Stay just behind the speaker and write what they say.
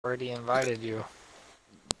Already invited you.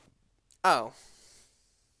 Oh,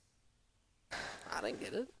 I didn't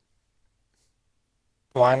get it.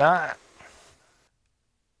 Why not?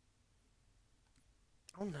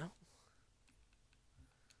 Oh no.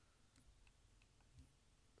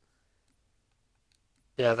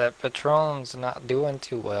 Yeah, that Patron's not doing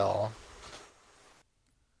too well.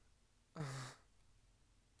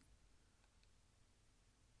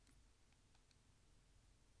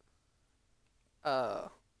 Uh,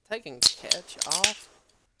 taking catch off.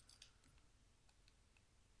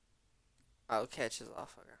 Oh, catch is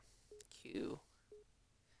off. Okay. Q.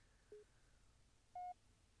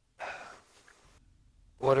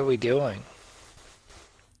 What are we doing?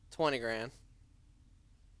 20 grand.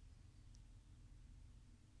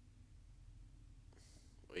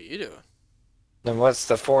 What are you doing? Then what's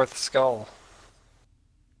the fourth skull?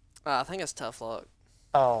 I think it's tough luck.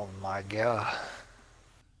 Oh my god.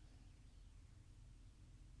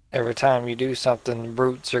 Every time you do something,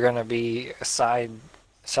 brutes are gonna be side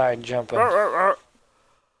jumping.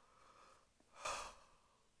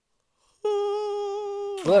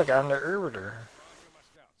 Look, I'm the Arbiter.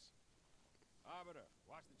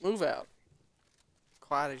 Move out.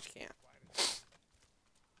 Quiet as you can.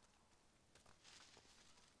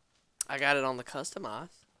 I got it on the customize.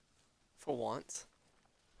 For once.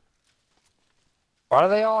 Why do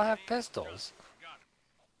they all have pistols?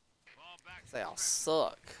 They all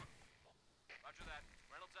suck.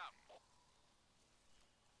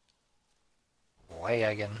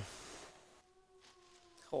 Wagon.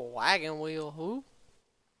 Wagon wheel, who?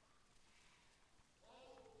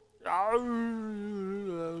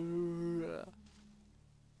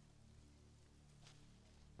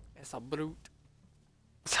 It's a brute.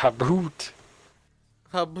 It's a brute.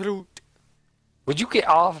 A brute. Would you get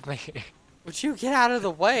off me? Would you get out of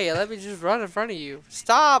the way? Let me just run in front of you.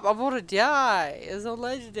 Stop! I'm gonna die. It's a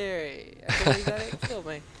legendary. I can't believe that didn't kill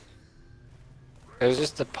me. It was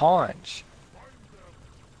just a punch.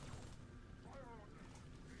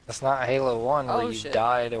 That's not Halo 1 where Oh you shit.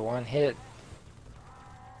 die to one hit.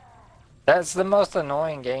 That's the most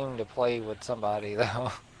annoying game to play with somebody,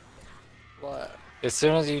 though. What? As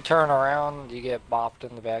soon as you turn around, you get bopped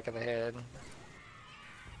in the back of the head.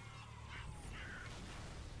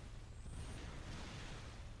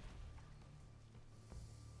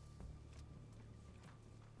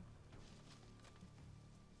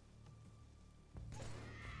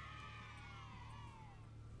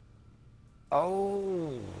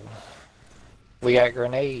 Oh. We got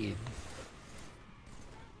grenade.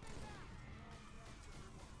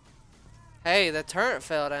 Hey, the turret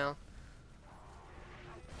fell down.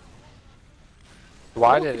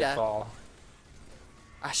 Why Ooh, did he it died. fall?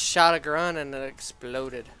 I shot a grunt and it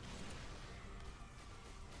exploded.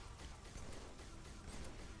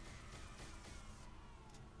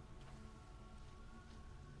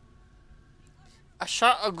 I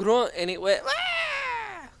shot a grunt and it went.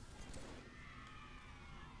 Ah!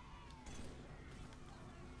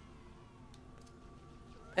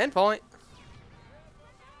 Pinpoint.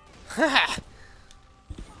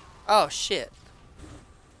 Oh shit.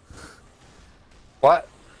 What?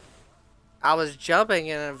 I was jumping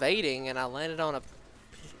and evading and I landed on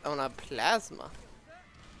a plasma.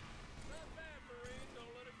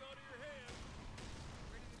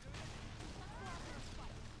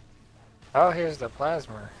 Oh, here's the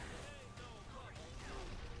plasma.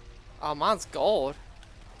 Oh, mine's gold.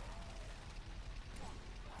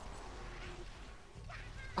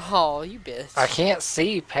 Oh, you bitch. I can't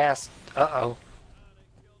see past... Uh-oh.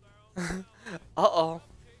 Uh-oh.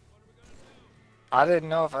 I didn't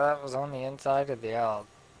know if that was on the inside or the out.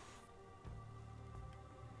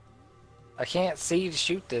 I can't see to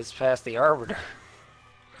shoot this past the Arbiter.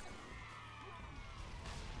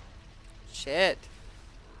 Shit.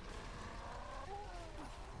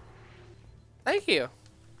 Thank you.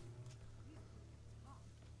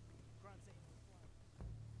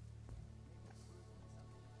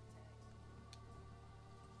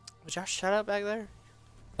 Would y'all shut up back there?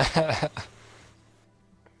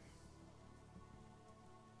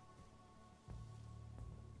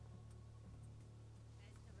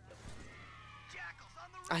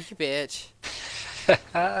 Oh, you bitch.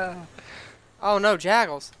 Oh no,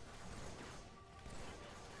 jackals.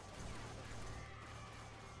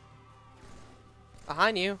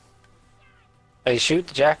 Behind you. They shoot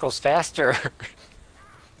the jackals faster.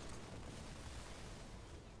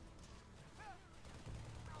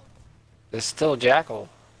 There's still jackal.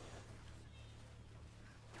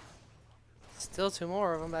 Still two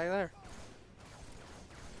more of them back there.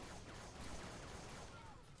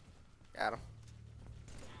 Got him.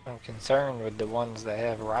 I'm concerned with the ones that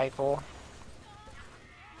have rifle.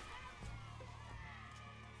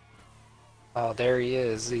 Oh, there he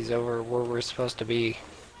is. He's over where we're supposed to be.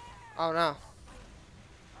 Oh no.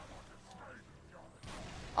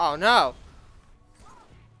 Oh no.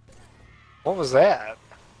 What was that?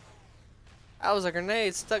 That was a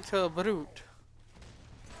grenade stuck to a brute.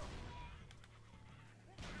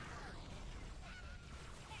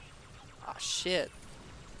 Oh shit.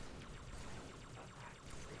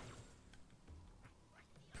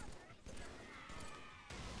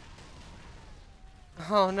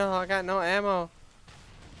 Oh no, I got no ammo.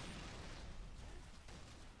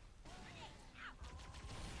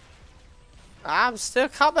 I'm still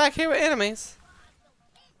caught back here with enemies.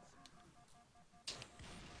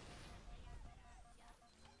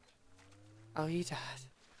 Oh, he died.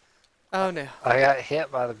 Oh no. I got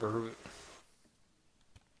hit by the brute.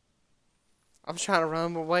 I'm trying to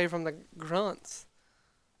run away from the grunts.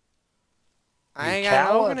 I You ain't got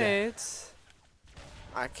no coward. grenades.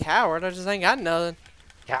 I coward, I just ain't got nothing.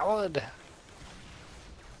 Coward.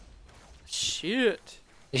 Shit.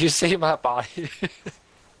 You see my body?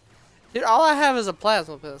 Dude, all I have is a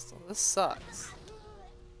plasma pistol. This sucks.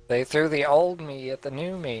 They threw the old me at the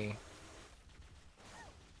new me.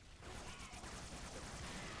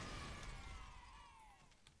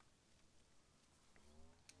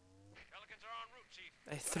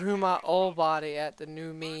 They threw my old body at the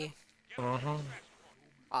new me. Mm-hmm.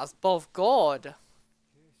 I was both good.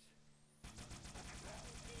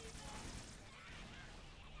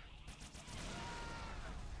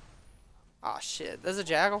 Oh shit, there's a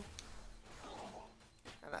jackal.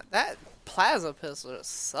 And that plasma pistol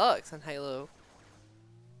just sucks in Halo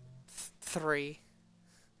 3.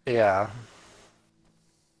 Yeah.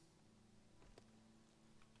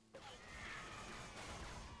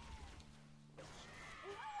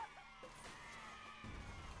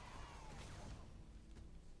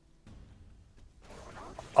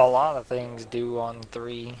 A lot of things do on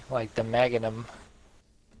 3, like the Magnum.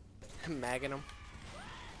 Magnum.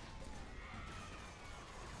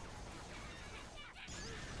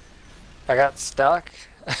 I got stuck.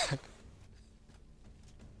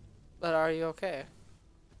 But are you okay?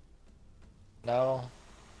 No.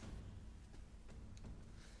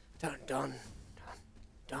 Dun dun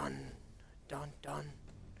dun dun dun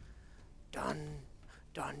dun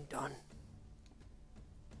dun dun.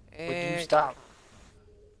 Would you And stop?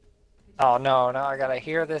 Oh no, now I gotta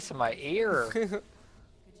hear this in my ear.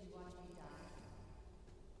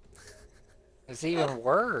 It's even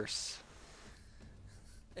worse.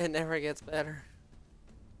 it never gets better.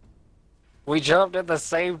 We jumped at the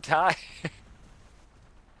same time.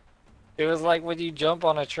 It was like when you jump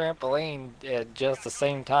on a trampoline at just the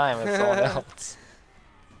same time as someone else.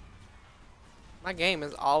 My game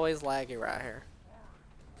is always laggy right here.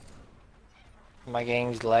 My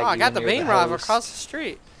game's laggy. Oh, I got the when you're beam rifle host. across the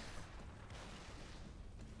street.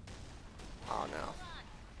 Oh no.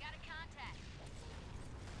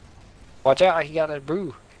 Watch out, he got a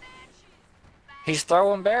brew. He's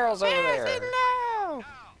throwing barrels over there. No!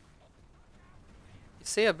 You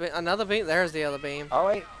see another beam? There's the other beam. Oh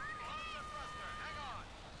wait,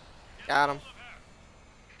 Got him.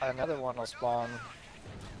 another one will spawn.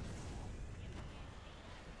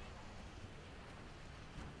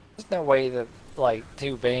 There's no way that like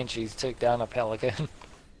 2 banshees took down a pelican.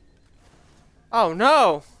 Oh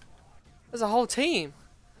no! There's a whole team.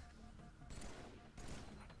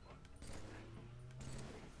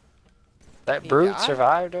 That He brute died?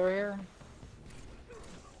 survived over here.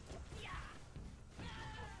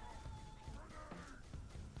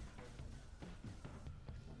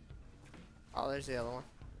 Oh, there's the other one.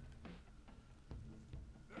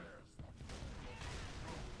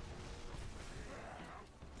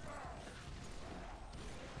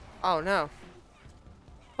 Oh no.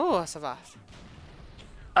 Oh, I survived.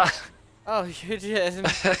 Oh, you did.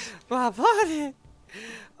 My body.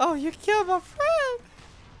 Oh, you killed my friend.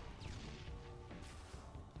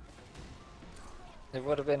 It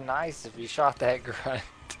would have been nice if you shot that grunt.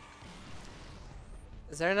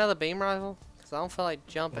 Is there another beam rifle? Cause I don't feel like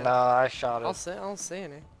jumping. No, I shot it. I don't see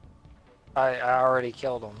any. I already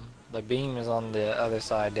killed him. The beam is on the other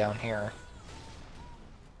side down here.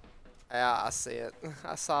 Yeah, I see it.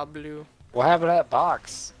 I saw blue. What happened to that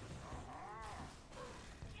box?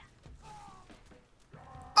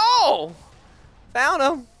 Oh! Found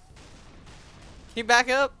him. Can you back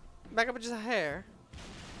up? Back up just a hair.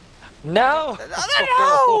 No!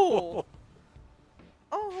 No!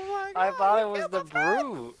 Oh my god. I thought it you was killed the my friend.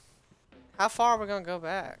 brute. How far are we gonna go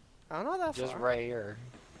back? I don't know that Just far. right here.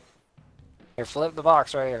 Here, flip the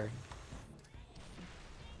box right here.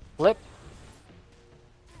 Flip.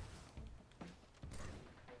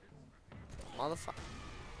 Motherfucker.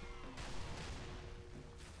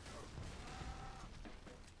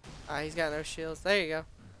 Ah, he's got no shields. There you go.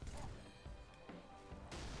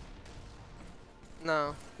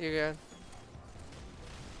 No, you're good.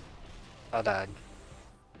 I died.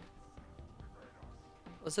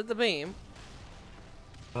 Was it the beam?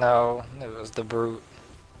 No, it was the brute.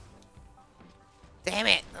 Damn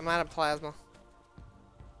it! I'm out of plasma.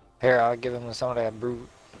 Here, I'll give him some of that brute.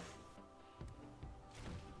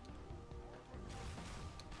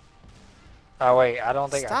 Oh wait, I don't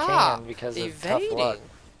think I Stop can because of evading. tough luck.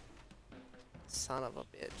 Son of a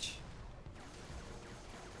bitch.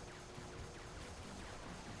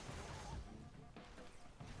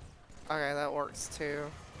 Okay, that works too.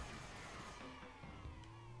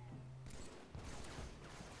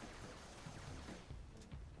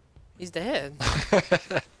 He's dead.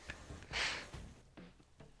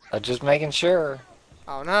 I'm just making sure.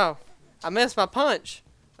 Oh no. I missed my punch.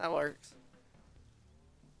 That works.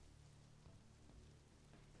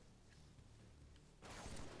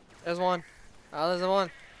 There's one. Oh, there's one.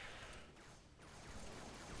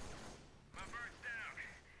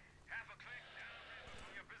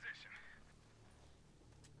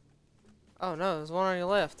 Oh no, there's one on your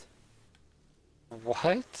left.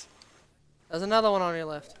 What? There's another one on your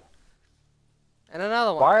left. And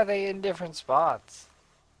another one. Why are they in different spots?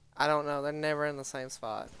 I don't know. They're never in the same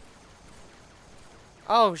spot.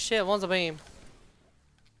 Oh shit, one's a beam.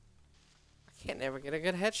 I can't never get a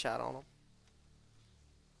good headshot on them.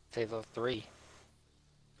 Halo 3.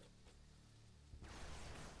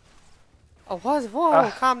 Oh, what?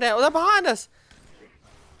 Whoa, calm down. They're behind us.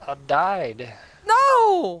 I died.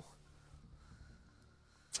 No!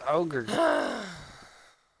 It's ogre.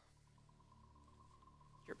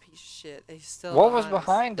 You're a piece of shit. He's still What was us.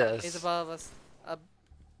 behind us? He's above us.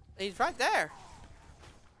 He's right there.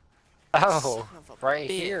 Oh, Son of a right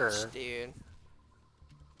bitch, here. dude.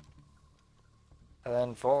 And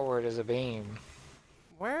then forward is a beam.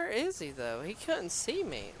 Where is he, though? He couldn't see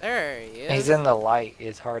me. There he is. He's in the light.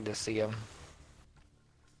 It's hard to see him.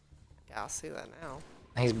 Yeah, I'll see that now.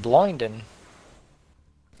 He's blinding.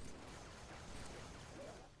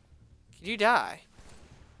 Could you die?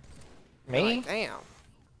 Me? Like, damn.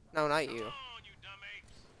 No, not you.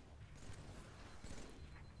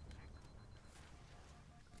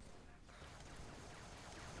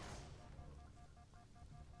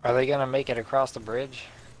 Are they gonna make it across the bridge?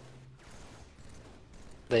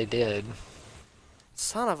 They did.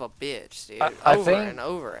 Son of a bitch, dude. I Over think- and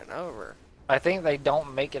over and over. I think they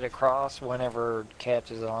don't make it across whenever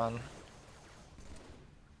catch is on.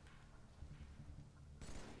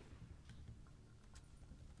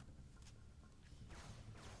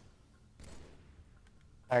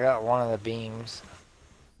 I got one of the beams.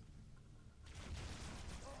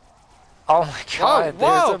 Oh my god,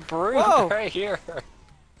 whoa, there's a brute whoa. right here.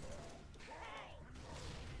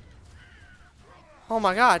 Oh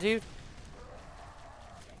my god, dude.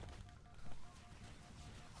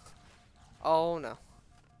 Oh no.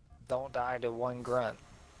 Don't die to one grunt.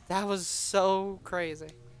 That was so crazy.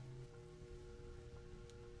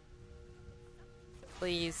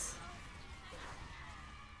 Please.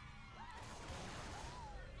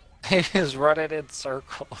 He was running in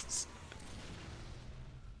circles.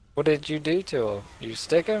 What did you do to him? You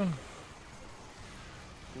stick him?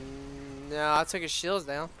 No, I took his shields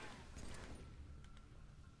down.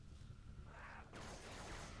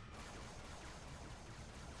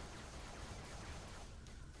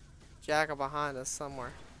 Jackal behind us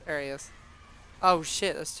somewhere. There he is. Oh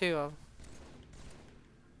shit, there's two of them.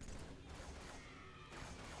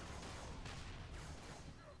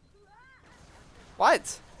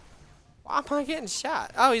 What? Why am I getting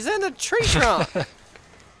shot? Oh, he's in the tree trunk.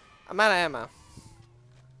 I'm out of ammo.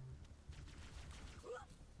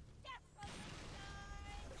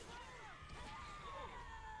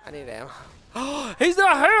 I need ammo. Oh, he's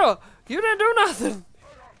not here! You didn't do nothing!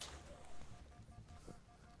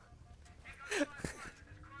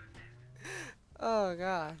 Oh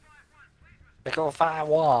god. They go find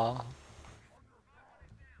wall.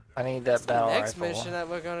 I need that battle Next rifle. mission that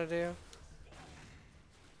we're gonna do.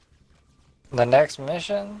 The next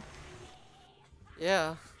mission?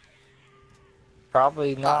 Yeah.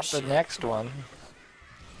 Probably not the shit. next one.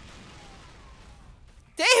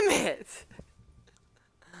 Damn it!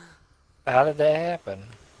 How did that happen?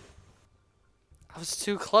 I was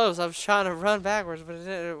too close. I was trying to run backwards, but it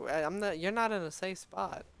didn't, I'm not. You're not in a safe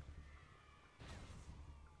spot.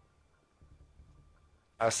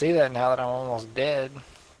 I see that now that I'm almost dead.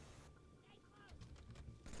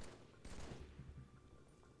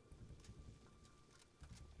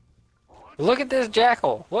 Look at this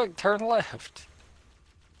jackal. Look, turn left.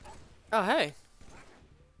 Oh hey.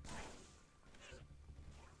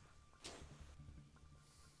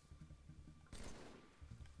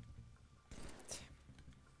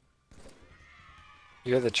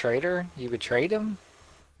 You're the traitor? You betrayed him?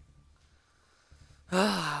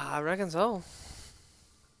 I reckon so.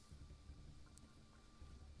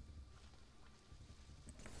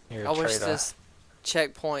 You're a I wish traitor. this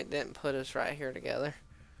checkpoint didn't put us right here together.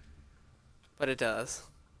 But it does.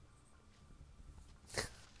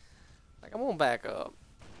 Like, I'm gonna back up.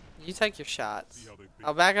 You take your shots.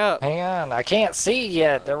 I'll back up. Hang on, I can't see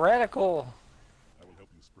yet. The reticle. I will help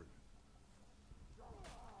you spray.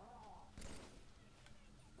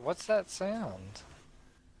 What's that sound?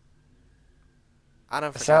 I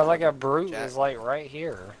don't. It sounds like a brute is like right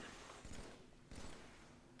here.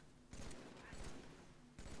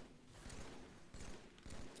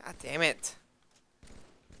 God damn it.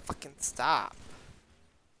 Fucking stop.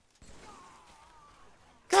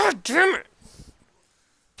 God damn it.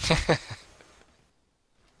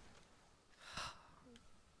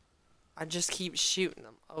 I just keep shooting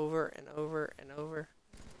them over and over and over.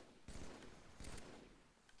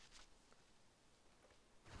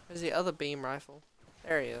 Where's the other beam rifle?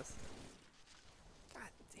 There he is. God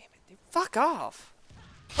damn it, dude. Fuck off.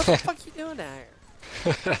 What the fuck you doing down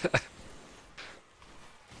here?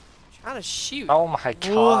 Trying to shoot. Oh my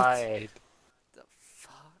god. The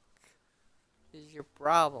fuck is your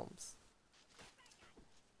problems?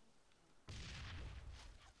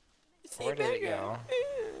 Where did it go?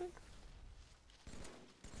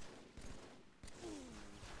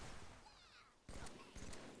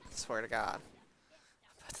 Swear to God.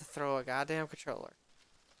 I'm about to throw a goddamn controller.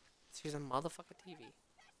 Let's use a motherfucking TV.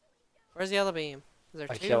 Where's the other beam? Is there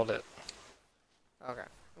I two? killed it. Okay,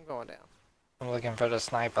 I'm going down. I'm looking for the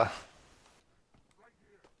sniper.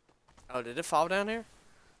 Oh, did it fall down here?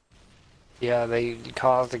 Yeah, they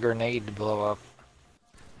caused the grenade to blow up.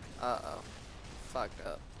 Uh-oh. Fucked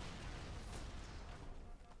up.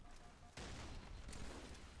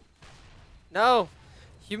 No!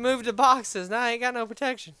 You moved the boxes. Now I ain't got no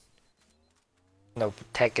protection. No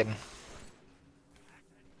protecting.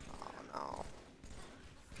 Oh, no.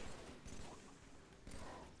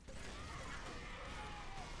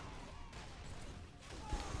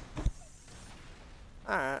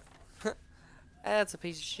 Alright. That's a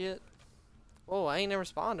piece of shit. Whoa, I ain't never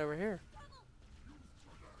spawned over here.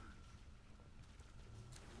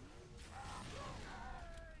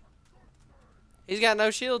 He's got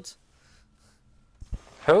no shields.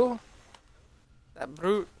 Who? That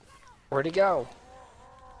brute Where'd he go?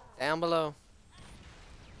 down below.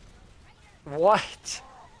 What?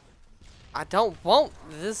 I don't want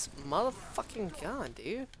this motherfucking gun,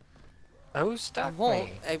 dude. Who I stuck want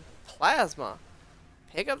me? a plasma.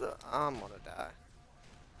 Pick up the... I'm gonna die.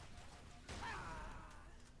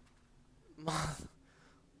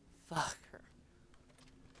 Motherfucker.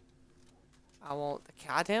 I want the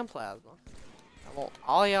goddamn plasma. I want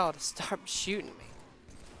all y'all to start shooting me.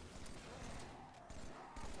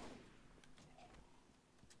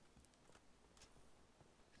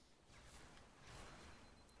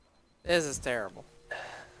 This is terrible.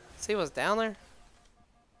 See what's down there?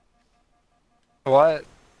 What?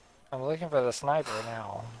 I'm looking for the sniper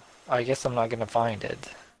now. I guess I'm not gonna find it.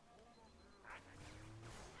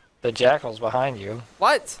 The jackal's behind you.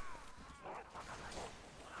 What?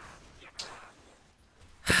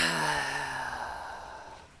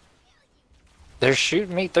 They're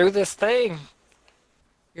shooting me through this thing.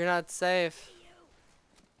 You're not safe.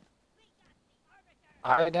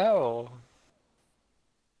 I know.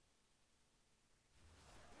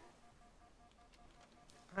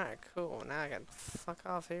 Alright, cool. Now I gotta fuck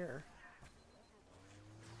off here.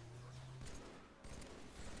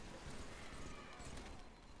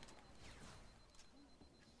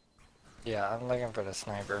 Yeah, I'm looking for the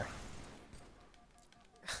sniper.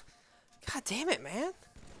 God damn it, man.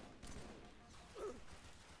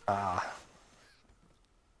 Ah.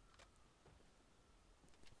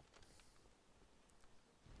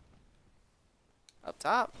 Up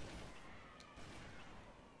top.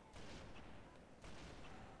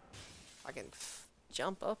 I can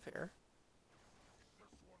jump up here.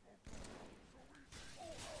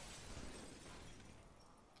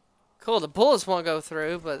 Cool, the bullets won't go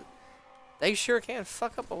through, but they sure can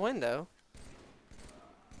fuck up a window.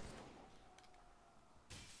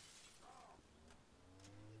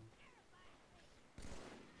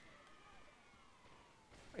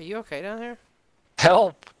 Are you okay down here?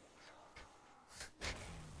 Help!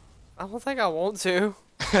 I don't think I want to.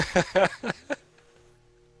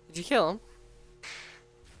 Did you kill him?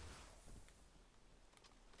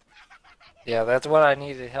 Yeah, that's what I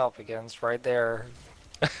needed help against right there.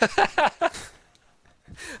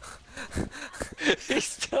 He's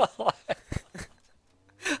still alive.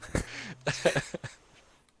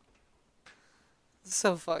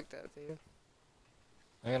 So fucked up, dude.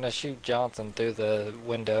 I'm gonna shoot Johnson through the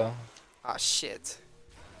window. Oh shit.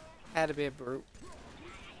 Had to be a brute.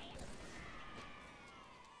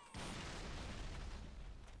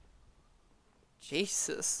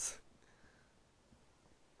 Jesus.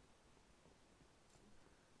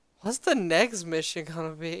 What's the next mission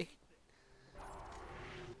gonna be?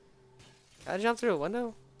 Can I jump through a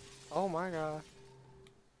window? Oh my god.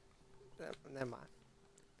 Never mind.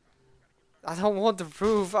 I don't want the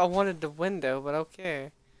roof, I wanted the window, but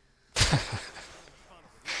okay.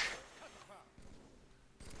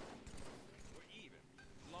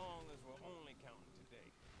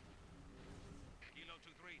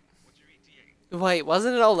 Wait,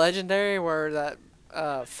 wasn't it all legendary where that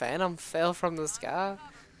phantom fell from the sky?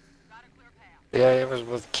 Yeah, it was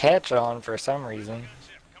with catch on for some reason.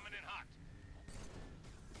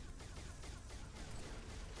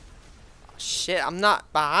 Oh, shit, I'm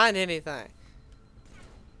not behind anything.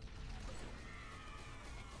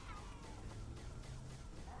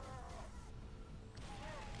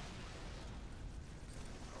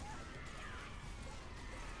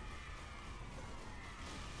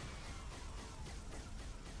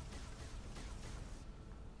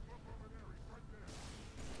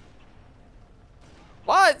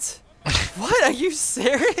 What? What? Are you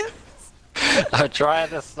serious? I'm trying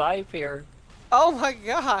to snipe here. Oh my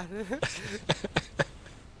god.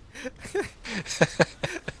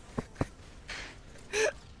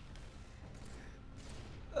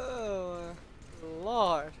 Oh,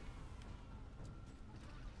 Lord.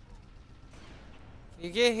 You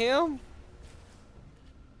get him?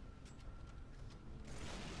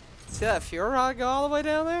 See that fuel rod go all the way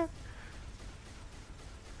down there?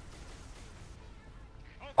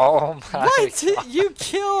 Oh my What?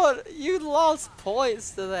 God. You lost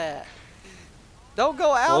points to that. Don't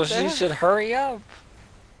go out Well, there. she should hurry up.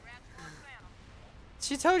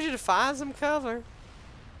 She told you to find some cover.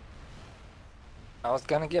 I was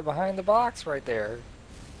gonna get behind the box right there.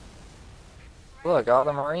 Look, all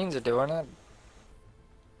the Marines are doing it.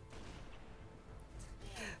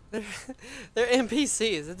 They're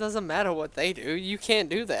NPCs. It doesn't matter what they do. You can't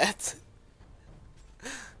do that.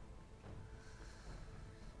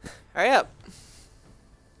 Hurry up.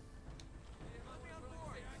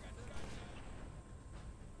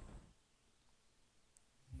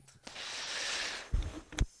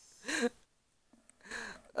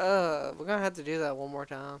 We're gonna have to do that one more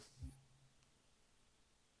time.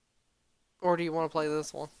 Or do you want to play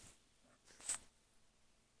this one?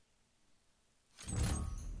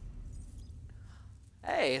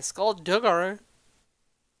 Hey, it's called Duggaru.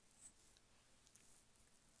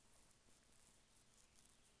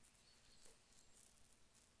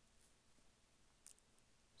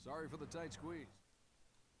 Sorry for the tight squeeze.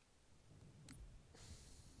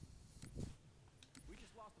 We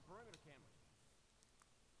just lost the perimeter cameras.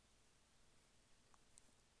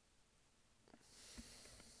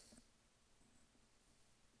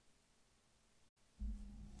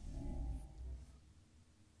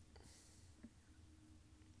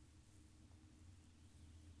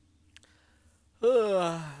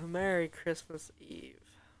 Ugh, Merry Christmas Eve.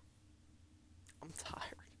 I'm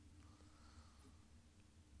tired.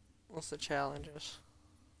 What's the challenges?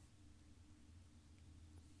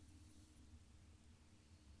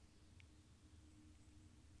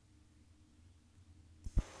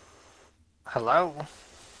 Hello.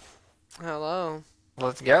 Hello.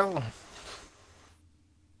 Let's go.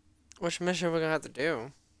 Which mission are we gonna have to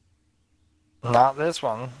do? Not this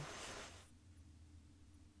one.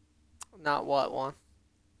 Not what one?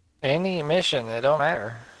 Any mission, it don't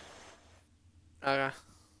matter. Okay.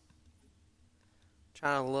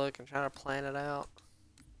 Trying to look and trying to plan it out.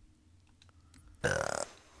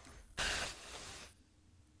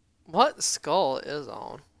 What skull is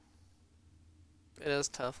on? It is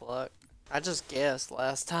tough luck. I just guessed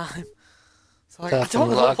last time. So like, I Tough don't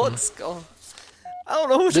know luck. what skull. I don't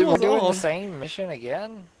know which Dude, we're one's doing the on. same mission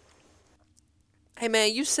again? Hey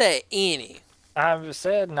man, you said any. I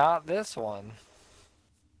said not this one.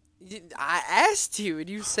 I asked you and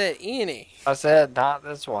you said any. I said not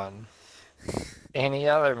this one. Any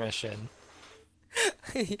other mission.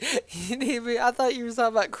 You need me. I thought you were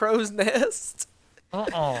talking about Crow's Nest.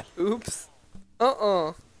 Uh-uh. Oops.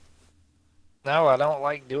 No, I don't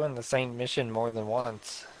like doing the same mission more than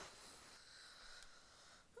once.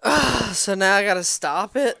 So now I gotta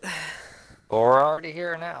stop it. Well, we're already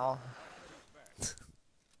here now.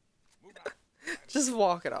 Just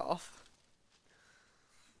walk it off.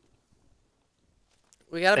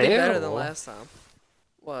 We gotta be better than Ew. last time.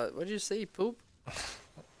 What? What'd you see? Poop?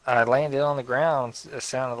 I landed on the ground. It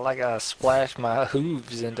sounded like I splashed my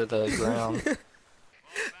hooves into the ground.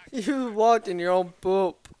 You walked in your own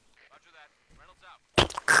poop.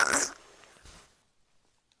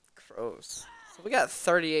 Gross. So we got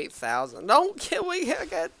 38,000. Don't get we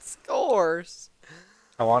got scores.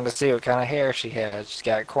 I wanted to see what kind of hair she had. She's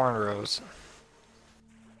got cornrows.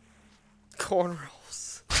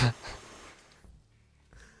 Cornrows.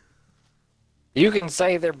 You can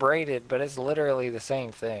say they're braided, but it's literally the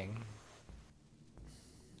same thing.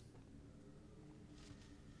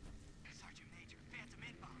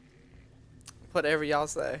 Whatever y'all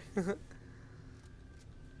say.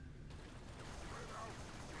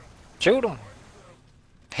 Shoot him.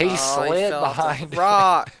 He slid fell off the behind it.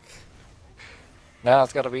 rock. Now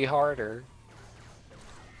it's got to be harder.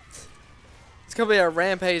 It's gonna be a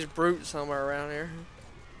rampage brute somewhere around here.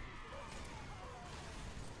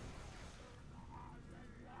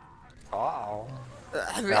 Uh-oh.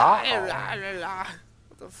 What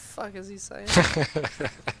the fuck is he saying?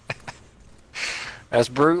 That's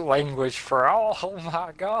brute language for oh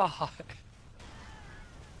my god.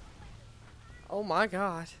 Oh my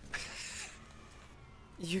god.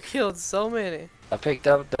 You killed so many. I picked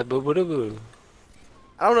up the boo-boo-doo-boo.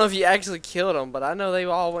 I don't know if you actually killed them, but I know they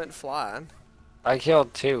all went flying. I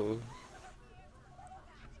killed 2.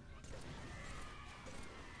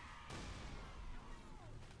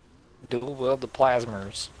 Dual wield the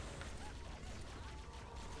plasmers.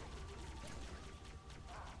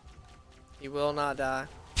 He will not die.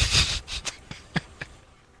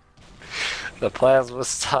 The plasma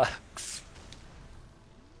sucks.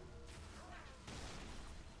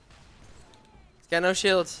 He's got no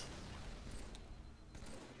shields.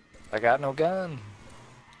 I got no gun.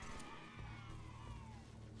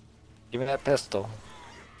 Give me that pistol.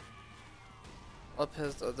 What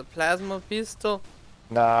pistol? The plasma pistol?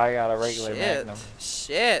 Nah, I got a regular magnum.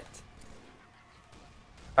 Shit.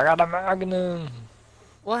 I got a magnum.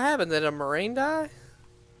 What happened? Did a marine die?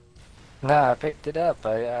 Nah, I picked it up.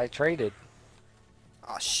 I traded.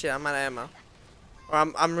 Oh shit, I'm out of ammo.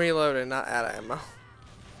 Or I'm reloading, not out of ammo.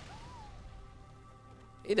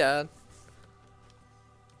 He died.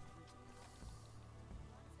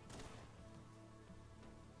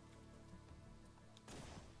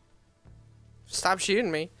 Stop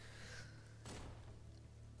shooting me.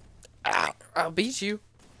 Ow, I'll beat you.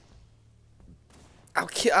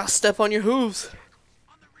 I'll step on your hooves.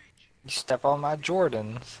 You step on my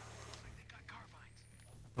Jordans.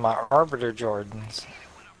 My Arbiter Jordans.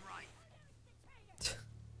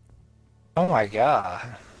 Oh my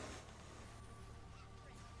god.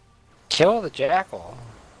 Kill the jackal.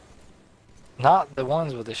 Not the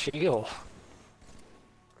ones with the shield.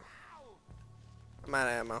 I'm out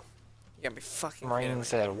of ammo. You gotta be fucking Marine kidding me.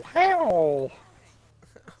 said, wow.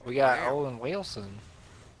 We got Wow. Owen Wilson.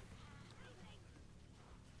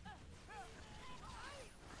 Oh,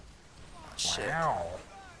 shit. Wow.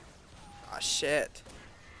 Oh shit.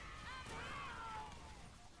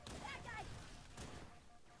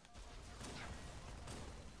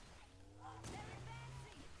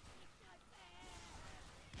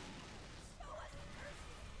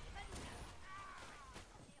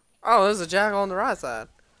 Oh, there's a jackal on the right side.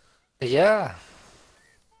 Yeah.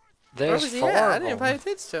 Where There's was he 4 at? I of didn't them. pay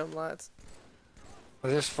attention to him, lads.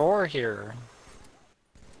 There's 4 here.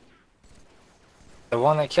 The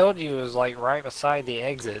one that killed you is like right beside the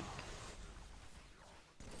exit.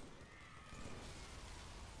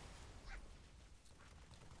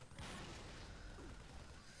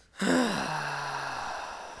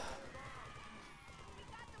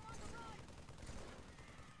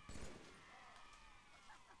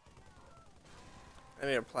 I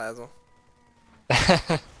need a plasma.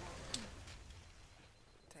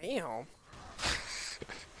 Damn.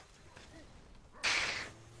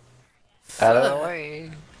 Out of the way.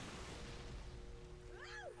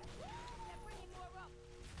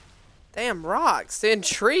 Damn rocks and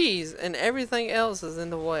trees and everything else is in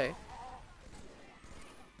the way.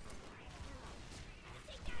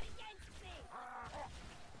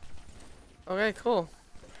 Okay, cool.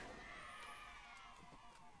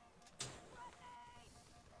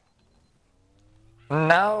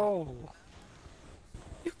 No.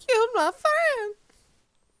 You killed my friend.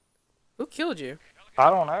 Who killed you? I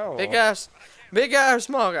don't know. Big guy or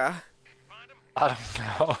small guy? I don't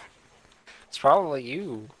know. It's probably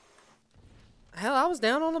you. Hell, I was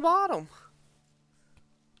down on the bottom.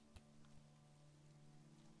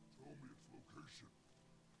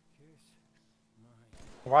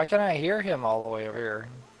 Why can't I hear him all the way over here?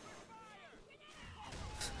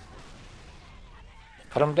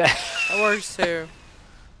 Put him down. That works too.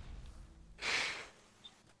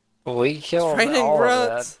 We killed Raining all of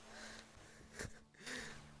grunts. that.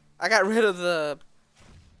 I got rid of the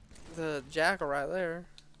jackal right there.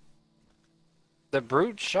 The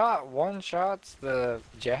brute shot one shots the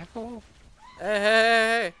jackal? Hey, hey,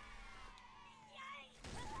 hey, hey.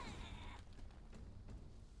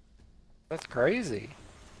 That's crazy.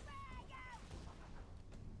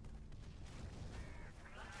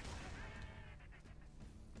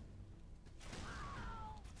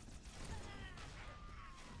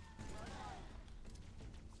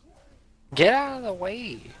 Get out of the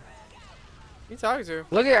way. Who you talking to?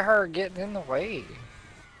 Look at her getting in the way.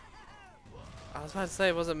 I was about to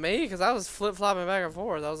say, was it me? Because I was flip-flopping back and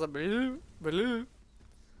forth. I was like, blue, blue.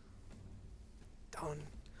 Dun,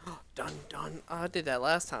 dun, dun. Oh, I did that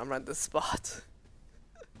last time right at this spot.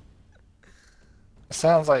 It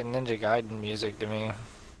sounds like Ninja Gaiden music to me.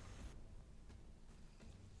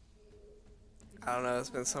 I don't know. It's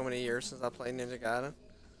been so many years since I played Ninja Gaiden.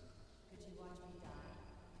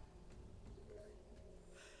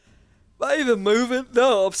 Am I even moving?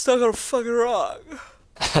 No, I'm stuck on a fucking rock.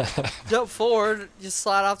 Jump forward, just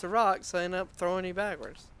slide off the rock, so I end up throwing you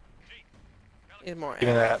backwards. Need more Give me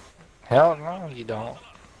ammo. that. Hell no, you don't.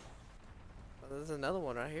 There's another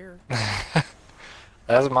one right here.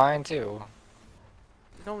 That's mine too.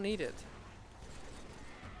 You don't need it.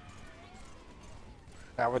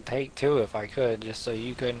 I would take two if I could, just so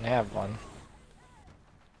you couldn't have one.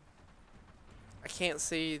 I can't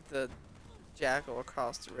see the jackal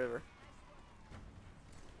across the river.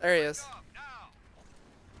 There he is.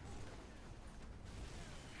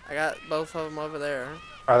 I got both of them over there.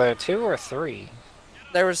 Are there two or three?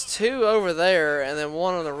 There was two over there, and then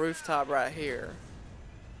one on the rooftop right here.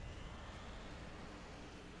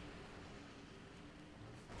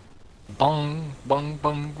 Bung, bung,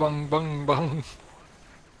 bung, bung, bung, bung.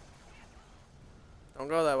 Don't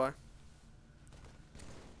go that way.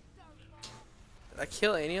 Did I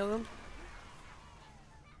kill any of them?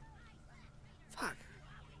 Fuck.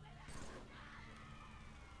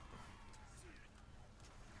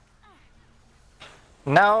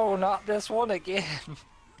 No, not this one again.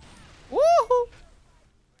 Woohoo!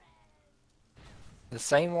 The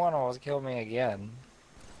same one almost killed me again.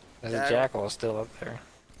 There's a jackal still up there.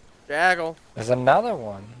 Jackal. There's another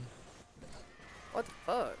one. What the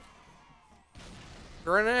fuck?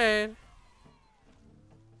 Grenade.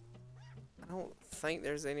 I don't think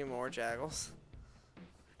there's any more jackals.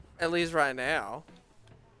 At least right now.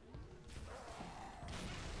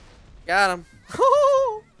 Got him.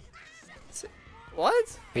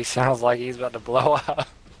 What? He sounds like he's about to blow up.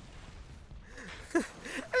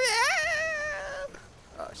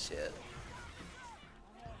 Oh shit.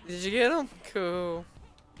 Did you get him? Cool.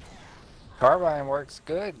 Carbine works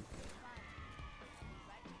good.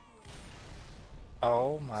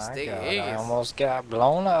 Oh my Stick god, I Eagles. almost got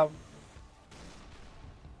blown up.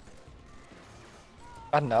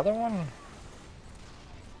 Another one?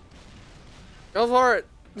 Go for it.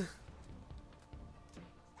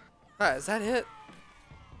 Alright, is that it?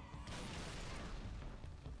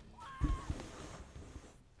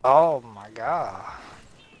 Oh my god.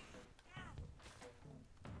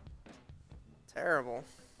 Terrible.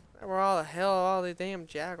 Where all the hell are all these damn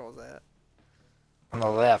jackals at? On the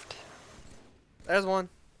left. There's one.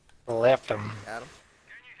 Left him. Got him.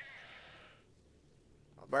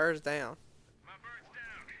 My bird's down.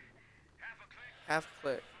 Half a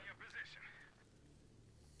click.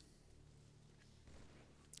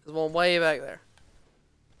 There's one way back there.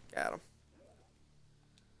 Got him.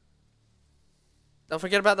 Don't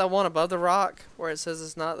forget about that one above the rock where it says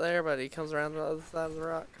it's not there, but he comes around the other side of the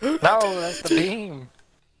rock. No, that's the beam.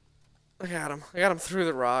 I got him. I got him through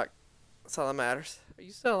the rock. That's all that matters. Are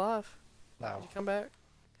you still alive? No, Did you come back?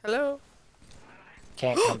 Hello?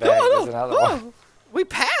 can't come back. There's another one. We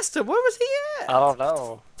passed him. Where was he at? I don't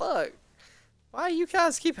know. Fuck. Why you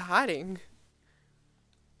guys keep hiding?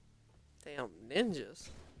 Damn ninjas.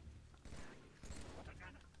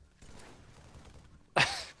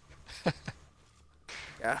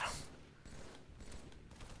 Got him.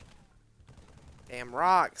 Damn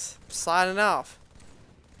rocks. I'm sliding off.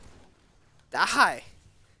 Die.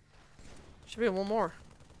 Should be one more.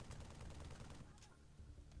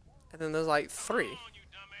 And then there's like three.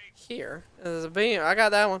 Here. And there's a beam. I got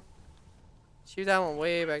that one. Shoot that one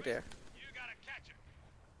way back there.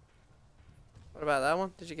 What about that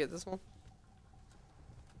one? Did you get this one?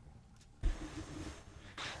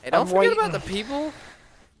 Hey, don't I'm forget waiting. about the people.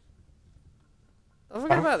 Don't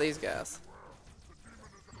forget about these guys.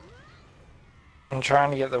 I'm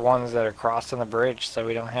trying to get the ones that are crossing the bridge so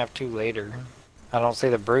we don't have to later. I don't see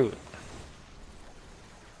the brute.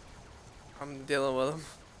 I'm dealing with them.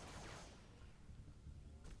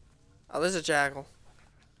 Oh, there's a jackal.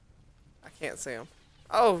 I can't see him.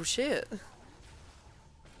 Oh, shit.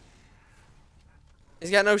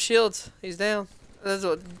 He's got no shields. He's down. There's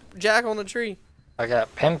a jack on the tree. I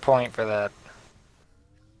got pinpoint for that.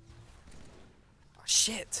 Oh,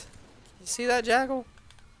 shit. You see that jackal?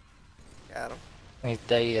 Got him. He's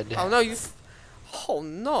dead. Oh no, oh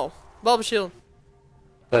no. Bulb shield.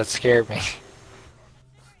 That scared me.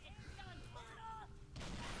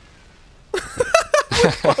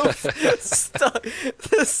 Both stuck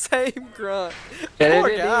the same grunt. And it Poor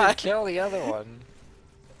didn't guy. even kill the other one.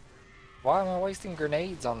 Why am I wasting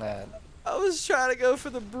grenades on that? I was trying to go for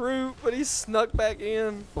the brute, but he snuck back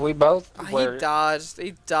in. We both Oh, were. he dodged.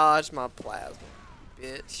 He dodged my plasma,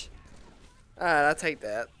 bitch. Alright, I take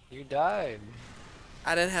that. You died.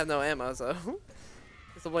 I didn't have no ammo, so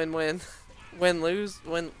it's a win-win. Win-lose.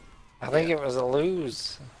 Win. I think it was a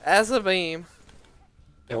lose. As a beam.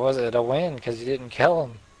 It wasn't a win because you didn't kill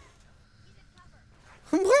him.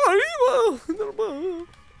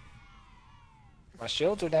 My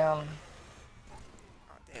shields are down.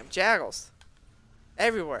 Oh, damn jackals.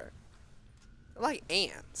 Everywhere. They're like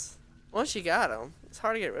ants. Once you got them, it's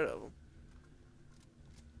hard to get rid of them.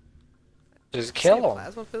 Just See a kill him.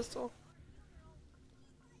 plasma pistol?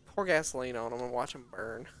 Pour gasoline on them and watch them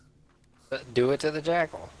burn. Do it to the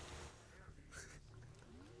jackal.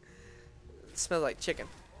 It smells like chicken.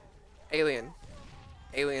 Alien.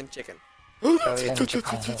 Alien chicken. Alien chicken.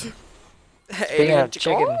 Speaking Alien of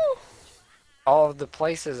chicken, all of the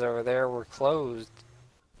places over there were closed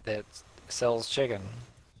that sells chicken.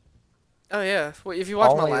 Oh yeah. Well, if you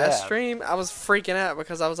watched my Only last that. stream, I was freaking out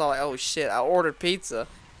because I was all like, "Oh shit!" I ordered pizza,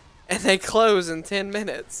 and they close in 10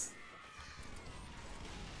 minutes.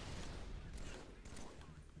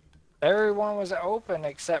 Everyone was open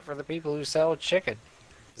except for the people who sell chicken.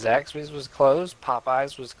 Zaxby's was closed,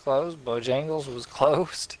 Popeyes was closed, Bojangles was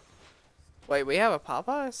closed. Wait, we have a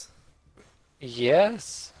Popeyes?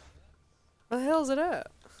 Yes. Where the hell is it at?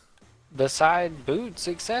 Beside Boots,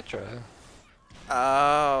 etc.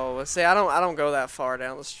 Oh, see, I don't go that far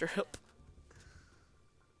down the strip.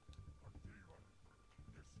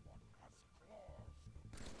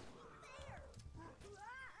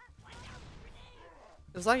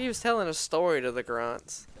 It's like he was telling a story to the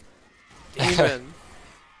grunts. Demon.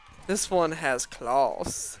 This one has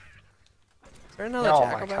claws. Is there another Oh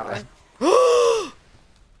jackal my back God. there?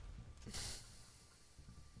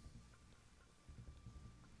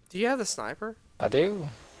 Do you have the sniper? I do.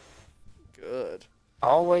 Good.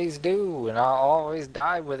 Always do, and I'll always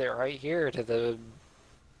die with it right here to the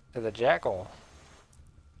jackal.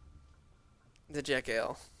 The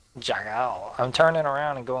jackal. Jackal. I'm turning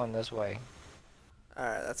around and going this way.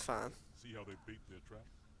 Alright, that's fine. See how they bait their trap?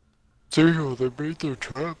 See how they beat their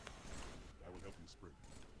trap. I will help you spring.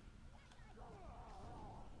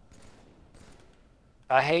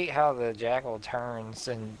 I hate how the jackal turns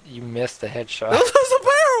and you miss the headshot. There's a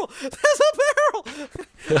barrel! There's a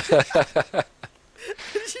barrel!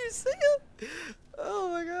 Did you see it? Oh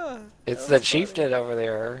my god. It's That the was funny. chieftain over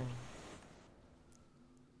there.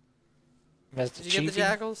 Mr. Did you get the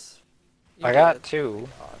jackals? You I got did. 2.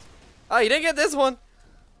 Oh, you didn't get this one!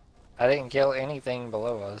 I didn't kill anything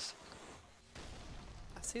below us.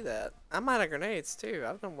 I see that. I'm out of grenades too.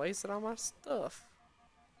 I've been wasting all my stuff.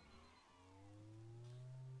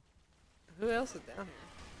 Who else is down here?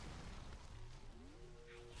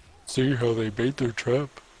 See how they bait their trap.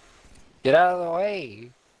 Get out of the way.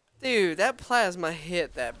 Dude, that plasma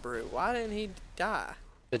hit that brute. Why didn't he die?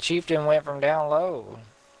 The chieftain went from down low.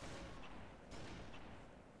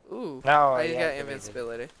 Ooh. No, Oh, he he's got activated.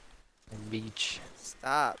 invincibility. Beach.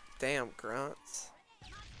 Stop. Damn grunts.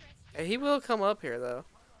 Hey, he will come up here though.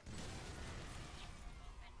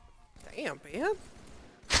 Damn, man.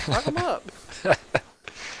 Lock him up.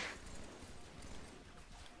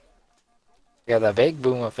 Yeah, the big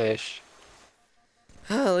boomer fish.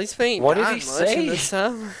 At least we ain't What did died he much say? in this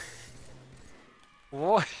time.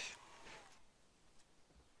 What?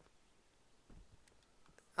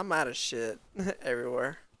 I'm out of shit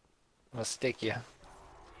everywhere. I'm gonna stick you.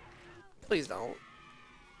 Please don't.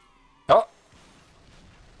 Oh!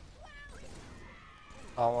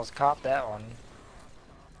 Almost caught that one.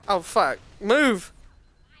 Oh fuck. Move!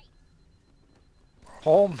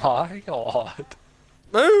 Oh my god.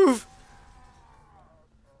 Move!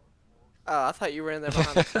 Oh, I thought you were in there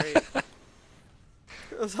behind the crate.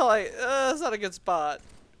 I was like, that's not a good spot.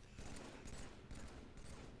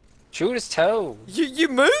 Shoot his toe. You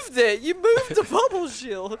moved it! You moved the bubble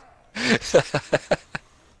shield! Did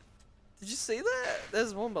you see that?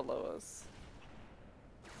 There's one below us.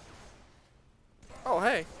 Oh,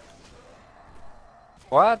 hey.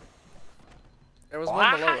 What? There was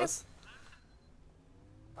one below What? us.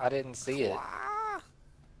 I didn't see it.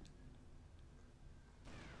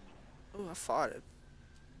 Ooh, I farted.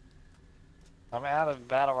 I'm out of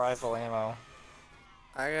battle rifle ammo.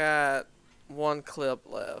 I got one clip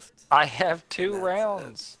left. I have two That's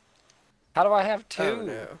rounds. How do I have two? Oh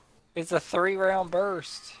no. It's a 3-round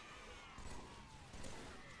burst.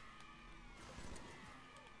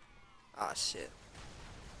 Oh shit.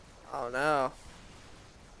 Oh no.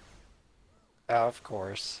 Oh, of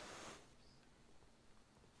course.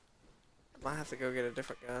 Might have to go get a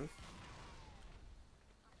different gun.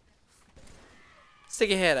 Stick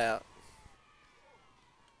your head out.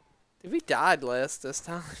 Dude, we died less this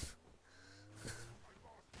time.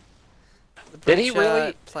 Did he Shot,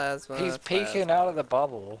 really? Plasma. He's peeking out of the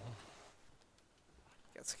bubble.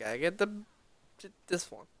 Guess I gotta get this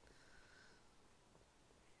one.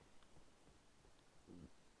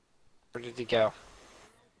 Where did he go?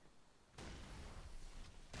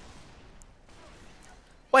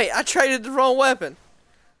 Wait, I traded the wrong weapon.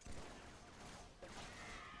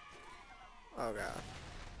 Oh god.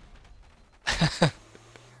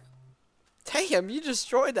 Damn, you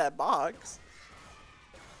destroyed that box.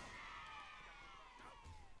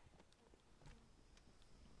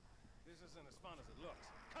 This isn't as fun as it looks.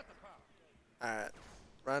 Cut the power. Alright,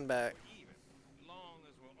 run back. Even. Long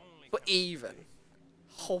as we're only We're even.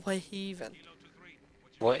 Oh, we're even. Kilo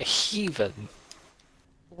 2-3. What heathen?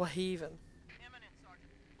 We're even. Imminent,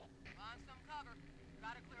 Sergeant. Find some cover.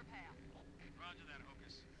 Got a clear path. Roger that,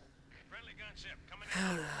 Hocus. Friendly gunship coming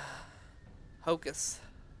in. Hocus.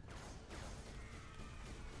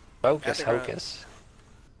 Focus, Got the hocus.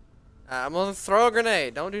 I'm gonna throw a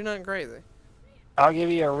grenade. Don't do nothing crazy. I'll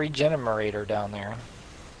give you a regenerator down there.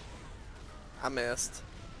 I missed.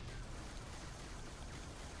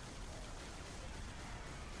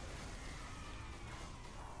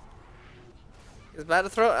 He's about to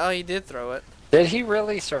throw it. Oh, he did throw it. Did he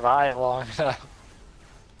really survive long enough?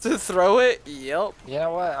 To throw it? Yep. You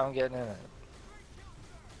know what? I'm getting in it.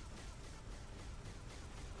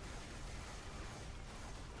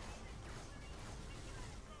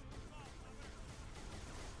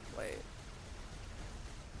 Wait.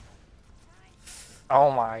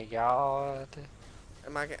 Oh my god.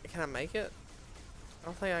 Am I? Can I make it? I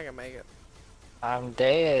don't think I can make it. I'm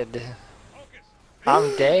dead. Hocus.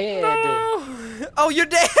 I'm dead. No! Oh, you're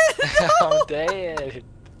dead. I'm dead.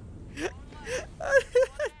 I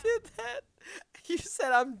did that. You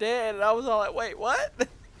said I'm dead, and I was all like, wait, what?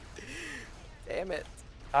 Damn it.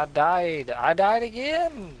 I died. I died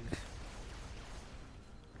again.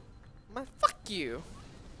 Man, fuck you.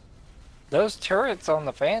 Those turrets on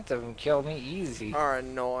the Phantom kill me easy. Are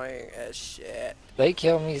annoying as shit. They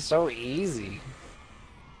kill me so easy.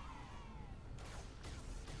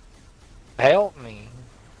 Help me.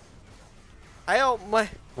 Help me.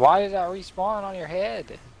 Why did I respawn on your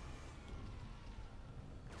head?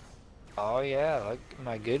 Oh yeah, look at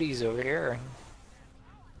my goodies over here.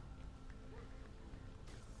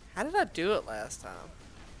 How did I do it last time?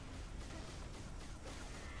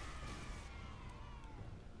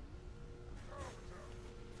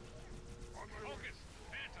 Hocus.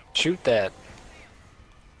 Phantom. Shoot that.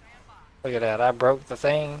 Look at that, I broke the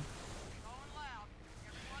thing. Going loud.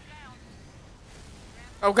 Everyone down.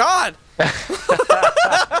 Oh God!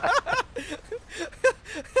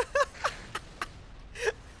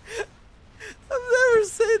 I've never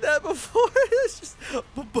seen that before. It's just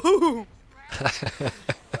boom.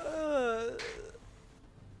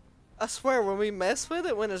 I swear, when we mess with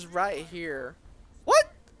it, when it's right here.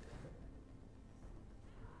 What?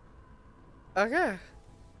 Okay.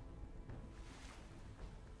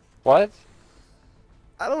 What?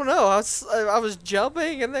 I don't know. I was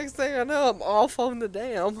jumping, and next thing I know, I'm off on the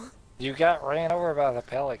dam. You got ran over by the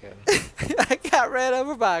pelican. I got ran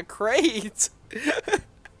over by a crate.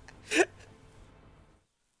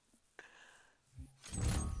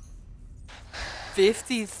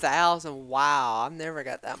 50,000. Wow, I've never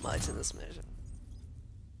got that much in this mission.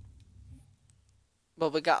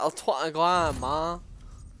 But we got a twat glam, ma.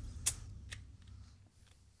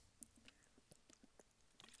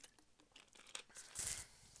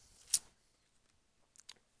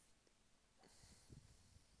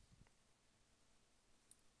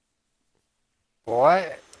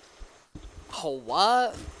 What? Oh,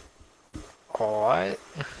 what? What?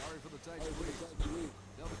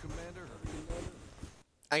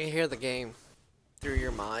 I can hear the game through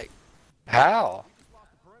your mic. How?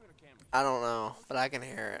 I don't know, but I can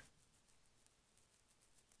hear it.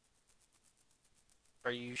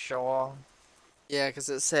 Are you sure? Yeah, because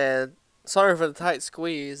it said, sorry for the tight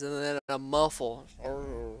squeeze, and then a muffle.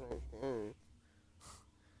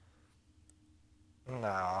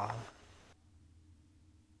 No.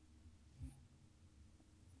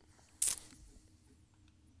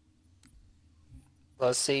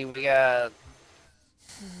 Let's see, we got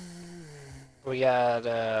We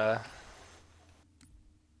got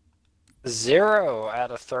 0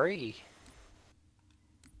 out of 3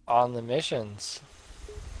 on the missions.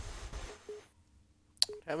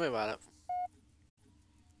 Tell me about it.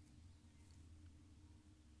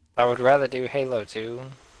 I would rather do Halo 2.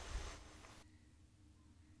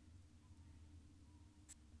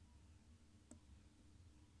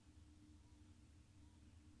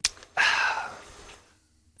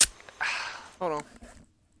 Hold on.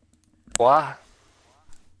 Why?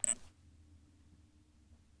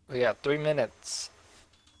 We got 3 minutes.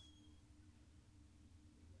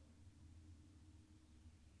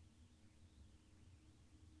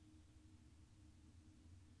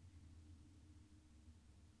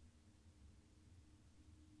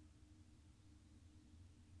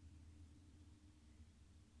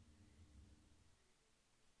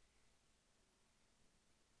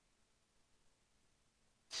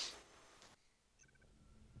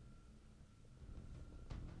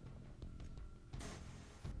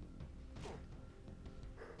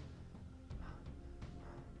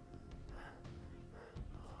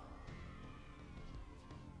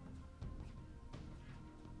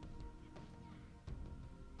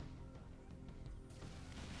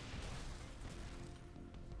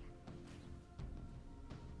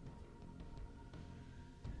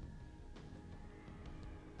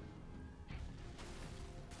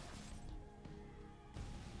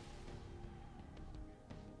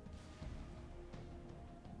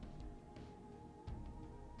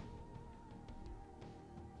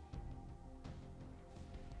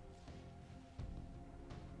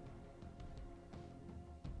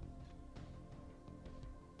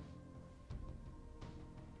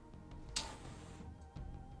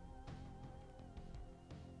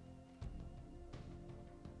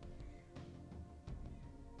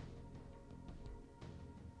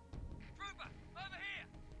 Trooper, over here!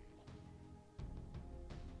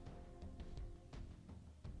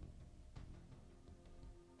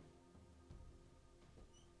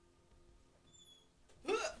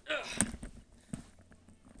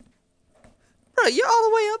 Bro, you're all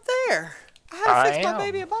the way up there. I had to I fix my am.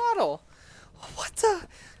 baby a bottle. What the?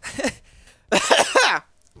 I'm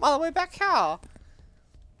all the way back here.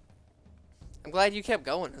 I'm glad you kept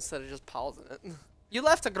going instead of just pausing it. You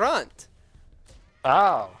left a grunt.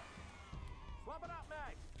 Oh, Swap it out,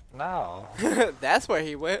 Mag. no. That's where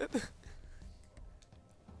he went.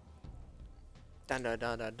 Dun dun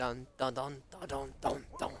dun dun dun dun dun dun dun dun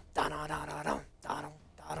dun dun dun dun dun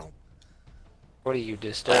dun dun. What are you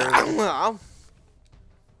disturbed? dun.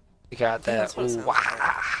 You got that. That's what it Ooh, sounds wah.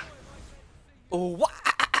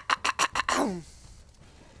 Oh,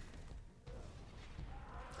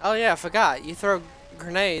 oh yeah, I forgot. You throw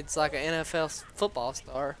grenades like an NFL football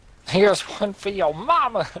star. Here's one for your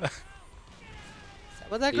mama. Is that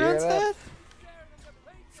what that You hear grunt that? said?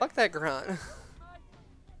 Fuck that grunt.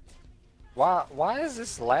 Why is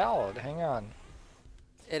this loud? Hang on.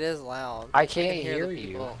 It is loud. I can can't hear the you.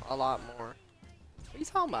 people a lot more. What are you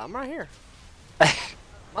talking about? I'm right here.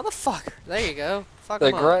 Motherfucker. There you go. Fuck The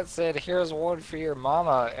 'em up. grunt said, "Here's one for your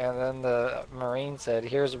mama," and then the Marine said,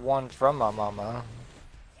 "Here's one from my mama."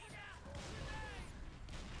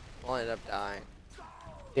 I'll end up dying.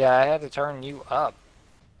 Yeah, I had to turn you up,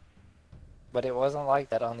 but it wasn't like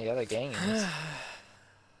that on the other games.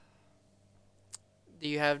 Do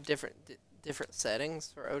you have different settings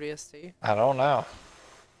for ODST? I don't know.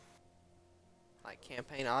 Like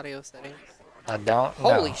campaign audio settings? I don't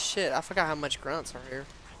know. Holy shit, I forgot how much grunts are here.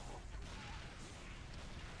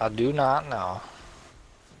 I do not know.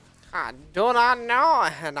 I do not know,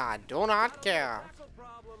 and I do not care. That's a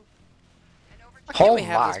problem. And over Why can't Oh we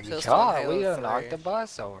have my this pistol in god, Halo we done 3? knocked the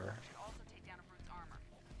bus over. should also take down a brute's armor.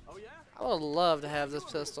 Oh, yeah? I would love to have this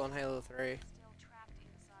pistol in Halo 3. Still trapped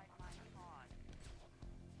inside my pod.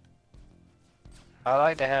 I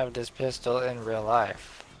like to have this pistol in real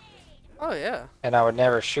life. Oh yeah. And I would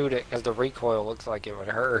never shoot it because the recoil looks like it would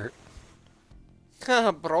hurt.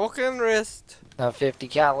 Broken wrist. A 50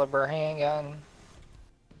 caliber handgun.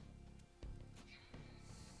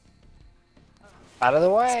 Out of the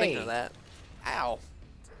way. Speaking of that. Ow.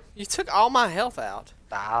 You took all my health out.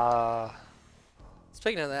 Ah,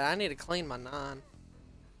 Speaking of that, I need to clean my 9. I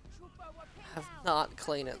have not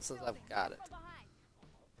cleaned it since I've got it.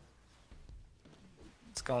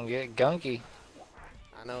 it's gonna get gunky.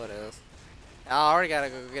 I know it is. I already gotta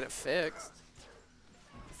go get it fixed.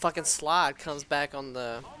 Fucking slide comes back on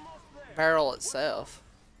the barrel itself.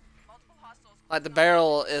 Multiple hostiles. Like the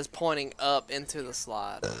barrel is pointing up into the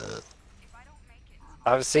slide. If I don't make it,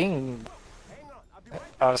 I've seen Hang on. I'll be right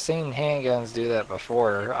I've seen handguns do that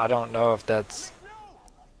before. I don't know if that's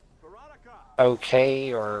No! Veronica!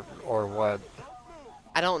 okay or what?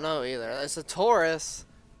 I don't know either. It's a Taurus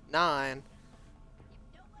 9,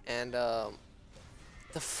 and the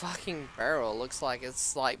fucking barrel looks like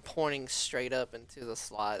it's like pointing straight up into the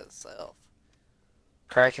slide itself.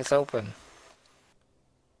 Crack is open.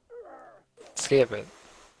 Skip it.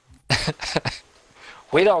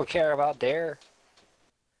 We don't care about dare.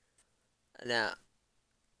 Now,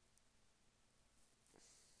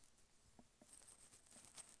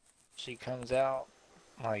 She comes out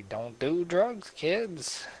like, don't do drugs,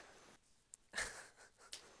 kids.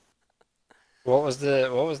 What was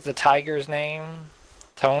the tiger's name?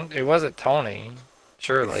 Tone? It wasn't Tony,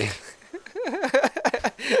 surely.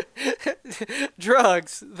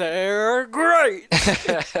 drugs, they're great.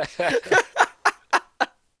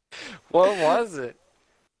 What was it?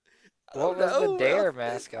 What was know. the dare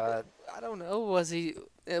mascot? I don't know. Was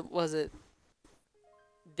it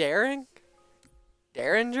Daring?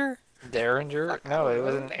 Derringer? Derringer? No, it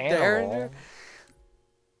was an animal. Derringer?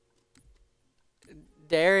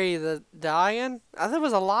 Derry the Lion? I thought it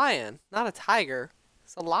was a lion, not a tiger.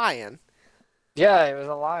 It's a lion. Yeah, it was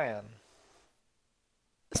a lion.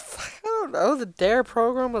 I don't know. The Dare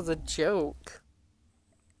program was a joke.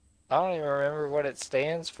 I don't even remember what it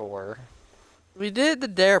stands for. We did the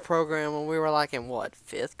Dare program when we were like in what,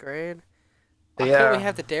 5th grade? Why Yeah. couldn't we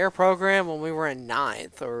have the Dare program when we were in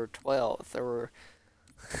 9th or 12th or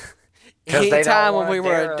Because they anytime don't when we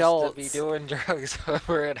want were dare us adults? to be doing drugs when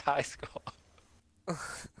we're in high school.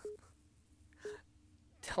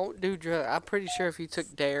 Don't do drugs. I'm pretty sure if you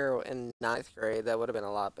took Dare in 9th grade, that would have been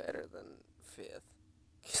a lot better than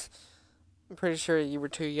 5th. I'm pretty sure you were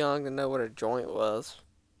too young to know what a joint was.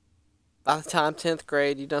 By the time 10th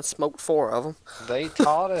grade, you done smoked 4 of them. They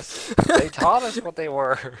taught us. They taught us what they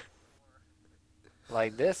were.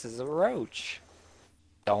 Like, this is a roach.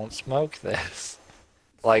 Don't smoke this.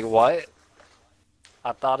 Like, what?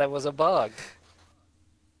 I thought it was a bug.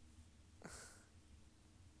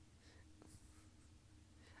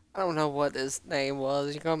 I don't know what his name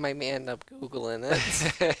was. You're gonna make me end up Googling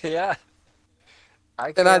it. Yeah.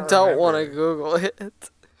 And I can't don't want to remember. Google it.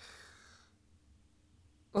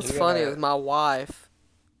 What's You're funny gonna- is my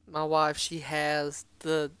wife, she has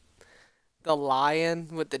the lion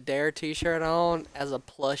with the Dare t-shirt on as a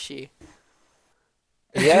plushie.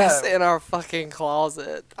 Yeah. It's in our fucking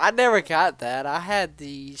closet. I never got that. I had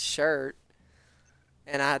the shirt.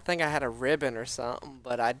 And I think I had a ribbon or something,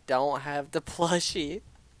 but I don't have the plushie.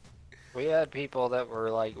 We had people that were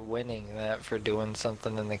like winning that for doing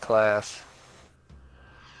something in the class.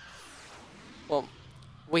 Well,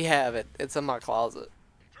 we have it. It's in my closet.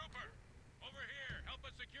 Trooper, over here. Help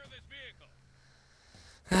us secure this vehicle.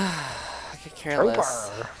 I could care less.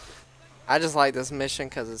 Trooper. I just like this mission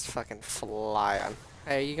because it's fucking flying.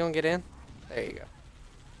 Hey, you gonna get in? There you go.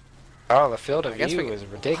 Oh, the field of I guess we view can- is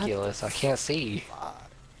ridiculous. I can't see.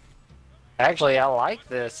 Actually, I like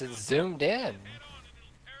this. It's zoomed in.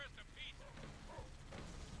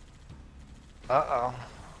 Uh-oh.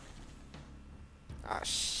 Oh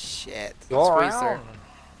shit. Go Squeeze through. around.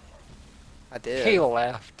 I did. He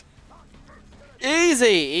left. Easy,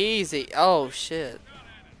 easy. Oh shit.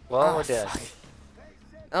 Well, Oh, we're dead. fuck.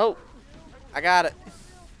 Oh, I got it.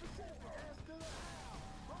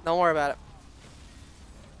 Don't worry about it.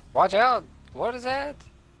 Watch out. What is that?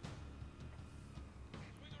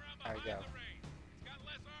 There we go.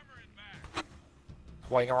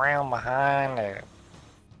 Swing around behind there.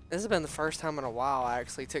 This has been the first time in a while I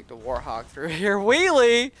actually took the Warhawk through here.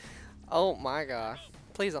 Wheelie! Oh my god.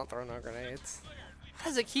 Please don't throw no grenades. How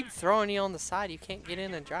does it keep throwing you on the side? You can't get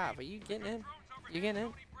in and drive. Are you getting in? You getting in?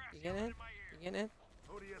 You getting in? You getting in?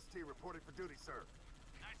 ODST reporting for duty, sir.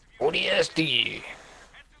 ODSD.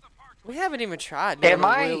 We haven't even tried doing Am a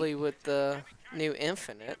I- wheelie with the new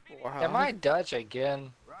Infinite Warhawk. Am I Dutch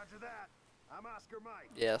again? Roger that. I'm Oscar Mike.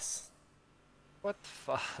 Yes. What the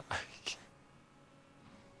fuck?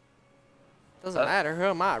 Doesn't matter. Who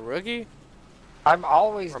am I? Rookie? I'm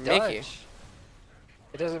always Or Dutch. Mickey.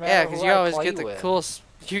 It doesn't Yeah, matter because who you I always play get the with. cool.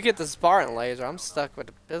 You get the Spartan laser. I'm stuck with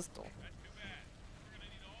the pistol.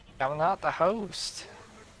 I'm not the host.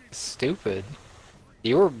 Stupid.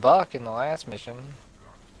 You were Buck in the last mission.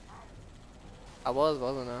 I was,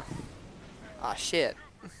 wasn't I? Ah, shit.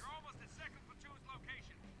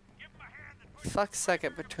 Fuck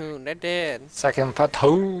second platoon. They're dead. Second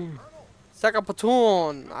platoon. Second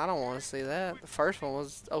platoon. I don't want to see that. The first one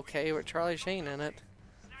was okay with Charlie Sheen in it.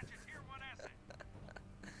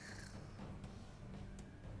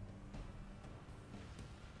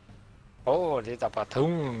 Oh, there's a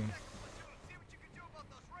platoon.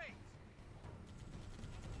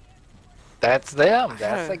 That's them.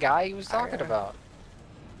 That's the guy he was talking about.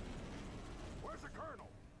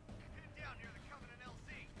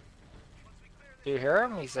 You hear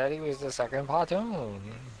him? He said he was the second platoon.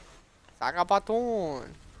 Sakapaton.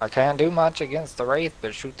 I can't do much against the Wraith,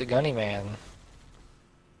 but shoot the gunny man.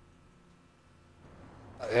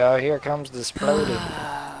 Yeah, here comes the exploding.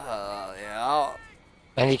 Yeah.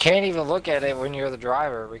 And you can't even look at it when you're the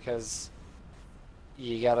driver because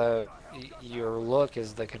you gotta. Your look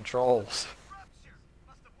is the controls.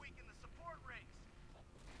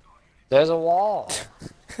 There's a wall.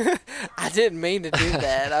 I didn't mean to do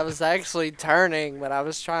that. I was actually turning, but I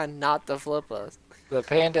was trying not to flip us. The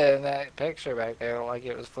panda in that picture back there looked like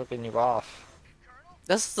it was flipping you off.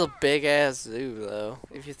 This is a big ass zoo, though.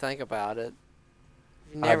 If you think about it,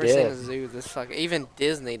 you've I never seen a did. zoo this fucking. Even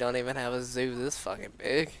Disney don't even have a zoo this fucking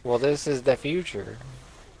big. Well, this is the future.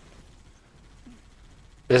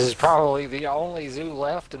 This is probably the only zoo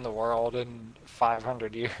left in the world in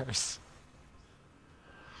 500 years.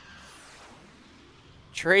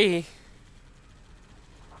 Tree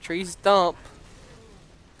stump.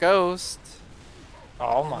 Ghost.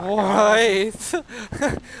 Oh my god.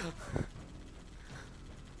 What?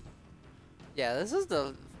 Yeah, this has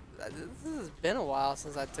been a while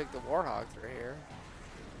since I took the Warthog through here.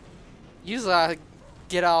 Usually I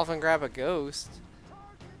get off and grab a ghost.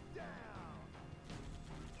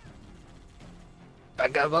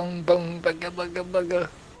 Bugga boom boom bugga bugga bugga.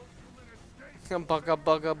 Bugga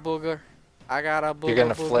bugga booger. I got a booger. You're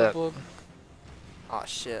gonna booger, flip. Boog. Oh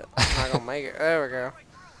shit. I'm not gonna make it. There we go.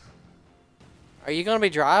 Are you gonna be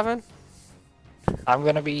driving I'm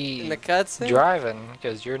gonna in be the cutscene? driving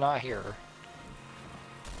because you're not here.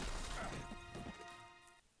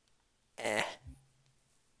 Eh.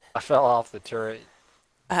 I fell off the turret.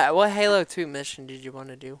 What Halo 2 mission did you want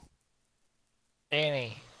to do?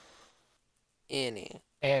 Any, Any.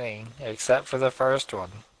 except for the first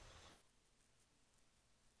one.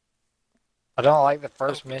 I don't like the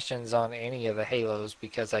first missions on any of the Halos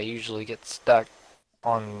because I usually get stuck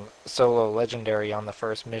on solo legendary on the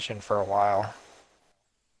first mission for a while.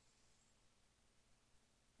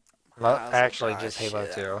 Actually, just Halo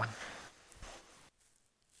 2.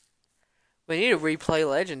 We need to replay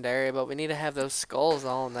Legendary, but we need to have those skulls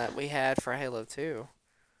on that we had for Halo 2.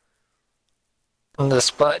 And the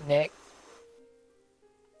Sputnik.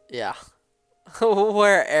 Yeah.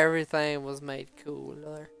 Where everything was made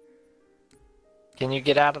cooler. Can you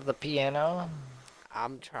get out of the piano?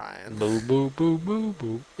 I'm trying. Boo boo boo boo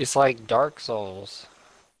boo. It's like Dark Souls.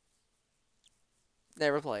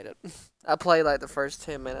 Never played it. I played like the first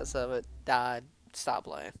 10 minutes of it, died, stopped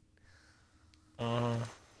playing. Alright.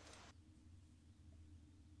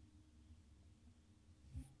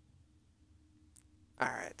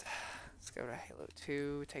 Let's go to Halo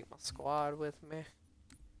 2. Take my squad with me.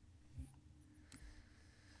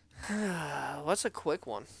 What's a quick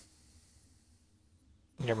one?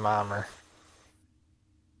 Your mommer.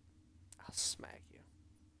 I'll smack you.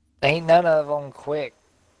 Ain't none of them quick.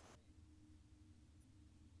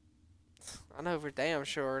 I know for damn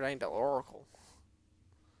sure it ain't the Oracle.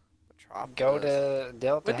 Metropolis. Go to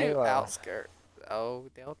Delta We do Halo. outskirts. Oh,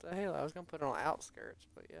 Delta Halo. I was gonna put it on outskirts,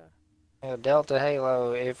 but yeah. Yeah, Delta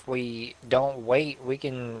Halo, if we don't wait, we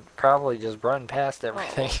can probably just run past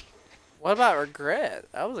everything. What about Regret?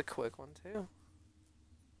 That was a quick one too.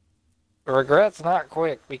 Regret's not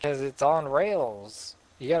quick because it's on rails.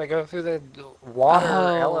 You gotta go through the water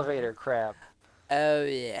elevator crap. Oh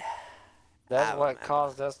yeah. That's I what remember.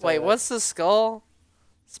 caused us to... Wait, what's the skull?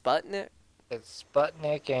 Sputnik? It's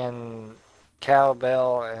Sputnik and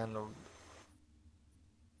Cowbell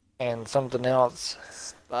and something else.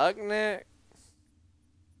 Sputnik?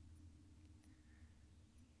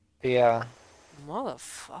 Yeah.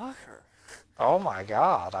 Motherfucker. Oh my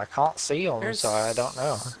god, I can't see them, There's so I don't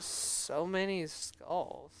know. So many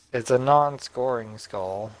skulls. It's a non-scoring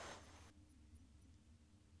skull.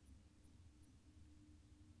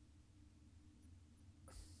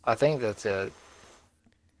 I think that's it.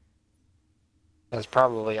 That's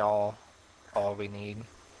probably all we need.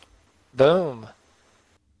 Boom.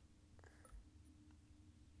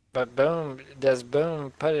 But Boom, does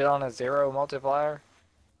Boom put it on a 0 multiplier?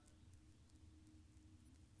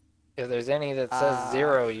 If there's any that says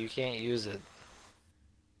 0, you can't use it.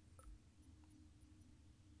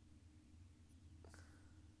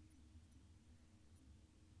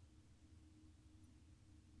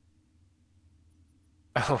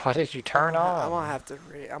 What did you turn on? I'm gonna have to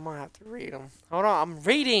read. I'm gonna have to read them. Hold on, I'm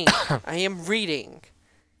reading. I am reading.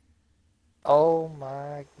 Oh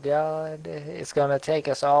my god, it's gonna take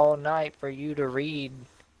us all night for you to read.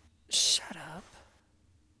 Shut up.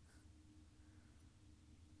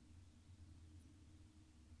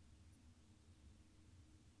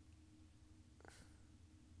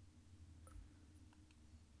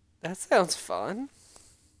 That sounds fun.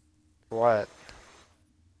 What?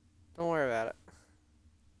 Don't worry about it.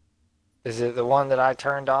 Is it the one that I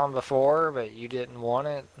turned on before, but you didn't want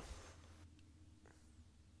it?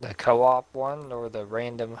 The co-op one or the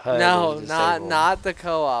random HUD No, is disabled? not the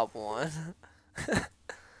co-op one.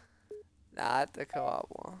 Not the co-op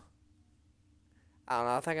one. I don't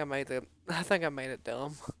know. I think I made it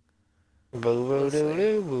dumb. Boo boo Let's doo see.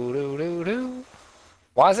 doo boo doo doo doo.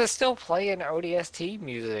 Why is it still playing ODST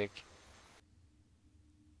music?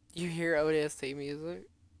 You hear ODST music?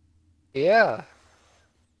 Yeah.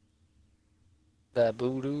 The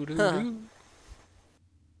boo doo doo Huh. doo.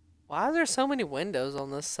 Why are there so many windows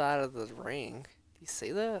on this side of the ring? Do you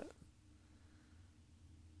see that?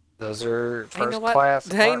 Those are Ain't first nobody, class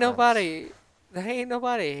there apartments. ain't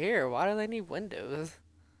nobody here. Why do they need windows?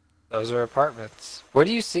 Those are apartments. Where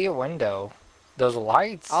do you see a window? Those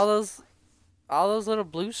lights? All those little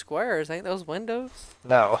blue squares, ain't those windows?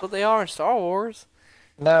 No. That's what they are in Star Wars.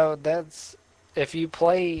 No, that's if you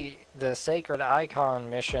play the Sacred Icon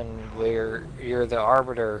mission where you're the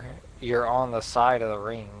Arbiter, you're on the side of the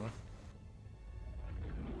ring.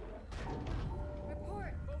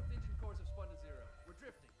 Report! Both engine cores have spun to zero. We're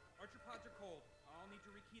drifting. Archer pods are cold. I'll need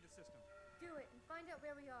to rekey the system. Do it and find out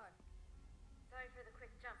where we are. Sorry for the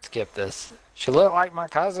quick jump. Skip this. She looked like my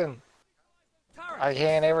cousin. Tara! I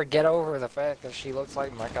can't ever get over the fact that she looks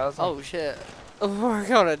like my cousin. Oh shit. We're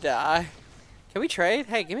gonna die. Can we trade?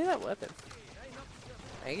 Hey, give me that weapon.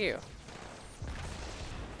 Thank you.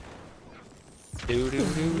 Doo doo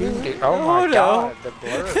doo doo doo. Oh my no. god, the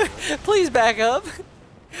blur. Please back up.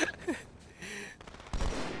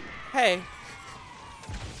 Hey.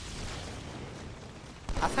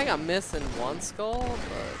 I think I'm missing one skull,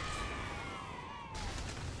 but...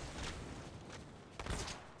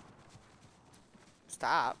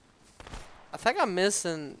 Stop. I think I'm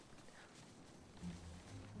missing...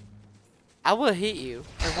 I will hit you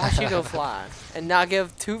and watch you go fly and not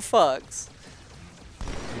give two fucks.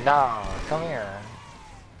 Nah, come here.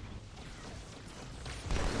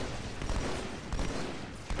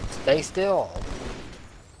 Stay still.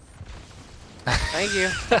 Thank you.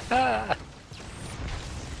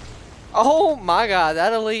 Oh my god,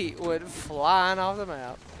 that elite went flying off the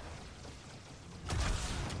map.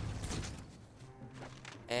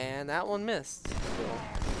 And that one missed.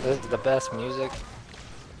 This is the best music.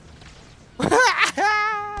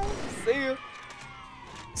 See you.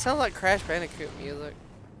 Sounds like Crash Bandicoot music.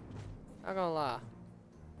 Not gonna lie.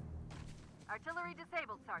 Artillery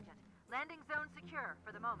disabled, Sergeant. Landing zone secure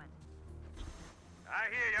for the moment. I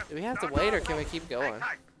hear you. Do we have to wait or can we keep going?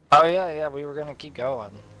 Oh yeah, we were gonna keep going.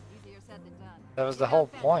 Easier said than done. That was the whole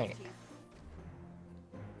point.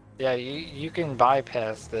 Yeah, you can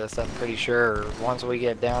bypass this, I'm pretty sure, once we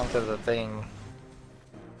get down to the thing.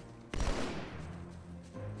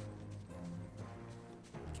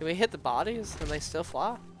 Can we hit the bodies and they still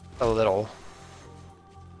fly? A little.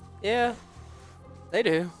 Yeah, they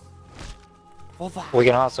do. We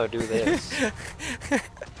can also do this. Where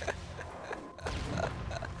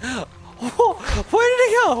did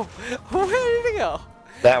it go? Where did it go?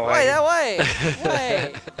 That way. Wait, that way.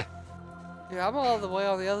 Wait. Dude, I'm all the way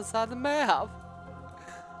on the other side of the map.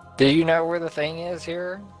 Do you know where the thing is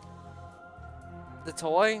here? The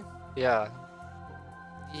toy? Yeah.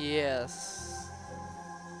 Yes.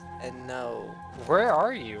 And no. Where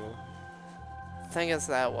are you? I think it's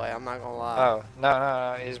that way, I'm not gonna lie. Oh,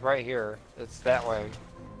 no, it's right here. It's that way.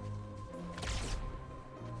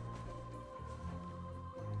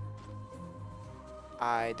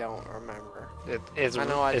 I don't remember. It's I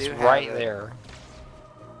know I it's do have right it. there.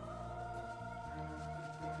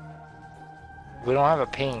 We don't have a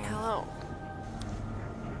ping. Hello.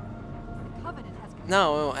 Covenant has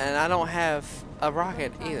No, and I don't have a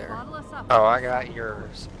rocket tried to either. bottle us up. Oh, I got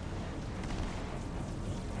yours.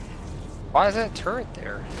 Why is that turret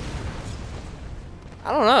there?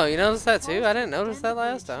 I don't know, you noticed that too? I didn't notice that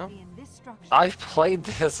last time. I've played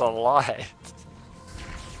this a lot.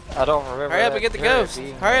 I don't remember. Hurry up that and get the turret ghost.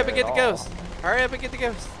 being Hurry up there and get the at all. ghost. Hurry up and get the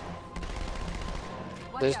ghost.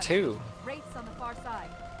 There's two. Wraiths on the far side.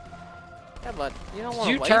 Yeah, but you don't Did want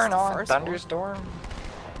to you waste turn the on first one. Thunderstorm?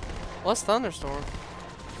 What's Thunderstorm?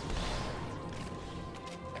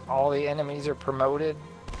 All the enemies are promoted.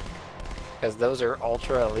 Because those are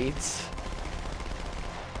ultra elites.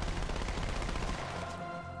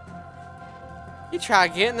 He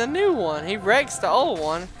tried getting the new one. He wrecks the old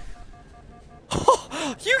one.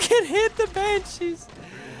 You can hit the banshees.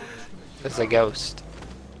 It's a ghost.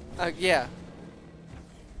 Yeah.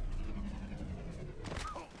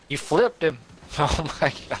 You flipped him. Oh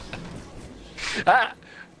my god. Ah!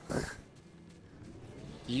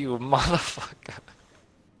 You motherfucker.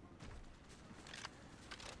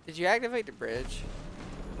 Did you activate the bridge?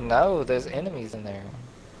 No, there's enemies in there.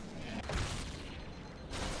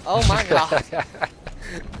 Oh my god.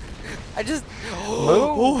 I just...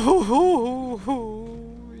 Move.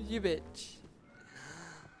 You bitch.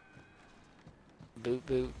 Boot,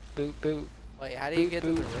 boot, boot, boot. Wait, how do you get to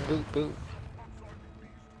the boot, room? boot, boot.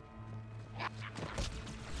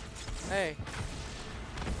 Hey.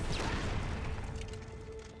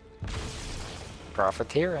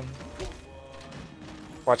 Profiteering.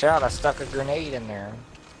 Watch out, I stuck a grenade in there.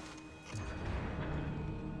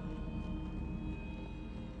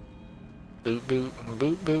 Boot, boot,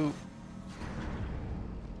 boot, boot.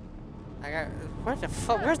 I got... Where the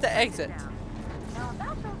fuck? Where's the exit? Now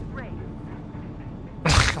about those brakes.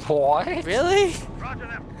 What? Really? Roger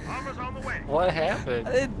that. Armor's on the way. What happened?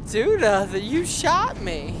 I didn't do nothing. You shot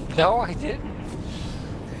me. No, I didn't.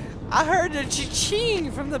 I heard the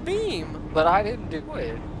cha-ching from the beam. But I didn't do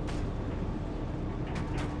it.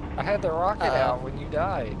 I had the rocket out when you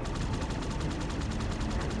died.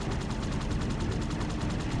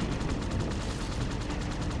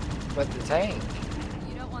 But the tank.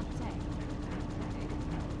 You don't want the tank.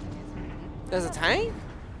 There's a tank?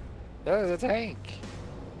 There's a tank.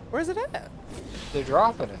 Where's it at? They're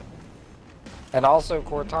dropping it. And also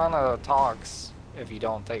Cortana talks if you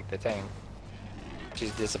don't take the tank.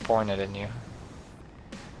 She's disappointed in you.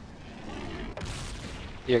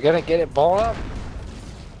 You're gonna get it blown up?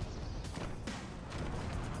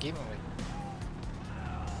 Give me.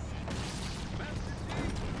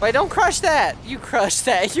 Wait, don't crush that! You crushed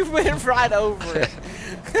that. You went right over it.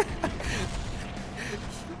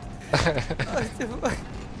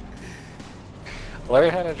 Learn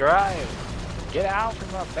how to drive. Get out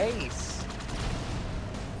from my face.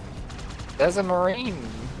 There's a Marine.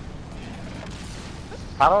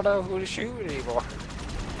 I don't know who to shoot anymore.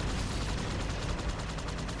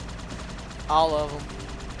 All of them.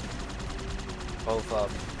 Both of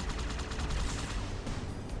them.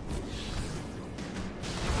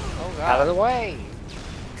 Oh god. Out of the way.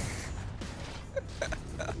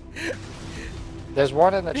 There's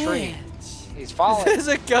one in the tree. Bitch. He's falling. There's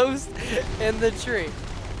a ghost in the tree.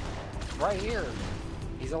 Right here.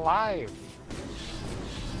 He's alive.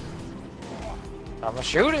 I'm gonna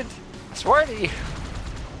shoot it. I swear to you.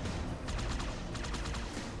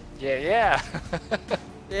 Yeah.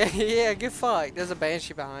 Yeah, get fucked. There's a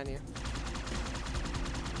banshee behind you.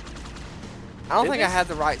 I don't Did think I this- had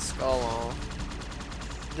the right skull on.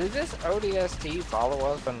 Did this ODST follow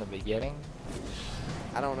us from the beginning?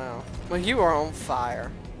 I don't know. Well, you are on fire.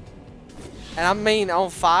 And I mean on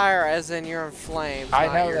fire as in you're in flames, I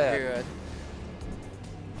not know you're that. good.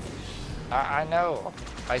 I know.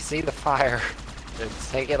 I see the fire.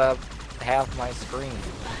 It's taking up half my screen.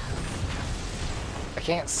 I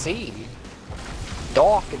can't see.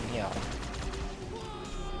 Dark in here.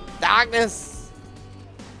 Darkness!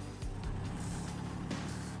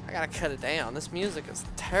 I gotta cut it down. This music is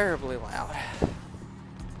terribly loud.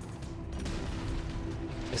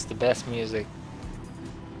 It's the best music.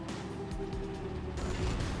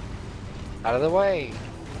 Out of the way.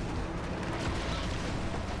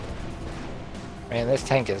 Man, this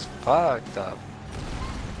tank is fucked up.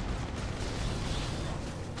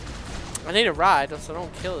 I need a ride so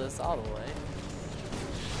don't kill this all the way.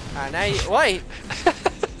 Alright, now you. Wait!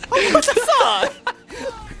 What the fuck?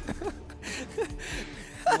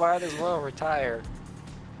 You might as well retire.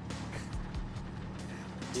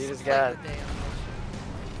 You just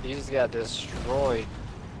got destroyed.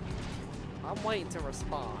 I'm waiting to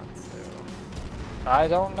respond, so. I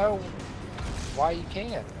don't know why you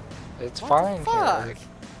can't. It's What fine the fuck? here.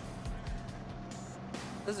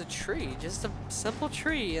 There's a tree, just a simple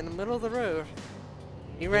tree in the middle of the road.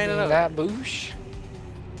 You You ran it mean over. that boosh?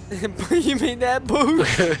 You mean that boosh?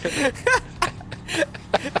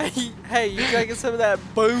 hey, you drinking some of that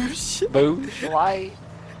boosh? Boosh light.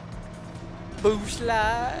 Boosh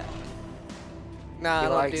light? Nah, He I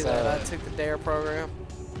don't likes, do that. I took the DARE program.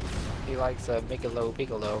 He likes a Michelob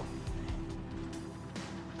Piccolo.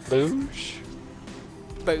 Boosh.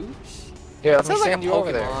 Boosh? Here, let me Sounds like send a you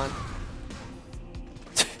over there. Pokemon.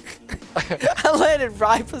 I landed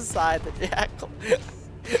right beside the jackal.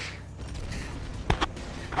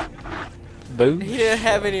 Boosh. He didn't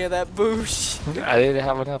have any of that boosh. I didn't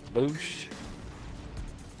have enough boosh.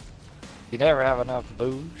 You never have enough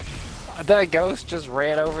boosh. That ghost just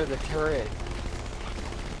ran over the turret.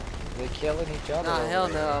 They're killing each other. Nah, over hell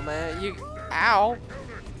there. no, man. You, ow.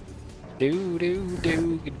 Do do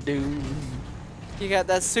do do. You got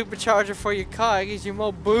that supercharger for your car. It gives you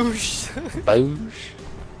more boosh. Boosh.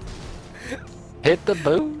 Hit the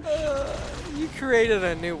boosh. You created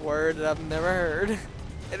a new word that I've never heard.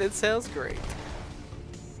 And it sounds great.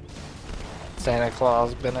 Santa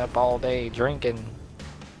Claus been up all day drinking.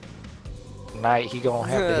 Night he gonna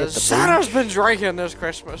have to hit the Santa's booth. been drinking this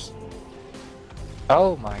Christmas.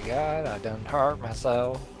 Oh my god, I done hurt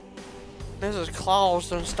myself. Mrs. Claus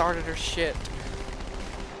done started her shit.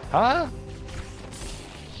 Huh?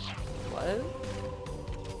 What?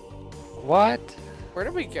 What? Where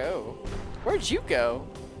did we go? Where'd you go?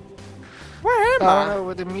 Where am I don't I? know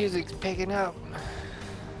where the music's picking up.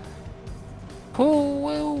 Woo,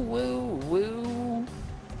 woo, woo, woo.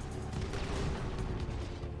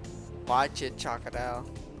 Watch it, Chocodile.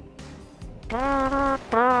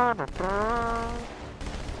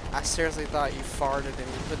 I seriously thought you farted and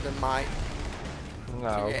you put the mic to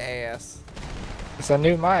No, your ass. it's a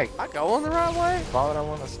new mic. Am I going the right way? Why would I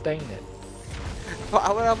want to stain it?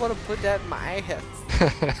 Why would I want to put that in my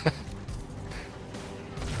ass?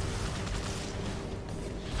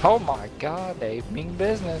 Oh my god, they mean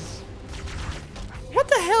business. What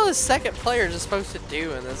the hell is second player just supposed to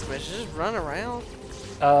do in this mission? Just run around?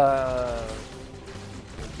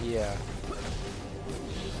 Yeah.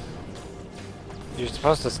 You're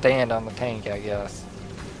supposed to stand on the tank, I guess.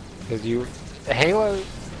 Cause Halo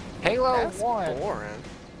That's 1, boring.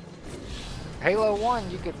 Halo 1,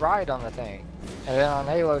 you could ride on the tank. And then on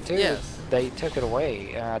Halo 2, Yes. they took it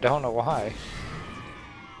away, and I don't know why.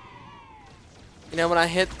 You know, when I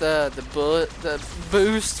hit the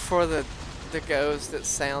boost for the ghost, it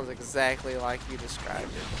sounds exactly like you described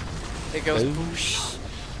it. It goes boosh,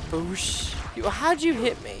 boosh. How'd you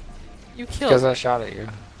hit me? You killed Because me. I shot at you.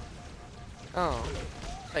 Oh.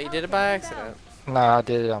 Oh, you did it by accident. No, I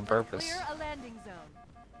did it on purpose. Clear a landing zone.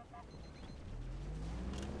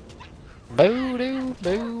 Boo doo,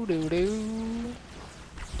 boo doo doo.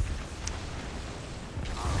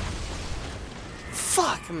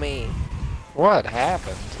 Fuck me. What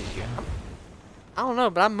happened to you? I don't know,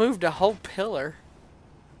 but I moved a whole pillar.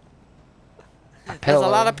 A There's a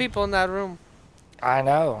lot pillow. of people in that room. I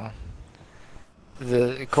know.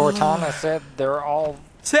 The Cortana said they're all.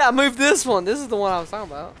 See, I moved this one. This is the one I was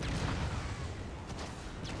talking about.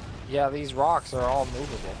 Yeah, these rocks are all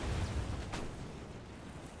movable.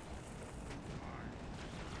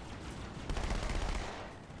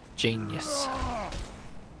 Genius.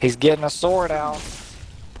 He's getting a sword out.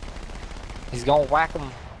 He's gonna whack him.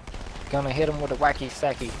 Gonna hit him with a wacky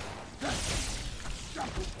sacky.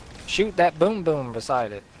 Shoot that boom boom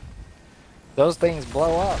beside it. Those things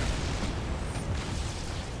blow up.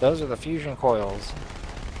 Those are the fusion coils.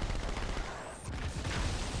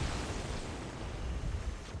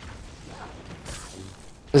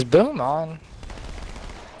 Is boom on?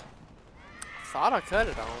 Thought I cut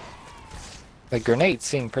it on. The grenades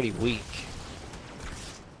seem pretty weak.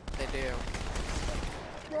 They do.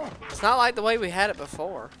 It's not like the way we had it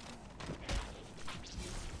before.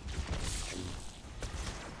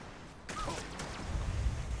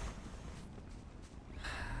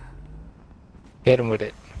 Hit him with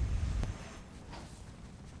it.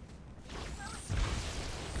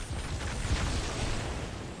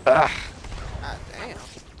 Ah, God damn.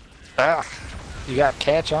 ah. You got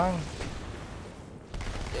catch on?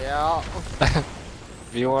 Yeah.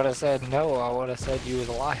 If you would have said no, I would have said you was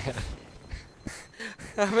lying.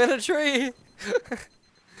 I'm in a tree.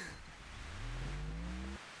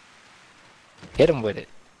 Hit him with it.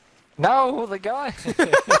 No, the gun. Go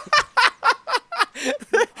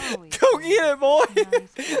get it, boy. Nice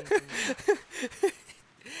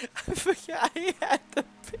I forgot he had the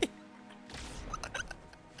pin.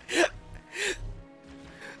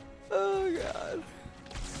 Oh god.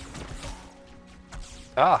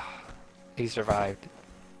 Ah, he survived.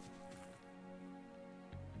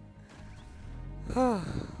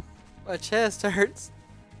 My chest hurts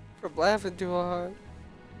from laughing too hard.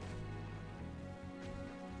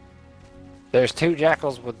 There's two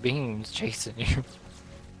jackals with beams chasing you.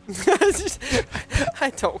 I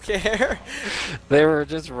don't care. They were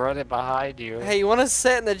just running behind you. Hey, you want to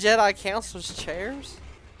sit in the Jedi Council's chairs?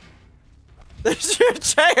 There's your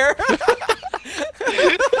chair.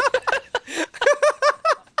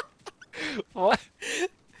 What?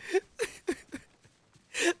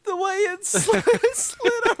 The way it slid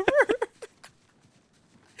over.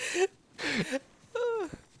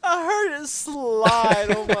 I heard it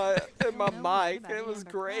slide on my mic. It was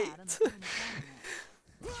great.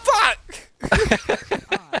 Fuck!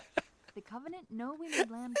 The Covenant know we made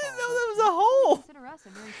landfall. I didn't know there was a hole. Consider us a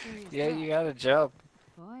very serious Yeah, threat. you gotta jump.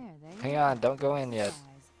 Boy, are they Hang on, don't go in yet.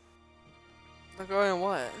 I'm going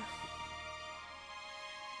what?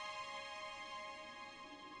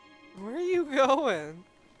 Where are you going?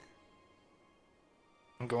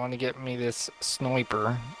 I'm going to get me this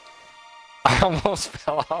sniper. I almost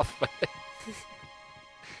fell off.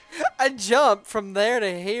 I jumped from there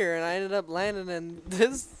to here, and I ended up landing in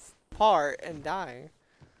this part and dying.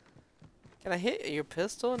 Can I hit your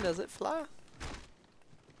pistol and does it fly?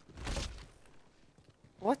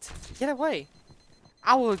 What? Get away.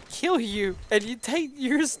 I will kill you, and you take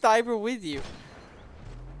your sniper with you.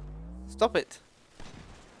 Stop it.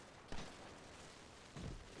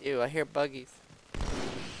 Ew, I hear buggies.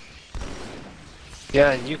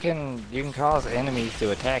 Yeah, you can cause enemies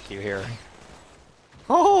to attack you here.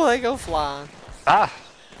 Oh, they go flying. Ah!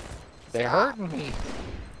 They're hurting me.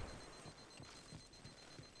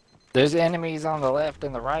 There's enemies on the left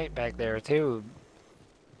and the right back there too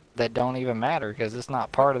that don't even matter because it's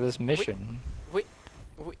not part of this mission.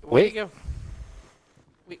 Where you go?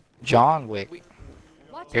 John Wick.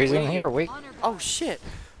 Watch He's it. in here, Wick. Honor Oh guard. shit.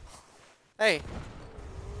 Hey.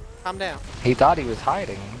 Calm down. He thought he was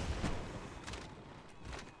hiding.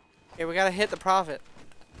 Here, we gotta hit the prophet.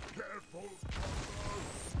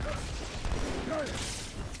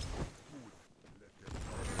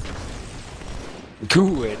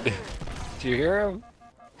 Good. Did you hear him?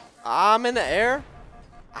 I'm in the air.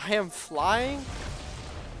 I am flying.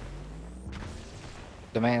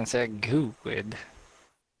 The man said good. Good.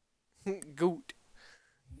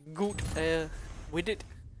 Good, with it.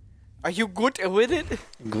 Are you good with it?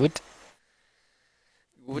 Good.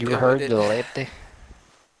 Good You with heard it. the lady?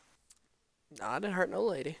 Nah, I didn't hurt no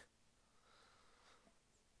lady.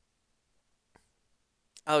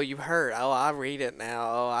 Oh, you heard. Oh, I read it now.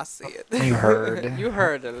 Oh, I see it. You heard. You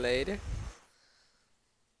heard the lady.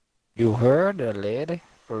 You heard the lady?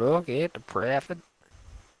 Look at the prophet.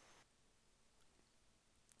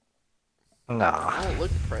 Nah. I don't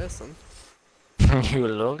look depressing. You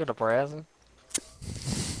look at the present.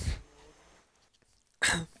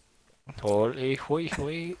 Holy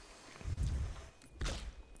wee.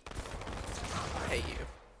 I hate you.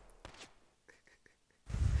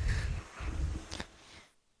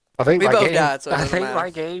 I think We my both game, died, so it I doesn't think matter. my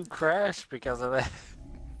game crashed because of that.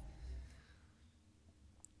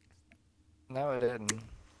 No, it didn't.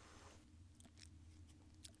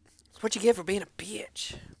 What you get for being a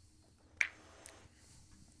bitch?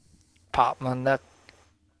 Pop my nut.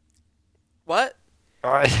 What?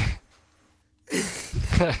 Alright.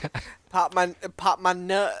 Pop my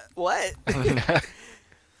nut. What?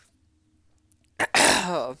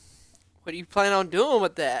 What do you plan on doing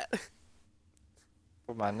with that?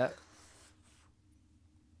 My nut.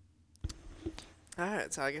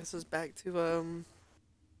 Alright, so I guess it's back to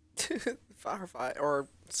firefight or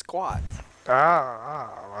squat.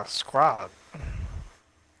 A squad.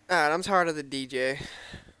 Alright, I'm tired of the DJ.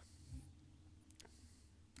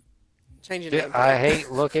 Changing Yeah, it. I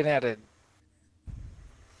hate looking at it.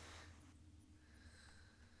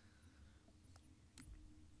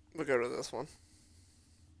 We'll go to this one.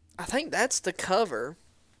 I think that's the cover.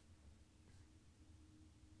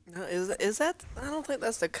 No, is that? I don't think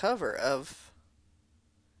that's the cover of.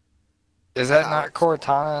 Is that not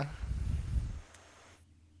Cortana?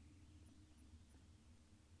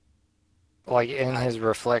 Like in his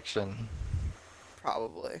reflection.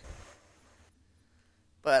 Probably.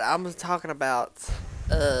 But I'm talking about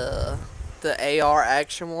the AR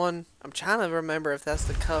action one. I'm trying to remember if that's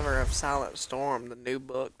the cover of Silent Storm, the new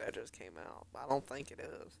book that just came out. I don't think it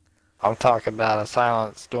is. I'm talking about a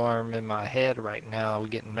silent storm in my head right now,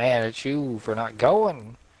 getting mad at you for not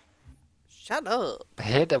going. Shut up.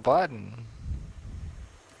 Hit the button.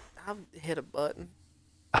 I've hit a button.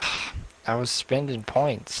 I was spending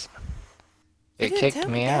points. You It didn't kicked tell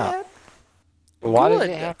me out. that. Why did Good.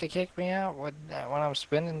 it have to kick me out when I'm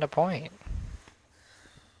spending the point?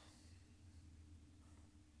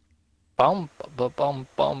 Bum bum bum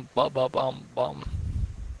bum bum bum bum bum.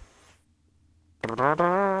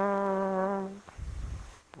 Are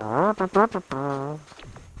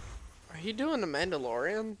you doing the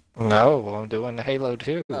Mandalorian? No, I'm doing the Halo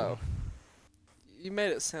 2. Oh. You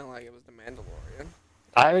made it sound like it was the Mandalorian.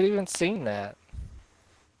 I haven't even seen that.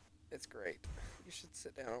 It's great. You should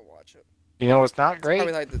sit down and watch it. You know what's not great?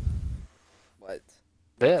 Probably like the what?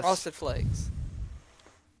 This. Frosted Flakes.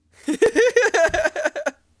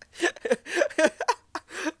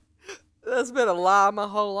 That's been a lie my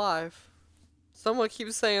whole life. Someone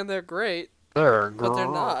keeps saying they're great, They're but they're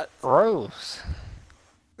not. Gross.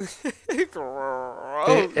 Gross.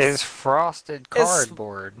 It is frosted It's-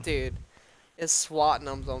 cardboard. Dude, it's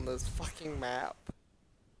Swatnums on this fucking map.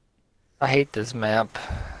 I hate this map.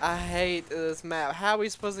 I hate this map. How are we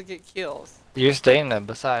supposed to get kills? You're standing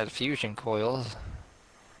beside fusion coils.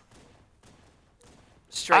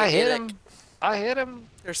 Straight I hit it. him. I hit him.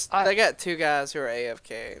 They got two guys who are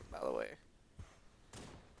AFK, by the way.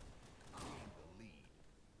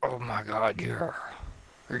 Oh my god,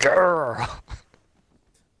 Girl.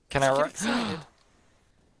 Can I Let's get run? excited.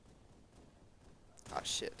 Oh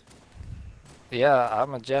shit. Yeah,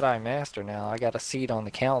 I'm a Jedi Master now. I got a seat on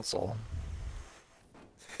the council.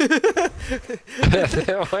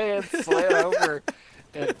 The way it slid over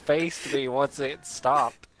and faced me once it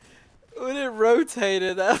stopped. When it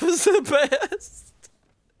rotated, that was the best.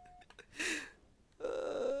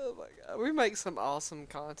 Oh my god, we make some awesome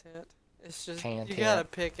content. It's just you Content. gotta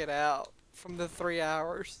pick it out from the 3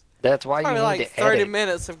 hours. That's why you Probably need like to 30 edit.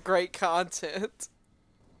 minutes of great content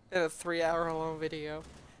in a 3 hour long video.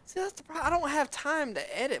 See, that's the problem. I don't have time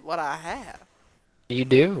to edit what I have. You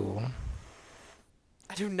do.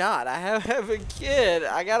 I do not. I have a kid.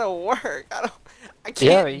 I gotta work. I can't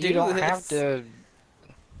Yeah, but do you don't this. have to.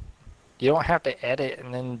 You don't have to edit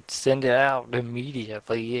and then send it out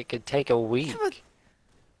immediately. It could take a week. Yeah, but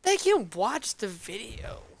they can watch the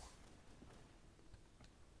video.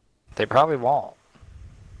 They probably won't.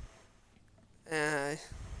 Yeah,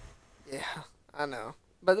 I know.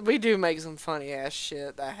 But we do make some funny ass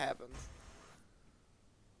shit that happens.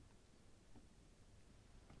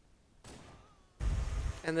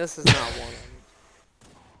 And this is not one of them.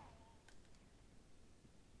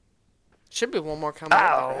 Should be one more coming up.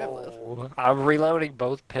 Ow! I'm reloading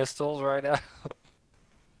both pistols right now.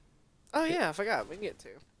 Oh yeah, I forgot. We can get two.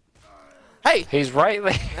 Hey! He's right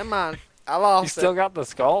there. Never mind. I You lost still it. got the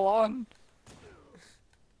skull on?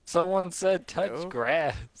 Someone said touch No.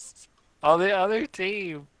 grass. On the other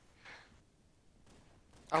team.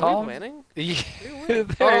 Are Calm. we winning? Yeah, Hold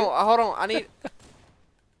they're- on, hold on. I need...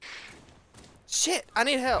 Shit, I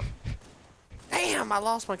need help. Damn, I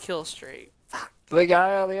lost my kill streak. Fuck. The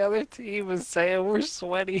guy on the other team was saying we're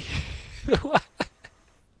sweaty.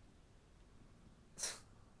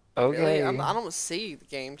 Okay. Really? I don't see the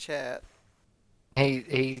game chat.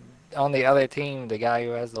 He on the other team, the guy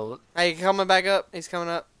who has Hey, coming back up. He's coming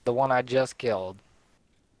up. the one I just killed.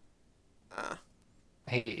 Ah.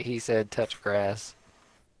 He said touch grass.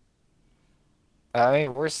 I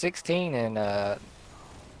mean, we're 16 and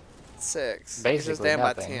 6. He's just Basically down by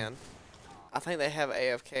nothing. 10. I think they have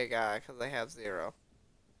AFK guy because they have 0.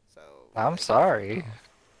 So. I'm sorry.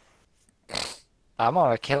 I'm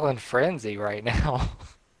on a killing frenzy right now.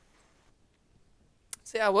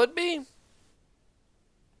 See, I would be.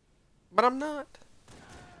 But I'm not.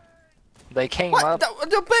 They came What? up.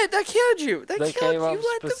 That killed you. They They killed came up you. Let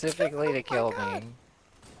them kill- specifically oh to my kill God. me.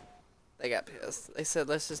 They got pissed. They said,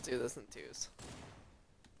 let's just do this in twos.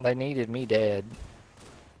 They needed me dead.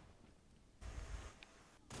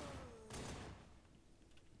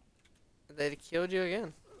 They killed you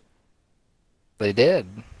again. They did.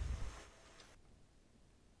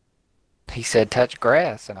 He said touch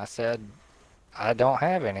grass, and I said I don't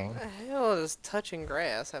have any. What the hell does touching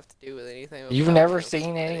grass have to do with anything? with You've never politics?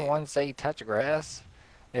 seen anyone say touch grass?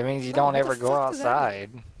 It means you No, don't what the ever go fuck does that outside.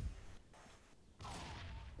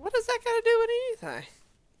 What does that got to do with anything?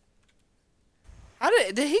 How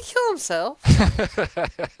did he kill himself?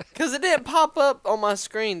 Because it didn't pop up on my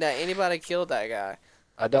screen that anybody killed that guy.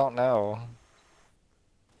 I don't know.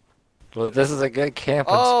 Well, this is a good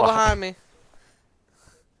camping Oh, spot. behind me.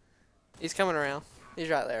 He's coming around. He's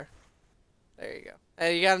right there. There you go.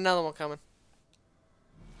 Hey, you got another one coming.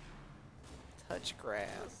 Touch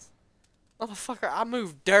grass. Motherfucker, I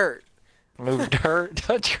moved dirt. Move dirt,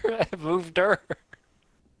 touch grass, move dirt.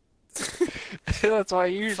 That's why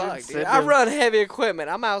you should Fuck, dude. sit I in- run heavy equipment.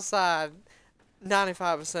 I'm outside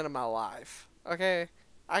 95% of my life. Okay?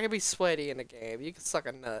 I can be sweaty in the game. You can suck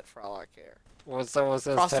a nut for all I care. When someone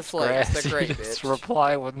says Frosted touch Flakes, grass, they're you great, just bitch.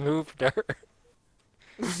 reply with move dirt.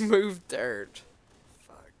 Move dirt.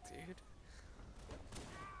 Fuck, dude.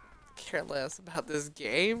 Care less about this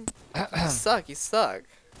game. You suck. You suck.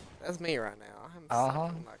 That's me right now. I'm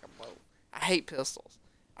sucking like a boat. I hate pistols.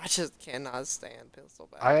 I just cannot stand pistol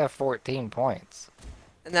battles. I have 14 points.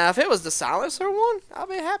 Now, if it was the silencer one, I'd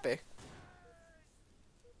be happy.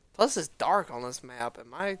 Plus, it's dark on this map, and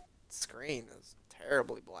my screen is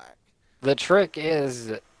terribly black. The trick is,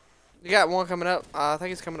 You got one coming up. I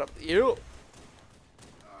think it's coming up. You.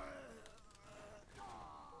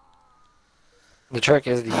 the trick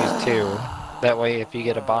is to use 2. That way, if you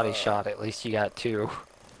get a body shot, at least you got 2.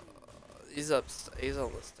 He's up. He's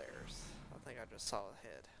on the stairs. I think I just saw a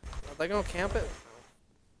head. Are they gonna camp it?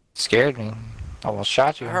 Scared me. Almost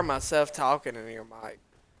shot you. I heard myself talking in your mic.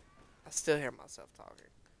 I still hear myself talking.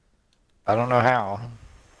 I don't know how.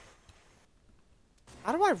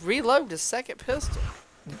 How do I reload the second pistol?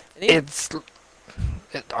 It ain't- It's.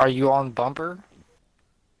 Are you on bumper?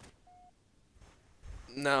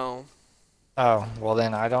 No, Oh, well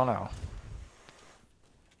then I don't know.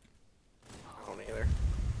 I don't either.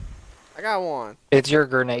 I got one. It's your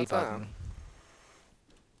grenade What's that? button.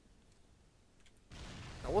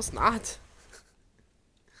 No, it's not.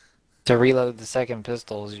 To reload the second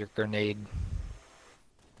pistol is your grenade.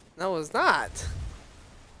 No, it's not.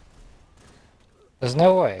 There's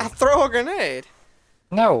no way. I throw a grenade.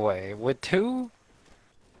 No way. With 2?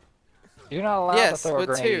 You're not allowed Yes, to throw a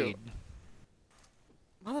with 2. grenade.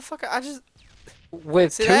 Motherfucker, I just...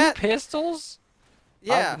 With See 2 that? pistols?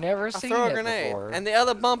 Yeah. I've never I seen throw a it grenade. before. And the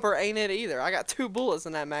other bumper ain't it either. I got 2 bullets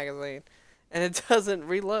in that magazine. And it doesn't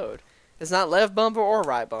reload. It's not left bumper or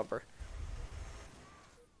right bumper.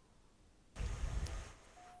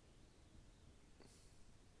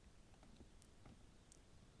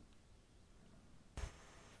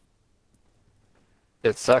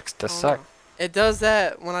 It sucks to I don't suck. know. It does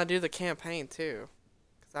that when I do the campaign too.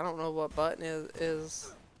 Because I don't know what button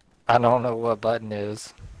is. I don't know what button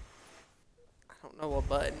is. I don't know what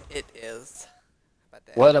button it is. How about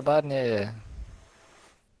that? What a button is.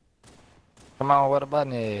 Come on, what a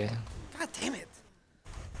button is. God damn it.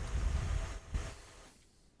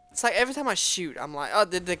 It's like every time I shoot, I'm like, oh,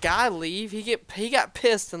 did the guy leave? He got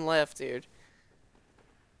pissed and left, dude.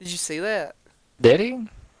 Did you see that? Did he?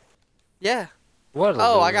 Yeah. What a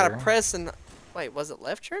Oh, I gotta loser. press and... Wait, was it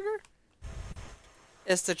left trigger?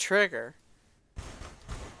 It's the trigger.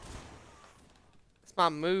 It's my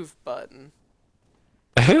move button.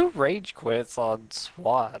 Who rage quits on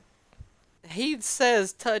SWAT? He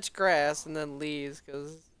says touch grass and then leaves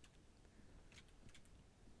because...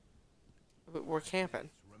 We're camping.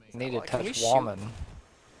 Need to Like, can we touch shoot? woman.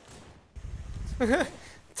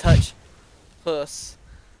 Touch puss.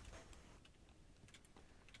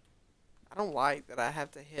 I don't like that I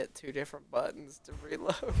have to hit 2 different buttons to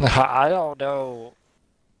reload. I don't know.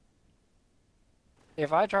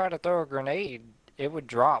 If I try to throw a grenade, it would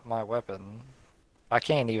drop my weapon. I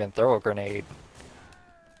can't even throw a grenade.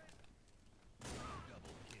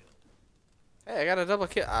 Hey, I got a double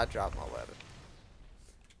kill. I dropped my weapon.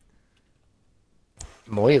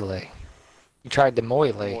 Moile. You tried to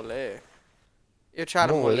moile. Mole. You try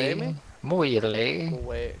to mole me? Moile.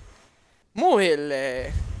 Mole.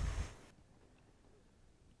 Mole.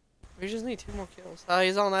 We just need 2 more kills. Oh,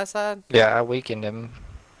 he's on that side? Yeah, I weakened him.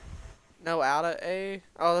 No, out of A.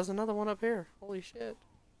 Oh, there's another one up here. Holy shit.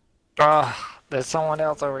 Ah, there's someone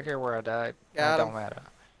else over here where I died. Got It him. don't matter.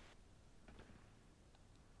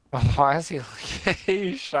 Why is he like,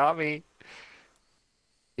 he shot me?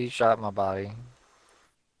 He shot my body.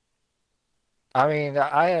 I mean,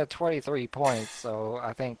 I had 23 points, so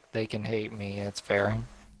I think they can hate me. It's fair.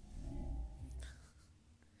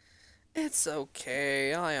 It's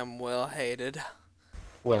okay. I am well hated.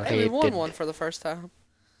 Well, Hey, we won hated. one for the first time.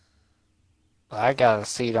 I got a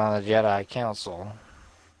seat on the Jedi Council.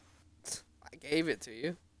 I gave it to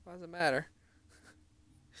you. Why does it matter?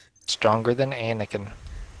 Stronger than Anakin.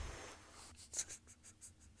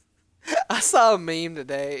 I saw a meme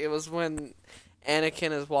today. It was when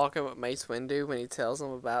Anakin is walking with Mace Windu when he tells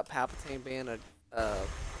him about Palpatine being a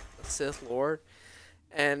Sith Lord.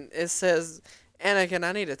 And it says, Anakin,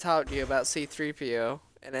 I need to talk to you about C-3PO.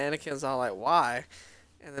 And Anakin's all like, why?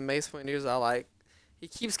 And then Mace Windu's all like, he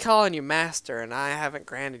keeps calling you master and I haven't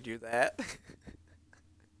granted you that.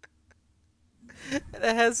 And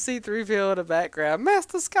it has C-3PO in the background.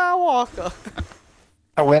 Master Skywalker.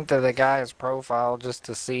 I went to the guy's profile just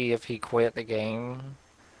to see if he quit the game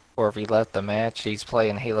or if he left the match. He's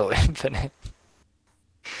playing Halo Infinite.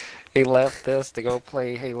 He left this to go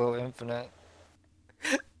play Halo Infinite.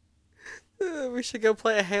 We should go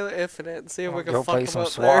play a Halo Infinite and see if we can Go fuck play him some up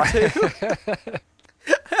SWAT. there too.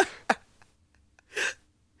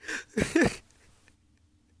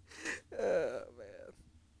 Oh man.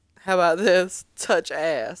 How about this? Touch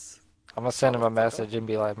ass. I'm gonna send him a message and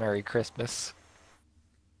be like, Merry Christmas.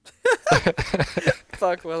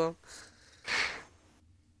 Fuck with him.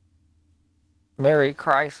 Merry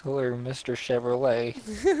Chrysler, Mr. Chevrolet.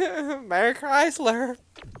 Merry Chrysler.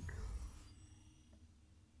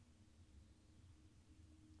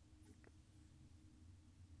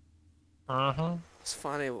 Mm-hmm. What's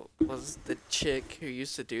funny was the chick who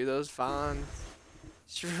used to do those vines.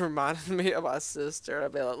 She reminded me of my sister.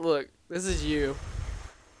 I'd be like, look, this is you.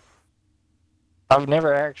 I've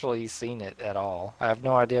never actually seen it at all. I have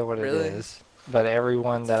no idea what Really? it is. But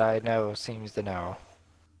everyone that I know seems to know.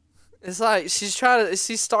 It's like she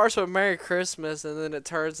starts with Merry Christmas and then it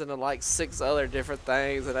turns into like 6 other different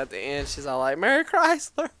things and at the end she's all like, Merry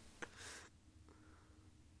Chrysler.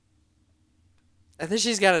 And then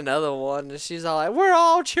she's got another one and she's all like, we're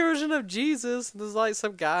all children of Jesus. And there's like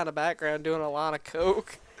some guy in the background doing a line of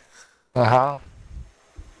coke. Uh-huh.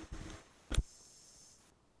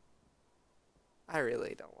 I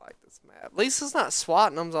really don't like this map. At least it's not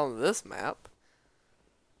swatting them on this map.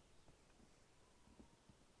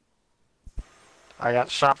 I got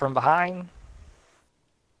shot from behind.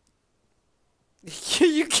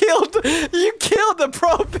 You killed the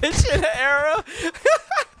Prohibition era.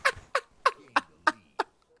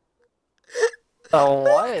 Oh,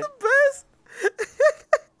 what? Best.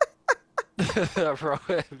 The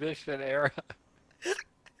Prohibition era.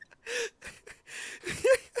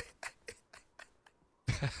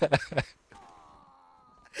 That's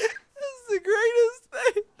the greatest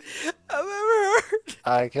thing I've ever heard.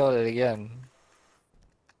 I killed it again.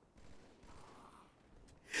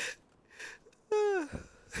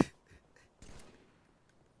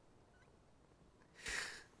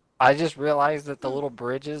 I just realized that the little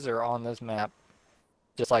bridges are on this map,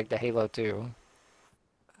 just like the Halo 2.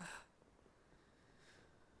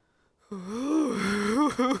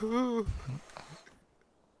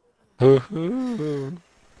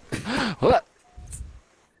 What?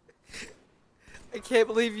 I can't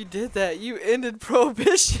believe you did that. You ended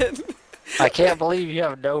Prohibition. I can't believe you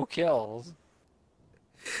have no kills.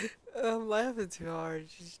 I'm laughing too hard.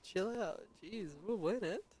 Just chill out. Jeez, we'll win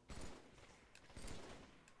it.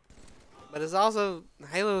 But it's also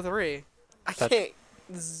Halo 3. I can't.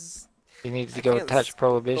 You need to I go can't touch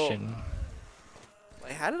Prohibition.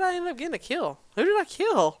 Wait, how did I end up getting a kill? Who did I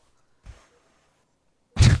kill?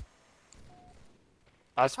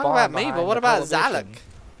 I Talk about me, but what about Zalek?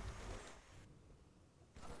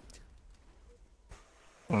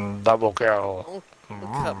 Double kill.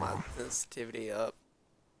 I'll cut my sensitivity up.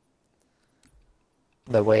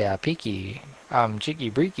 The way I peeky. I'm cheeky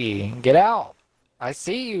breaky. Get out. I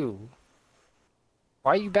see you.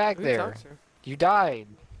 Why are you back Who there? talks to? You died.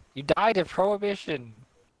 You died of Prohibition.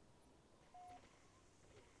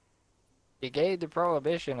 You gave the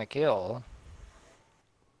Prohibition a kill.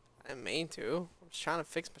 I didn't mean to. I'm just trying to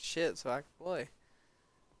fix my shit so I can play.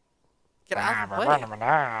 Get out of the way.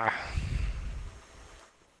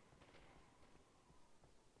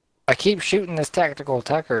 I keep shooting this tactical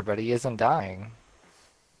Tucker, but he isn't dying.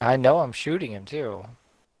 I know I'm shooting him too.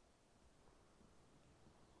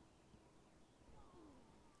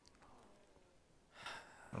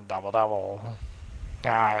 Double double.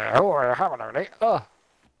 Oh.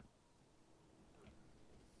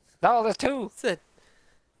 No, there's two.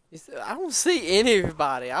 You said, I don't see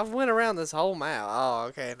anybody. I've went around this whole map. Oh,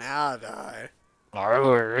 okay, now I died.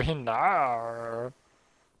 No.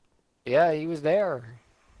 Yeah, he was there.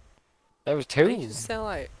 There was two. You sound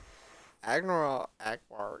like Admiral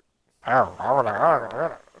Ackbart.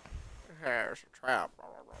 There's a trap.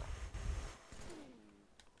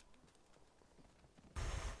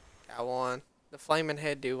 Got one. The flaming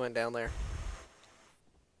head dude went down there.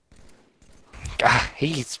 God,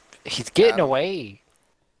 he's getting away.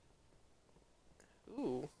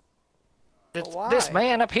 Ooh. It's But why? this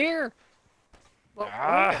man up here. But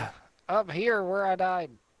where? Up here where I died.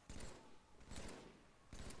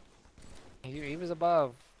 He was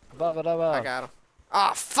above. Above and above. I got him.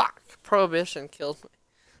 Ah, fuck! Prohibition killed me.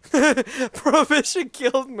 Prohibition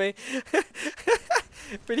killed me.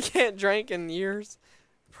 But he can't drink in years.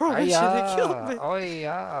 Prohibition it killed me. Oh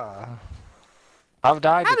yeah. I've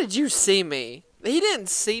died. How did you see me? He didn't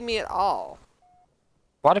see me at all.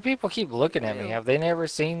 Why do people keep looking at me? Ew. Have they never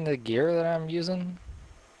seen the gear that I'm using?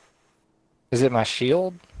 Is it my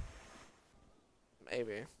shield?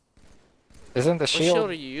 Maybe. Isn't the What shield, shield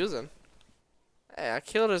are you using? Hey, I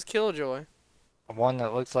killed his Killjoy. one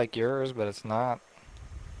that looks like yours, but it's not?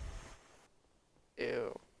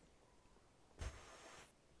 Ew.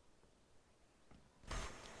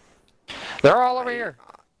 They're all over here.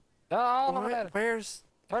 They're all over there. Where's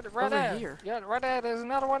Right over there. here? Yeah, right there. There's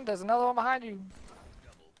another one. There's another one behind you.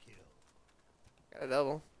 got a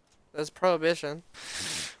double? That's Prohibition.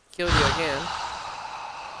 Killed you again.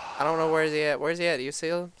 I don't know where's he at. Where's he at? Do you see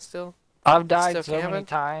him still? I've died Still so many camping?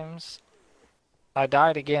 times. I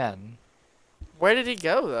died again. Where did he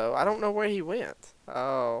go though? I don't know where he went.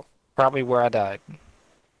 Oh. Probably where I died.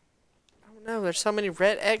 I don't know. There's so many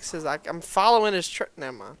red X's. I'm following his trip.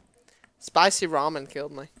 Never mind. Spicy ramen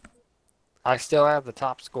killed me. I still have the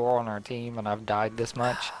top score on our team, and I've died this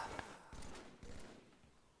much.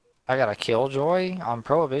 I got a Killjoy on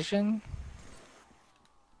Prohibition.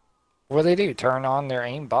 What do they do? Turn on their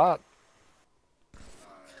aimbot?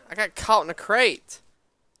 I got caught in a crate.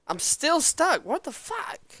 I'm still stuck. What the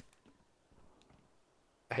fuck?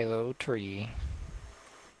 Halo 3.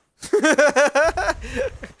 That's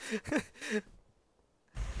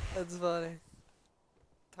funny.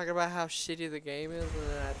 Talking about how shitty the game is, and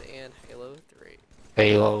then at the end, Halo 3.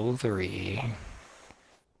 Halo 3.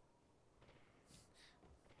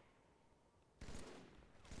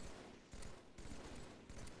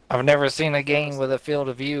 I've never seen a game with a field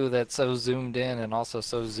of view that's so zoomed in and also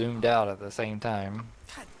so zoomed out at the same time.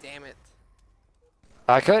 God damn it.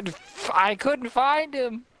 I couldn't find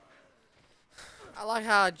him. I like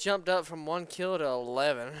how I jumped up from 1 kill to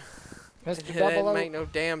 11. Mr. It didn't 00 make no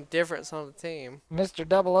damn difference on the team.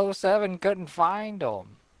 Mr. 007 couldn't find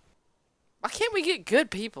him. Why can't we get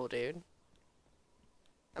good people, dude?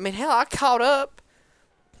 I mean, hell, I caught up.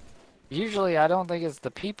 Usually I don't think it's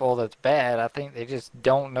the people that's bad. I think they just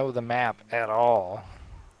don't know the map at all.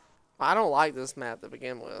 I don't like this map to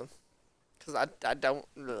begin with. Because I don't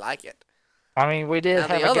like it. I mean, we did Now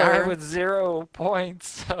have the a guy other- with 0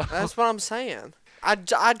 points. So. That's what I'm saying. I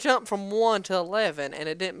jumped from 1 to 11, and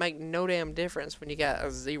it didn't make no damn difference when you got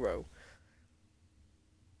a 0.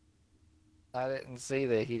 I didn't see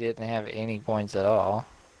that he didn't have any points at all.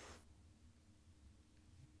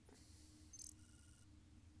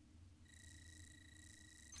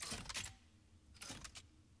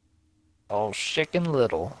 Oh, Chicken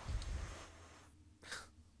Little.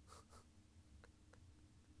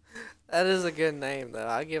 That is a good name, though.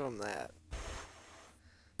 I give him that.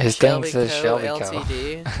 His thing says Co. Shelby Co.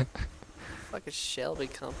 Ltd. Like a Shelby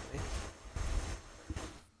company.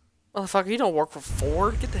 Motherfucker, you don't work for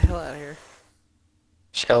Ford? Get the hell out of here.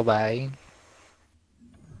 Shelby.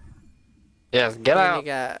 Yes, get And then out. you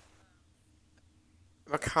got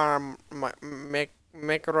Macaron.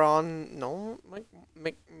 No,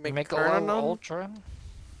 Michelob Macaron. Ultra.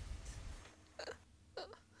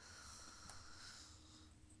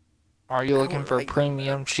 Are you looking for like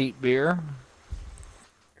premium cheap beer?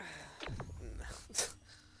 I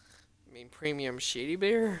mean, premium shitty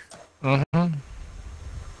beer. Mm-hmm.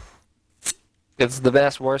 It's the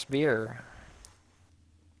best, worst beer.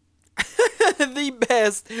 The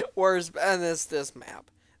best, worst, and this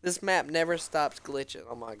map. This map never stops glitching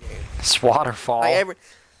on my game. It's Waterfall. Like every.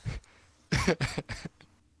 It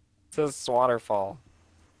says Waterfall.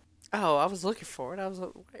 Oh, I was looking for it. I was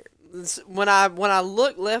like, where? When I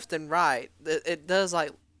look left and right, it does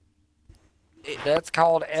like. That's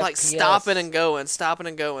called It's like FPS. stopping and going, stopping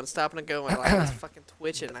and going, stopping and going. Like it's fucking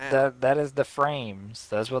twitching out. That is the frames.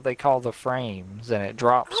 That's what they call the frames, and it I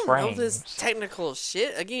drops don't frames. know this technical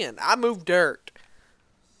shit. Again, I move dirt.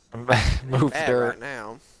 Move Bad dirt. right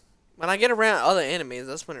now. When I get around other enemies,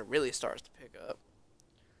 that's when it really starts to pick up.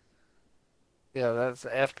 Yeah, that's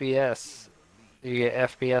FPS. You get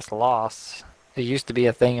FPS loss. It used to be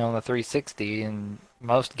a thing on the 360, and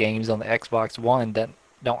most games on the Xbox One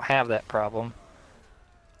don't have that problem.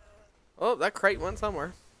 Oh, that crate went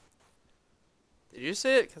somewhere. Did you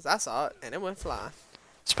see it? Because I saw it, and it went flying.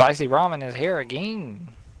 Spicy ramen is here again.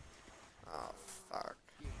 Oh, fuck.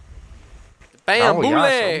 The bamboo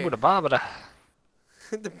leg! the babada.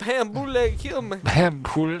 The bamboo leg killed me.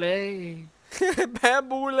 Bambule.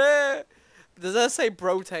 Bamboo leg! Does that say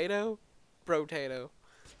brotato? Brotato.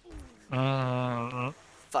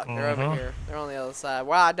 Fuck, they're over here. They're on the other side.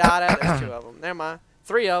 Where I died at, there's 2 of them. Never mind.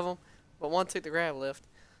 3 of them, but 1 took the grab lift.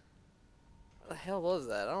 What the hell was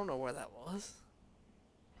that? I don't know where that was.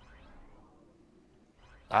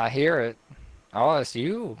 I hear it. Oh, it's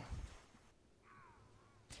you.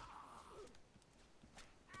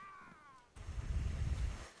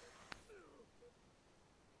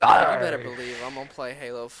 You better believe I'm gonna play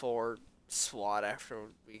Halo 4 SWAT after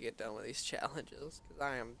we get done with these challenges, because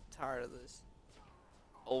I am tired of this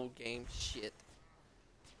old game shit.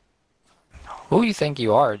 Who you think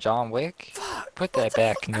you are, John Wick? Fuck, Put what that the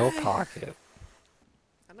back fuck? in your pocket.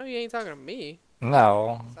 I know you ain't talking to me.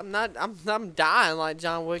 No. I'm dying like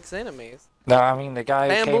John Wick's enemies. No, I mean the guy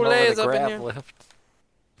who came Bamboo over layers the up in grab here. lift.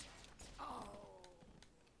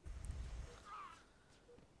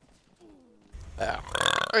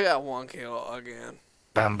 I got 1 kill again.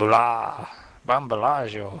 Bambula.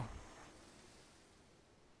 Bambulaggio.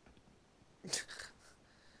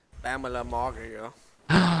 Bamala Mario.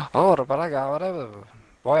 Oh, but I got whatever.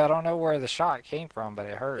 Boy, I don't know where the shot came from, but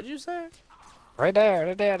it hurt. What'd you say? Right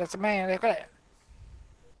there, that's a man. Look at that.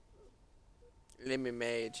 Let me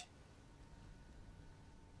mage.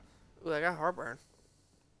 Ooh, I got heartburn.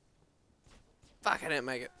 Fuck, I didn't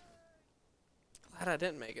make it. Glad I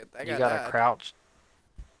didn't make it. That You guy gotta died. crouch.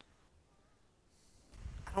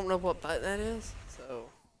 I don't know what button that is, so.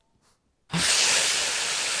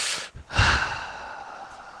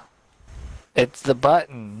 It's the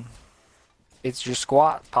button. It's your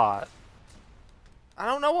squat pot. I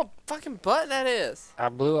don't know what fucking button that is. I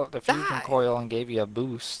blew up the fusion Die. coil and gave you a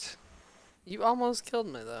boost. You almost killed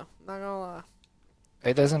me, though. Not gonna lie.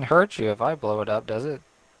 It doesn't hurt you if I blow it up, does it?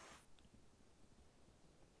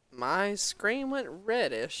 My screen went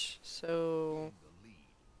reddish, so.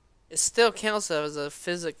 It still counts as a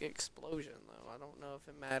physic explosion, though. I don't know if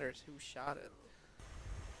it matters who shot it.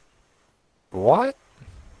 What?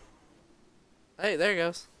 Hey, there it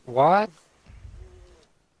goes. What?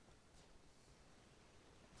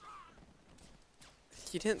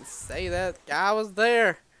 You didn't say that guy was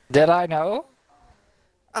there. Did I know?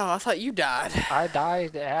 Oh, I thought you died. I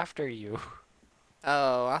died after you.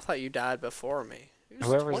 Oh, I thought you died before me. Who's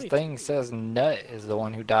Whoever's 22? thing says nut is the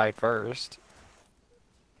one who died first.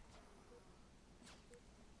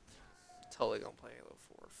 Totally gonna play Halo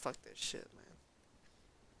 4. Fuck this shit, man.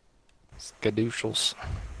 Skadoodles.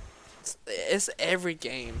 It's every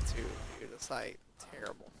game too, dude. It's like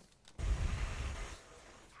terrible.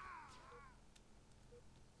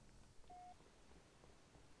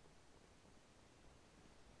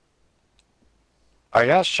 I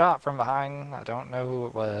got shot from behind. I don't know who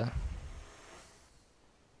it was.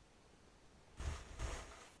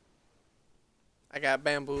 I got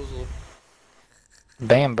bamboozled.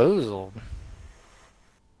 Bamboozled.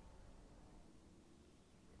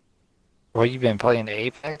 Well, you been playing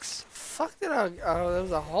Apex? Fuck did I? Oh, there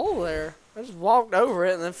was a hole there. I just walked over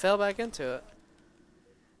it and then fell back into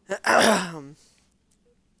it.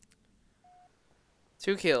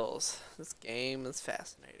 2 kills. This game is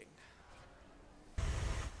fascinating.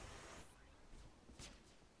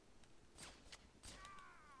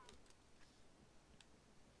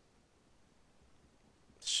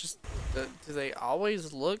 It's just, do they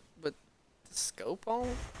always look with the scope on?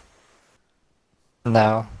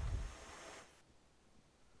 No.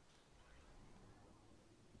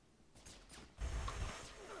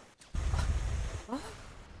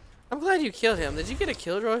 I'm glad you killed him. Did you get a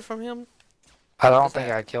killjoy from him? I don't think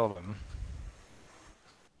I killed him.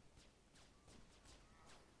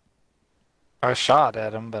 I shot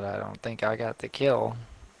at him, but I don't think I got the kill.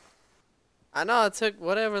 I know I took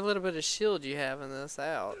whatever little bit of shield you have in this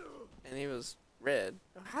out, and he was red.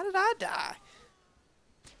 How did I die?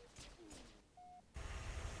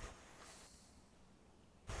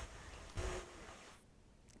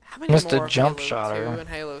 How many Missed a more of jump Halo shot 2 her. and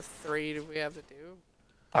Halo 3 do we have to do?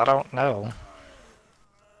 I don't know.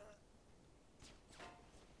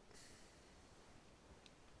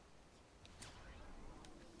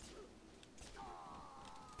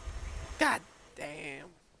 God damn.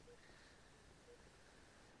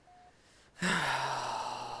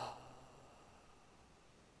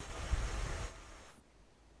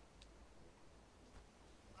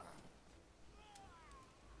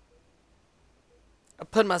 I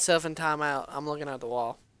put myself in timeout. I'm looking at the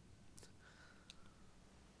wall.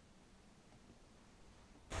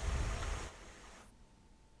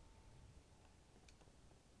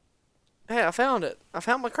 Hey, I found it. I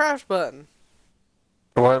found my crash button.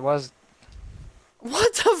 What was?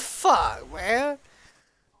 What the fuck, man?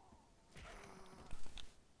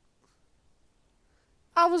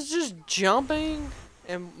 I was just jumping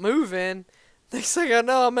and moving. Next thing I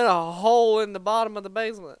know, I'm in a hole in the bottom of the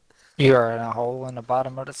basement. You are in a hole in the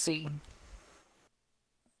bottom of the sea.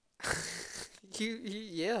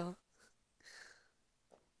 Yeah.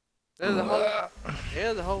 There's a hole.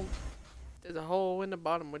 Yeah, the hole. There's a hole in the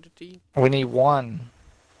bottom with the T. We need one.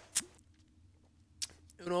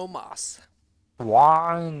 Uno mas.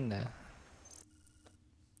 One.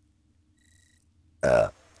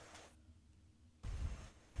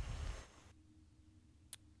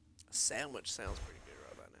 Sandwich sounds pretty good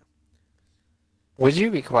right about now. Would you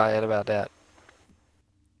be quiet about that?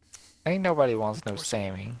 Ain't nobody wants no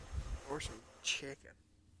Sammy. Or some chicken.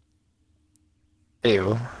 Ew.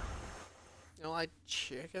 You don't like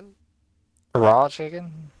chicken? Raw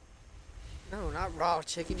chicken? No, not raw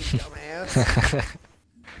chicken, you dumbass.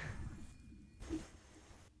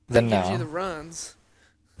 Then It gives you the no. runs.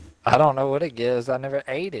 I don't know what it gives. I never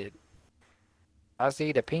ate it. I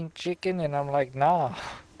see the pink chicken and I'm like, nah.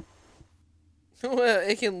 Well,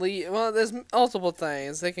 it can lead. Well, there's multiple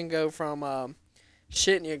things. They can go from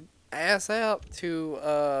shitting your ass out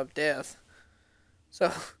to death.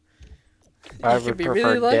 So I you could would be prefer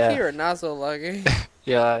really lucky death. or not so lucky.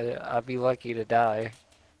 Yeah, I'd be lucky to die.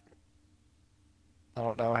 I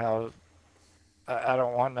don't know how. I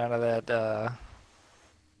don't want none of that.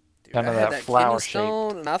 Dude, None I of had that that flower kidney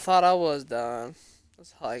stone, and I thought I was done.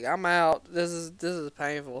 It's like I'm out. This is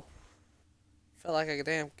painful. Felt like a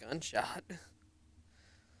damn gunshot. It's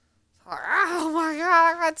like, oh my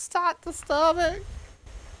god, I got shot the stomach.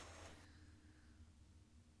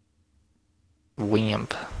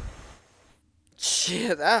 Wimp.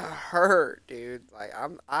 Shit, that hurt, dude. Like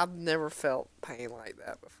I've never felt pain like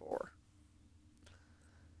that before.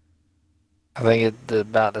 I think it's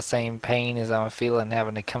about the same pain as I'm feeling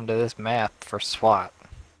having to come to this map for SWAT.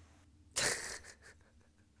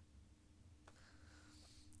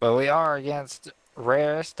 But we are against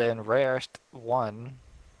rarest and rarest one.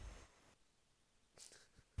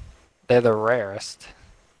 They're the rarest.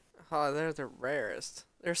 Oh, they're the rarest.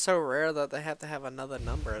 They're so rare that they have to have another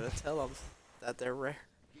number to tell them that they're rare.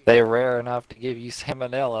 They're rare enough to give you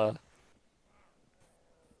salmonella.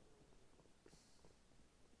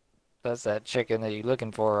 That's that chicken that you're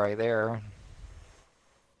looking for right there.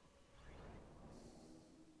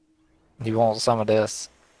 You want some of this?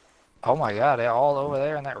 Oh my god, they're all over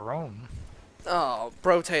there in that room. Oh,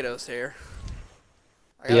 Brotato's here.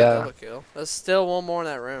 I got Yeah. a double kill. There's still one more in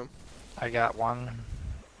that room. I got one.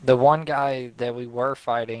 The one guy that we were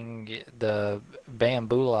fighting, the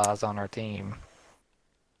Bambula's on our team.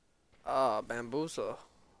 Oh, Bamboozle.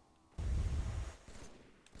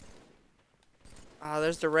 Ah,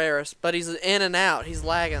 there's the rarest, but he's in and out. He's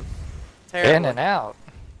lagging. Terribly. In and out.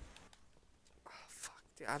 Oh, fuck,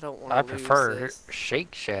 dude, I don't want to I lose prefer this.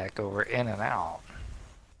 Shake Shack over In and Out.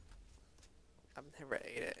 I've never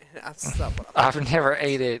ate it. That's not what I'm I've never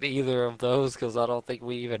ate at either of those because I don't think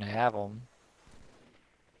we even have them.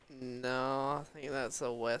 No, I think that's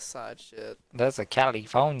a West Side shit. That's a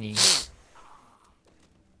California.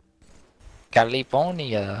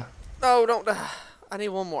 California. No, don't. I need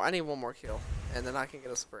one more. I need one more kill, and then I can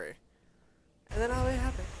get a spray, and then I'll be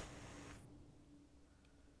happy.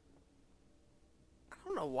 I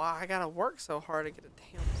don't know why I gotta work so hard to get a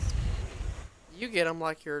damn spray. You get them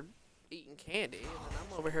like you're eating candy, and then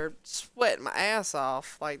I'm over here sweating my ass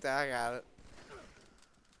off like that. I got it.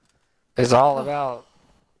 It's all about.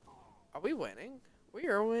 Are we winning? We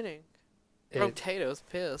are winning. It, Potato's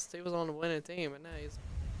pissed. He was on the winning team, and now he's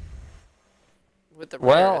with the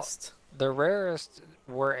Well- rarest. the rarest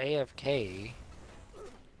were AFK.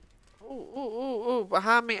 Ooh, ooh, ooh, ooh!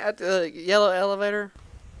 Behind me at the yellow elevator.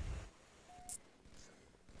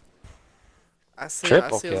 I see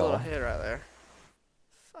Triple his little kill. head right there.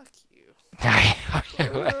 Fuck you.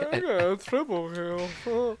 I Triple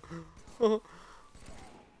kill.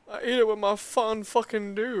 I eat it with my fun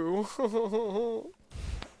fucking do.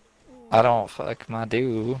 don't fuck my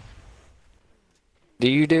do.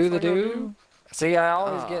 Do you do the Fuck I do? do. See, I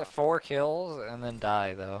always Ah. get 4 kills and then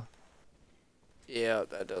die though. Yeah,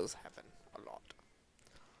 that does happen a lot.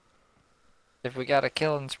 If we got a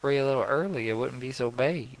killing spree a little early, it wouldn't be so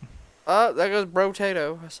bad. Oh, there goes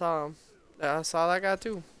Brotato. I saw him. I saw that guy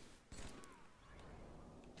too.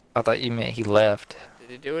 I thought you meant he left. Did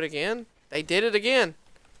he do it again? They did it again.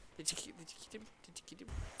 Did you get him? Did you get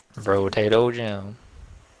him? Potato Jim.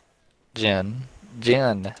 Jen.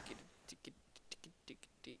 Jen.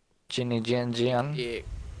 Jenny Jen Jen. Yeah.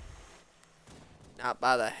 Not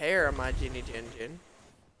by the hair of my Ginny Gin Gin.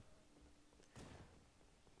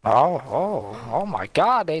 Oh my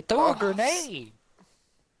god, they threw Oh. a grenade!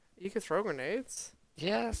 You can throw grenades?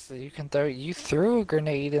 Yes, you threw a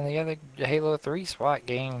grenade in the other Halo 3 SWAT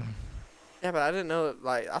game. Yeah, but I didn't know,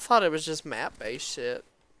 like, I thought it was just map-based shit.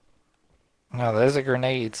 No, there's a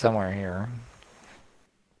grenade somewhere here.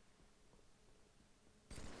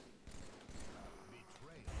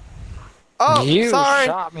 Oh, you sorry.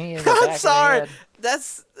 shot me in the back I'm sorry. of the head.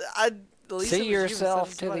 That's, at least See it was you instead of yourself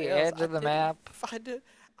to somebody the else. edge of the didn't- map.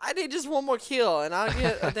 I need just one more kill, and I'll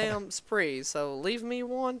get a damn spree. So leave me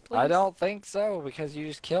one, please. I don't think so, because you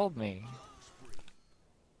just killed me.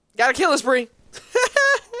 Gotta kill a spree.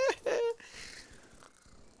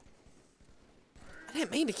 I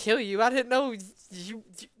didn't mean to kill you. I didn't know you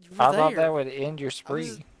were I there. thought that would end your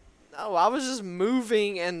spree. No, I was just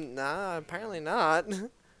moving, and nah, apparently not.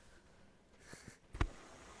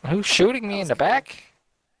 Who's shooting me in the back?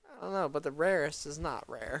 I don't know, but the rarest is not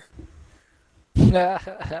rare.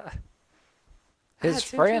 His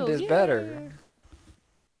two friend kills, is better.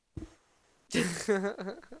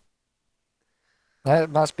 That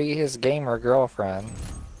must be his gamer girlfriend.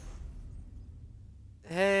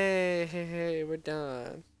 Hey, we're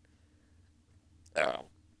done. Oh.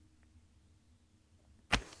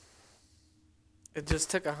 It just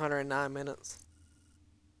took 109 minutes.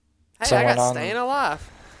 Hey, Someone I got on- staying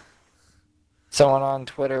alive. Someone on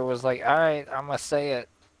Twitter was like, alright, I'm gonna say it.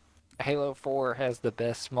 Halo 4 has the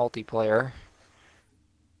best multiplayer.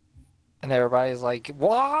 And everybody's like,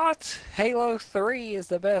 what? Halo 3 is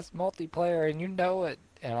the best multiplayer and you know it.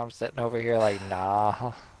 And I'm sitting over here like,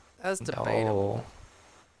 nah. That's debatable. No.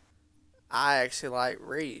 I actually like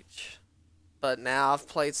Reach. But now I've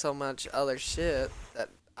played so much other shit that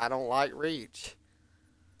I don't like Reach.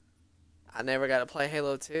 I never got to play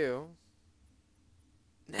Halo 2.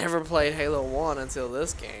 Never played Halo 1 until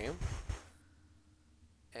this game.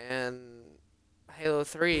 And Halo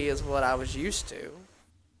 3 is what I was used to.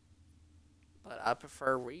 But I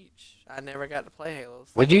prefer Reach. I never got to play Halo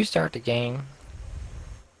 3. Would you start the game?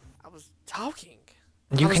 I was talking.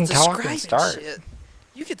 You I was can talk describing and start. shit.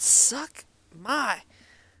 You could suck my.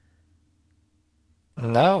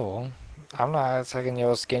 No, I'm not sucking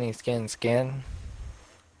your skin.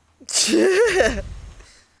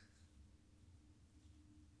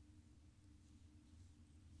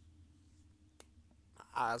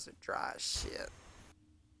 Eyes are dry as shit.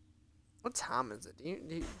 What time is it? Do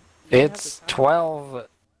you have It's the time? 12:40.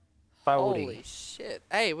 Holy shit.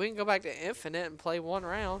 Hey, we can go back to Infinite and play one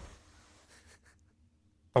round.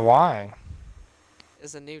 Why?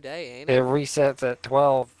 It's a new day, ain't It it? resets at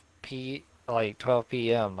 12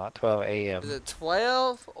 p.m., not 12 a.m. Is it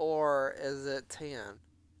 12 or is it 10?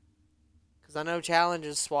 Because I know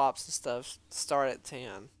challenges, swaps, and stuff start at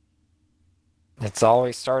 10. It's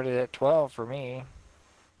always started at 12 for me.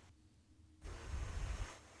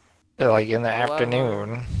 Like in the Well,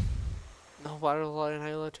 afternoon. Nobody was playing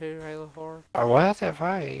Halo 2, Halo 4. What if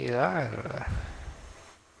I...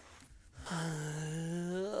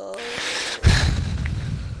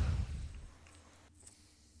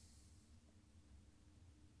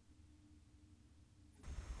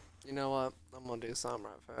 You know what? I'm gonna do something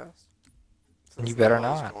right fast. You better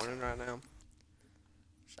no one's not. joining right now.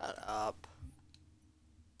 Shut up.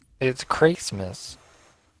 It's Christmas.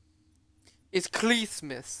 It's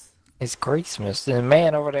Christmas. It's Christmas. The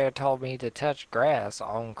man over there told me to touch grass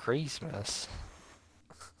on Christmas.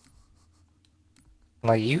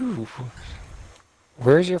 Like, you...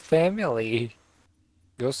 Where's your family?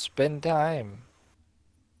 Go spend time.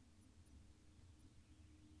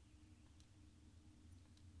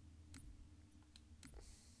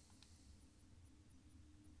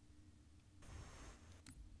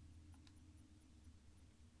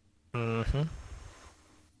 Mm-hmm.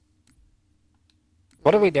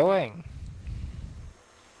 What are we doing?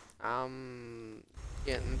 I'm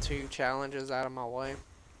getting 2 challenges out of my way.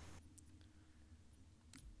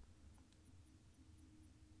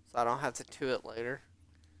 So I don't have to do it later.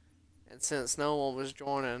 And since no one was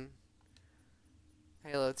joining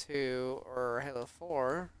Halo 2 or Halo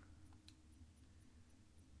 4,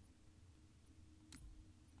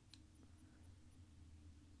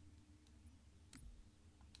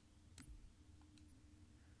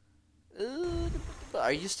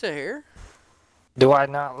 are you still here? Do I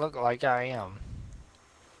not look like I am?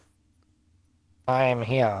 I am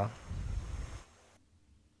here.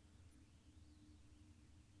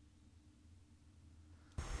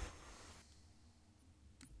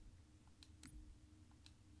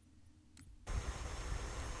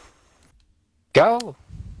 Go!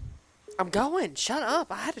 I'm going. Shut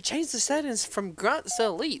up. I had to change the settings from grunts to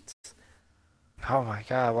elite. Oh my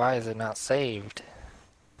god, why is it not saved?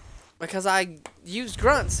 Because I used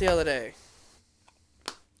grunts the other day.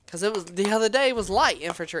 Because it was the other day was light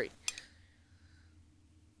infantry.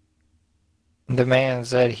 The man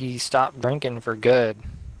said he stopped drinking for good.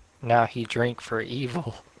 Now he drink for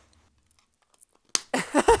evil.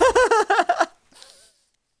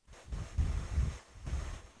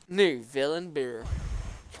 New villain beer.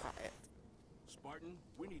 Try it. Spartan,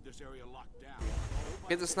 we need this area locked down.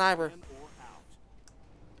 Get the sniper.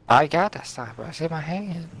 I got that sniper. It's in my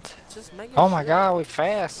hand. Just make it. Oh my god, we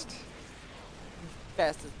fast.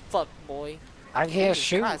 Fast as fuck, boy. I can't Jesus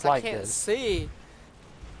shoot Christ, like I can't this. see.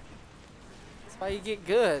 That's why you get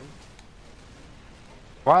good.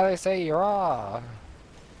 Why they say you're raw?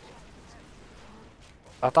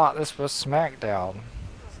 I thought this was SmackDown.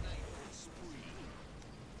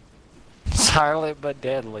 Silent but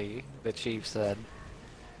deadly, the chief said.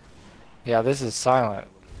 Yeah, this is silent.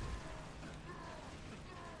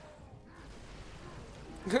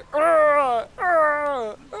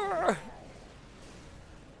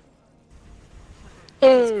 At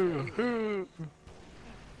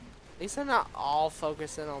least they're not all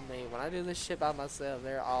focusing on me. When I do this shit by myself,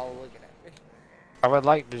 they're all looking at me. I would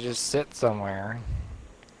like to just sit somewhere.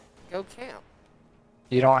 Go camp.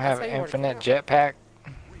 You don't I'll have tell you where to infinite camp. jetpack?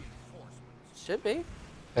 Should be.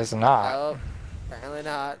 It's not. Oh, apparently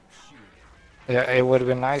not. Yeah, it would have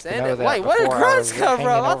been nice to Send know it. that Wait, where did before I grunts was come hanging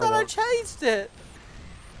from? I over thought I the- changed it.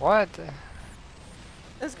 What?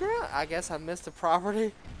 It's grunt. I guess I missed the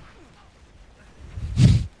property.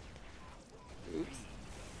 Oops.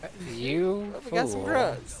 You We got some fool.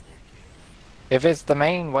 grunts. If it's the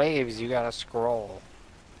main waves, you gotta scroll.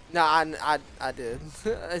 No, I did.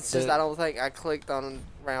 It's just The- I don't think I clicked on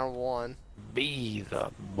round 1. Be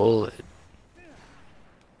the bullet.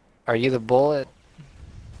 Are you the bullet?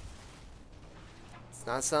 It's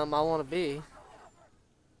not something I want to be.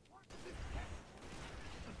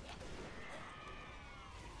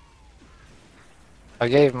 I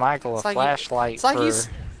gave Michael a It's like flashlight it's like for... he's-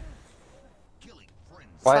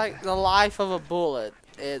 What? It's like the life of a bullet.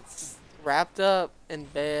 It's wrapped up in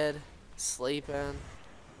bed, sleeping.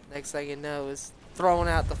 Next thing you know is thrown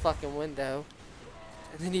out the fucking window.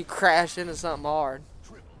 And then you crash into something hard.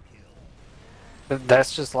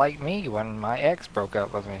 That's just like me when my ex broke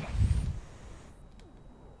up with me.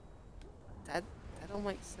 That don't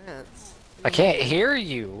make sense. I can't hear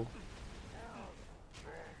you.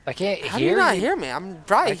 I can't How do hear you not you. hear me? I'm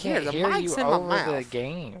right I here. can't The hear mic's you in my over the mouth.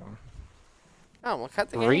 game. Oh, well, cut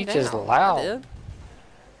the game Reach down. is I loud. did.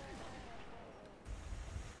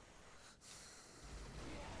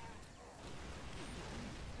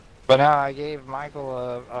 But now I gave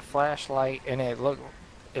Michael a flashlight, and it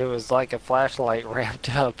was like a flashlight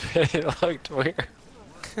wrapped up. It looked weird.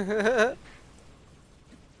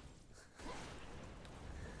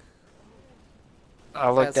 I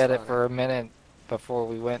looked That's at it funny. for a minute before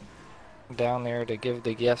we went down there to give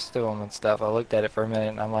the gifts to him and stuff. I looked at it for a minute,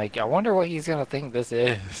 and I'm like, I wonder what he's gonna think this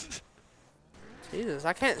is. Jesus,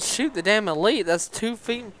 I can't shoot the damn elite. That's 2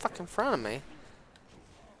 feet in fucking front of me.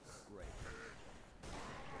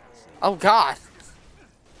 Oh, God.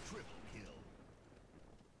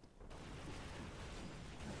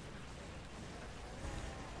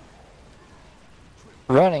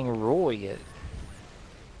 Running Roy.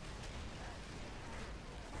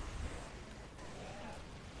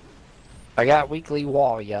 I got weekly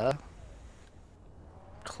wall, yeah.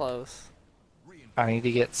 Close. I need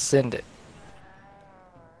to get send it.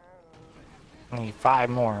 I need 5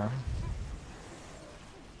 more.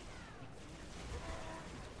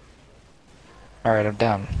 Alright, I'm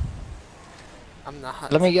done. I'm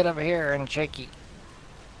not. Let me get over here and check you.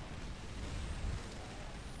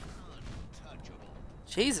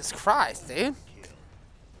 Jesus Christ, dude.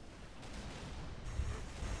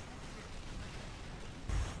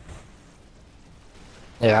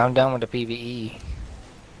 Yeah, I'm done with the PvE.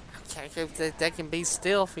 Okay, that can be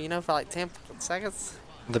still for, for like 10 fucking seconds.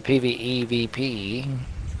 The PvE VP.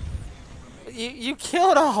 You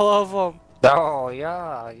killed all of them. Oh,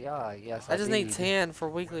 yeah, yes. I just need did. 10 for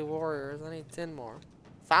weekly warriors. I need 10 more.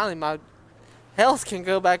 Finally, my health can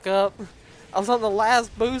go back up. I was on the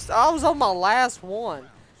last boost. I was on my last one.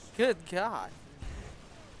 Good God.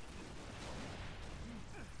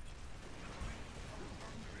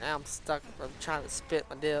 Now I'm stuck. I'm trying to spit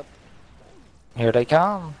my dip. Here they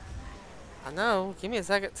come. I know. Give me a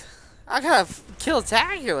second. I got a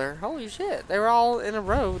kill-tacular. Holy shit. They were all in a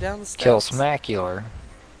row down the steps. Kill Smacular.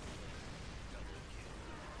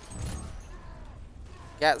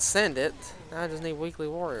 Got send it. Now I just need weekly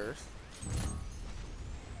warriors.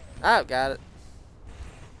 Oh, got it.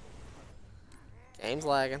 Game's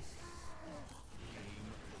lagging.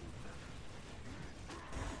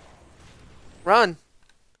 Run!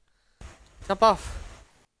 Jump off.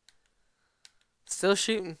 Still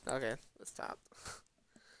shooting. Okay, let's stop.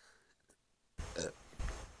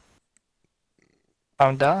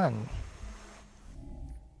 I'm done.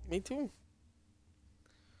 Me too.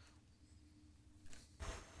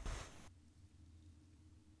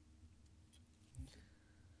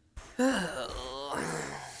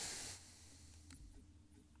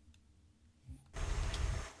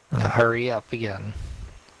 Now hurry up again.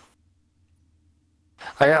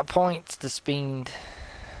 I got points to spend.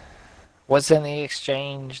 What's in the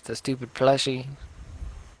exchange? The stupid plushie?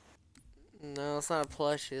 No, it's not a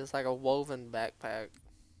plushie. It's like a woven backpack.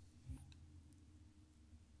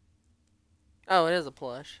 Oh, it is a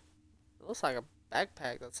plush. It looks like a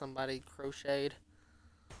backpack that somebody crocheted.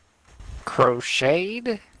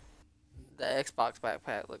 Crocheted? The Xbox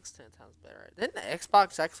backpack looks 10 times better. Didn't the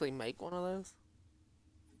Xbox actually make one of those?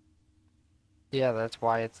 Yeah, that's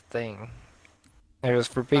why it's a thing. It was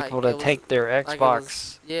for people Like, to it was- take their like it Xbox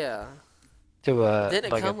was- yeah. to a Didn't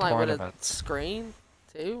it like come a like with a tournament. screen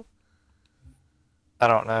too? I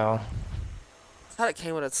don't know. I thought it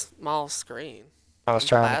came with a small screen. I was And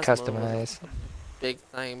trying to plasma was customize. Big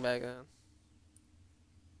thing back then.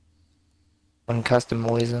 I'm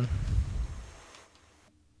customizing.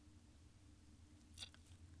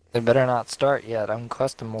 They better not start yet. I'm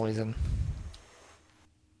customizing.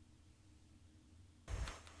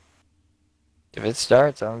 If it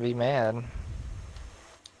starts, I'm gonna be mad.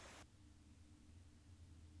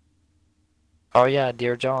 Oh yeah,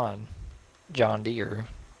 dear John. John Deere.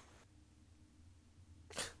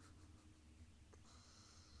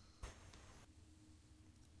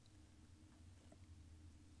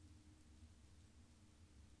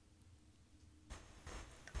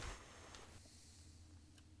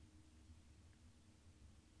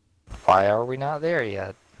 Why are we not there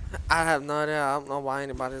yet? I have no idea. I don't know why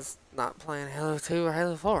anybody's not playing Halo 2 or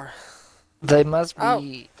Halo 4. They must Oh.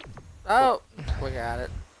 be. Oh, we got it.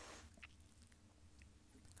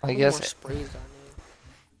 I How many guess more sprees do I need?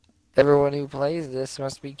 Everyone who plays this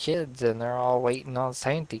must be kids, and they're all waiting on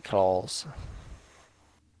Santa Claus.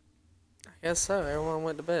 I guess so. Everyone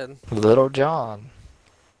went to bed. Little John.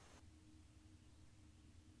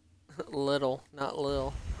 Little, not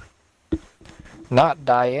Lil. Not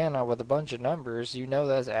Diana with a bunch of numbers. You know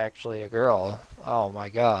that's actually a girl. Oh my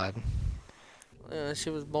god. She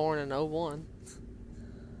was born in '01.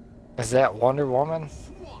 Is that Wonder Woman?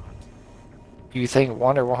 You think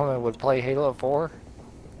Wonder Woman would play Halo 4?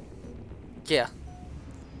 Yeah.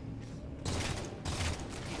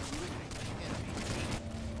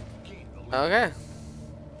 Okay.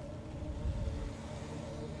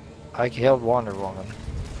 I killed Wonder Woman.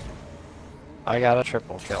 I got a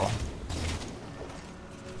triple kill.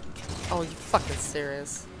 Oh, you fucking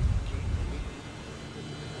serious?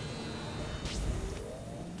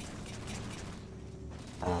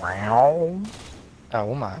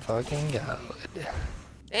 Oh my fucking god.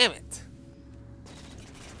 Damn it.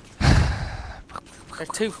 They're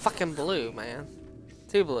too fucking blue, man.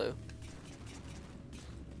 Too blue.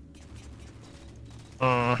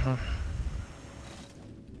 Mm-hmm.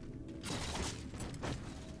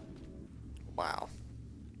 Wow.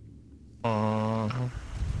 Mm-hmm.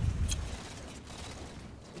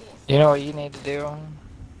 You know what you need to do?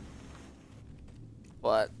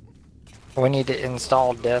 What? We need to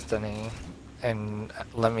install Destiny, and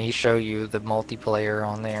let me show you the multiplayer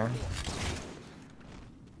on there.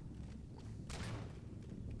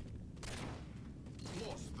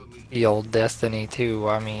 The old Destiny 2,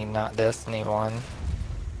 I mean, not Destiny 1.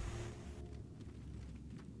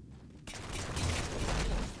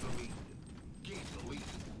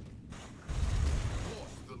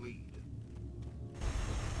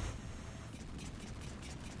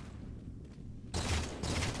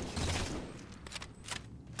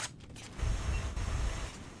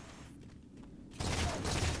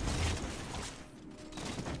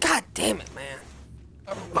 God damn it, man.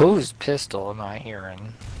 Whose pistol am I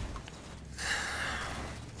hearing?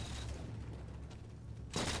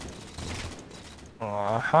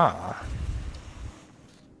 Uh-huh.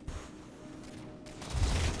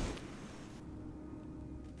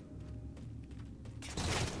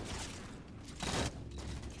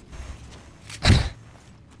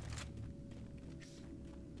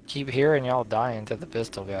 Keep hearing y'all dying to the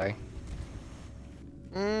pistol guy.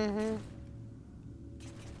 Mm-hmm.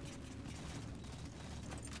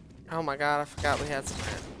 Oh my god, I forgot we had some.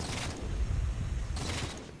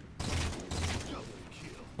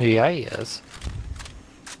 Yeah, he is.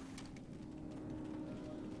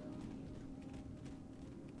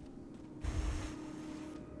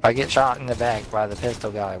 I get shot in the back by the pistol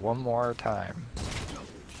guy one more time.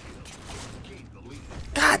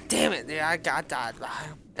 God damn it, dude, I got died by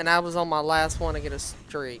him. And I was on my last one to get a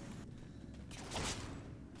streak.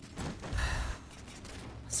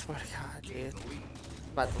 I swear to God, dude.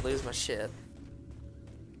 I'm about to lose my shit.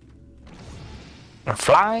 I'm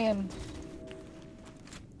flying.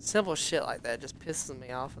 Simple shit like that just pisses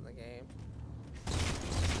me off in the game.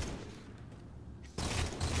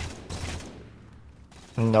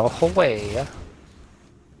 No way.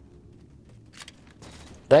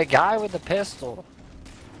 That guy with the pistol.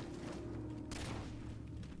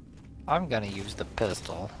 I'm gonna use the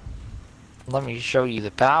pistol. Let me show you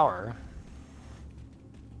the power.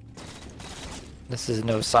 This is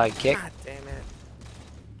no sidekick. God damn it.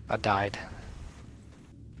 I died.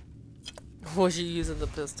 Was you using the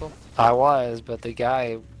pistol? I was, but the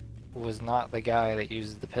guy was not the guy that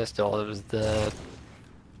used the pistol. It was the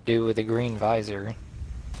dude with the green visor.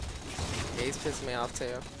 Yeah, he's pissing me off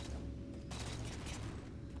too.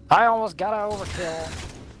 I almost got an overkill.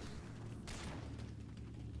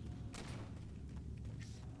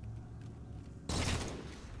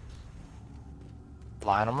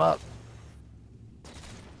 Line them up.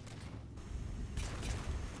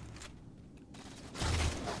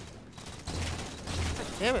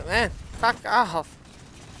 Damn it, man. Fuck off.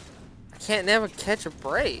 I can't never catch a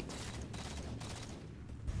break.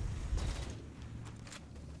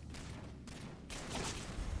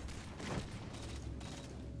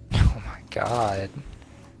 Oh my god.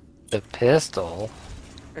 The pistol.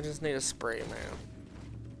 I just need a spray, man.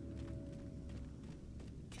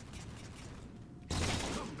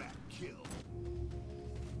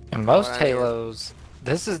 In most Right. Halos,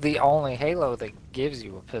 this is the only Halo that gives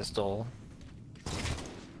you a pistol.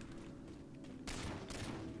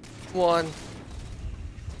 One.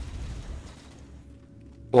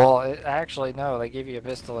 Well, actually, no, they give you a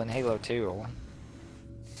pistol in Halo 2.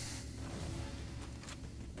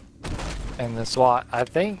 And the SWAT, I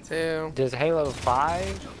think, Two. does Halo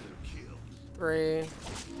 5? 3.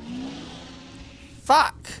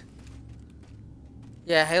 Fuck!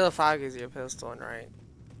 Yeah, Halo 5 gives you a pistol in rank.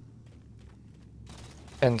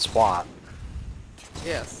 And SWAT.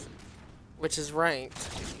 Yes. Which is ranked.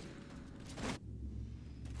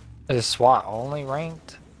 Is SWAT only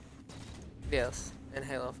ranked? Yes. And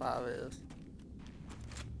Halo 5 is.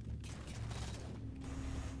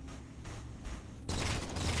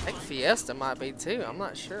 I think Fiesta might be too. I'm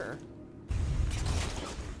not sure.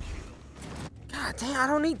 God damn, I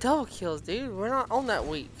don't need double kills, dude. We're not on that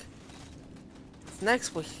week. It's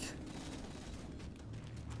next week.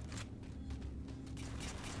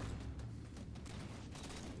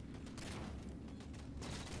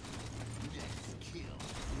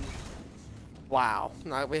 Wow,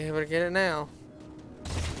 not gonna be able to get it now.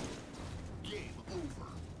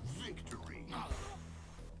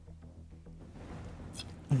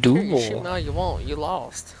 Sure, you shoot me all you want. You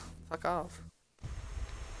lost. Fuck off.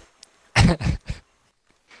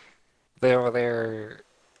 They're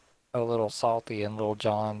a little salty, and Little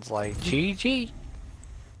John's like, GG.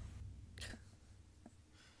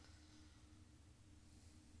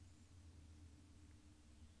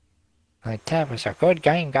 Like, that was a good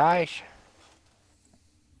game, guys.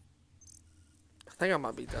 I think I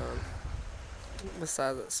might be done.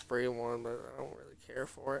 Besides that spree one, but I don't really care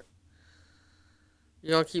for it.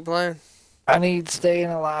 You gonna keep playing? I need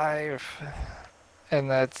staying alive. And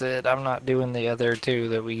that's it. I'm not doing the other two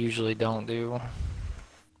that we usually don't do.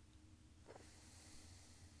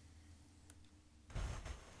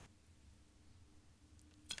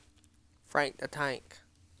 Frank the Tank.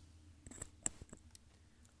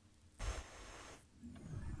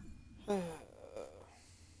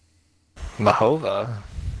 Mahova?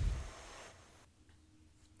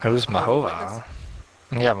 Who's Mahova Mahova?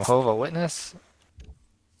 Yeah, Mahova Witness?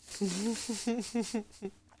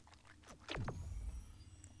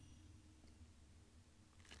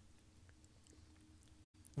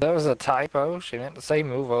 That was a typo. She meant to say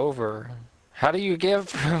move over. How do you give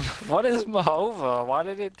from... What is Mahova? Why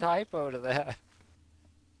did it typo to that?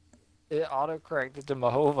 It autocorrected to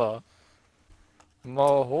Mahova.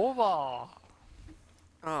 Mahova!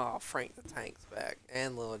 Oh, Frank the Tank's back.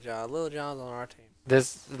 And Lil Jon. Lil Jon's on our team.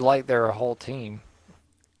 This, like, they're a whole team.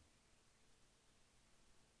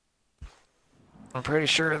 I'm pretty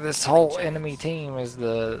sure this whole enemy team is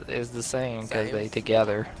the same because they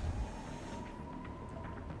together.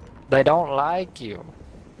 They don't like you.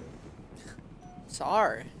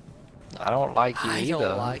 Sorry. I don't like you I either.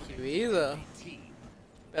 don't like you either.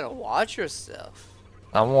 Better watch yourself.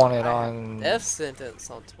 I want it I have on. death sentence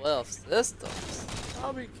on 12 systems.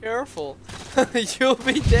 I'll be careful. You'll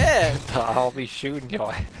be dead. I'll be shooting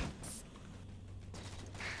your ass.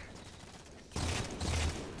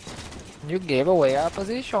 You gave away our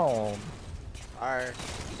position. Alright.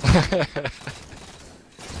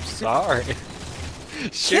 Sorry.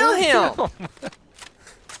 Kill him!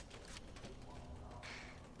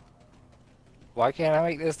 Why can't I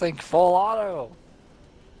make this thing full auto?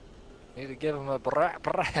 Need to give him a brat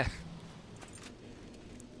brat.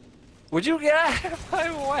 Would you get out of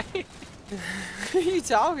my way? Who are you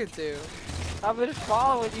talking to? I've been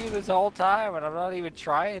following you this whole time and I'm not even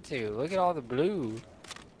trying to. Look at all the blue.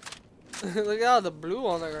 Look at all the blue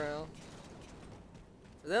on the ground.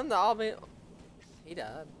 For them to all be... He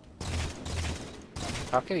died.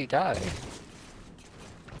 How could he die?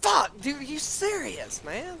 Fuck, dude, are you serious,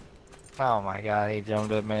 man? Oh my god, he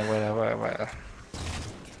jumped at me. Wait.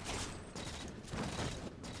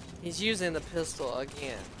 He's using the pistol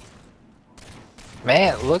again.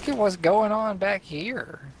 Man, look at what's going on back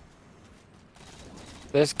here.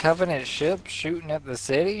 There's Covenant ships shooting at the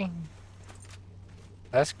city.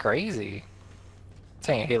 That's crazy. This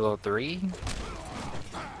ain't Halo 3.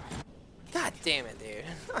 God damn it, dude.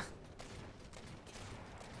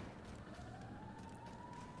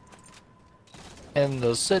 In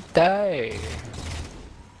the city.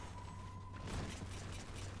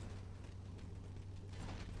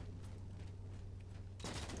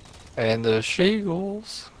 And the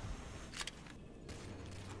Sheagles.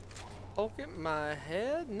 Poking my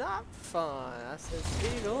head? Not fun. I said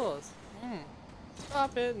seagulls.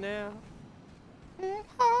 Stop it now.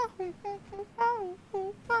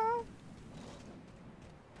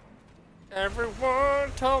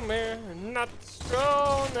 Everyone told me not to stroll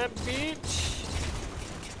on that beach.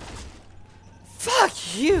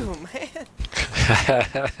 Fuck you, man.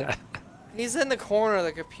 He's in the corner of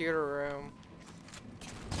the computer room.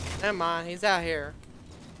 Never mind, he's out here.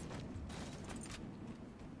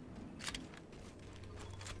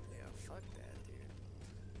 Yeah, fuck that, dude.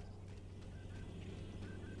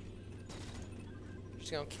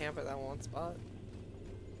 Just gonna camp at that one spot.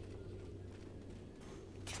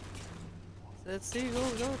 Said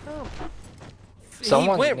seagulls don't come.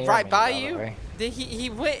 Someone's went near right me, by the you. way. He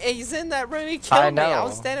went. He's in that room. He killed me. I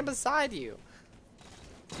was know. standing beside you.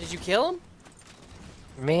 Did you kill him?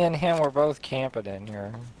 Me and him were both camping in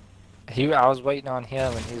here. I was waiting on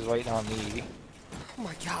him and he was waiting on me. Oh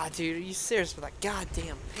my god, dude, are you serious with that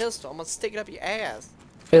goddamn pistol? I'm gonna stick it up your ass.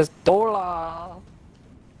 Pistola!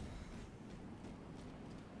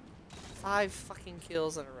 5 fucking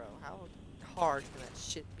kills in a row. How hard can that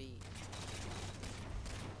shit be?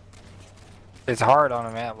 It's hard on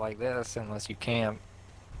a map like this unless you camp.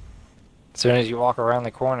 As soon as you walk around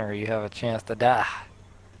the corner, you have a chance to die.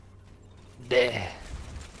 Did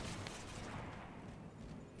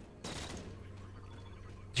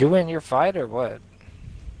you win your fight or what?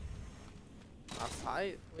 A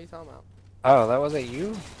fight? What are you talking about? Oh, that wasn't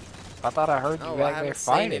you? I thought I heard you No, I back there haven't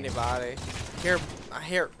seen fighting. anybody. I hear. I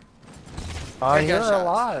hear hear a gunshots.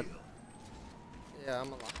 lot. Yeah, I'm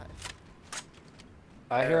alive.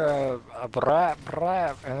 I hear a brap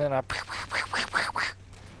brap and then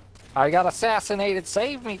I got assassinated.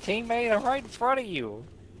 Save me, teammate. I'm right in front of you.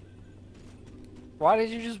 Why did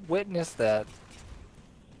you just witness that?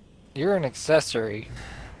 You're an accessory.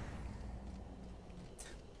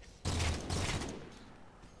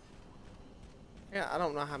 Yeah, I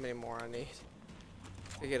don't know how many more I need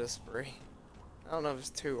to get a spree. I don't know if it's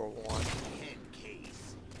 2 or 1.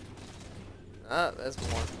 Ah, there's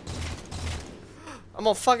more. I'm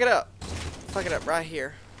gonna fuck it up. Fuck it up right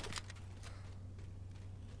here.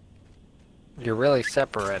 You're really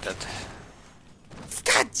separated.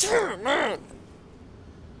 God damn it, man!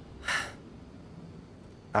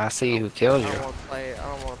 I see who killed I you. don't want to play. I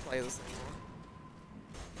don't want to play this anymore.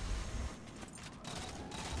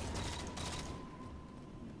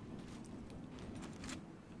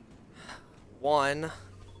 One.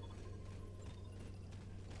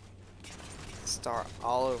 Start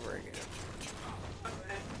all over again.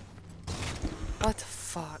 What the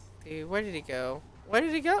fuck, dude? Where did he go? Where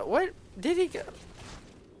did he go? Where did he go?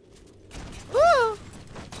 Ah!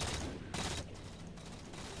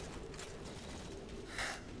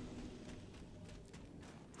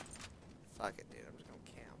 Fuck it, dude. I'm just gonna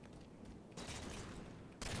camp.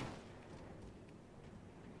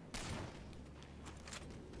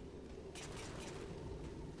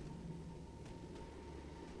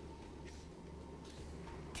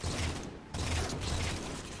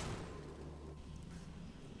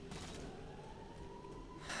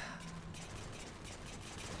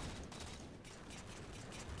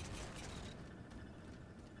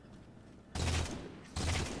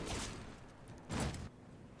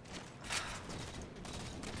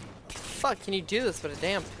 Fuck, can you do this with a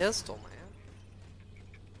damn pistol, man?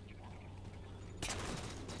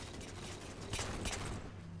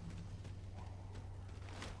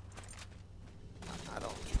 I don't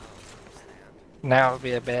understand. Now would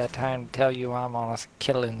be a bad time to tell you I'm on a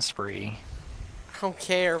killing spree. I don't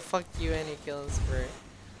care. Fuck you and your killing spree.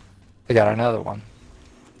 I got another one.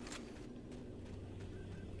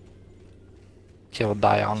 Killed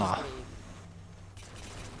Diana.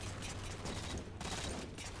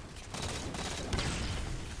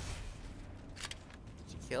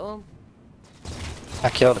 Did you kill him? I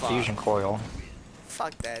killed a Fuck. fusion coil.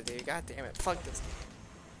 Fuck that, dude. God damn it. Fuck this game.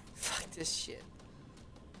 Fuck this shit.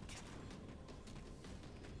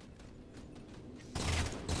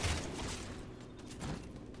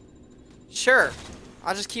 Sure.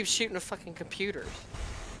 I'll just keep shooting the fucking computers.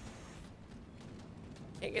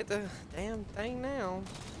 Can't get the damn thing now.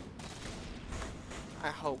 I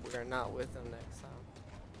hope we're not with them next time.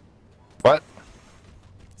 What?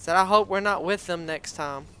 Said I hope we're not with them next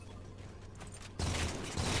time.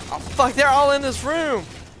 Oh fuck, they're all in this room!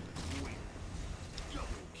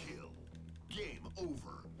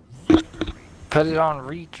 Put it on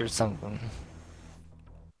reach or something.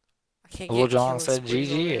 I can't Lil get John killing said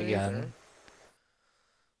sprees on GG there again. either.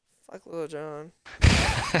 Fuck Lil John.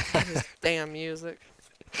 His damn music.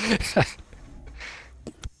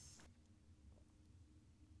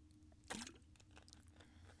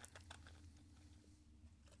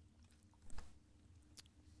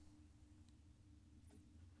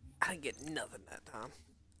 I didn't get nothing that time.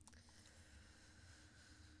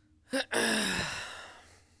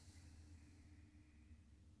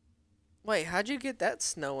 Wait, how'd you get that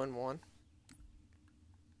snowing one?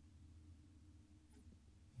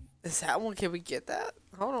 Is that one? Can we get that?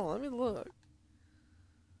 Hold on, let me look.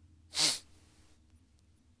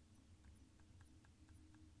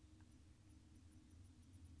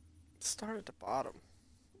 Start at the bottom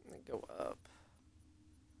and then go up.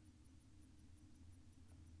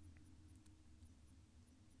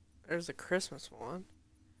 There's a Christmas one.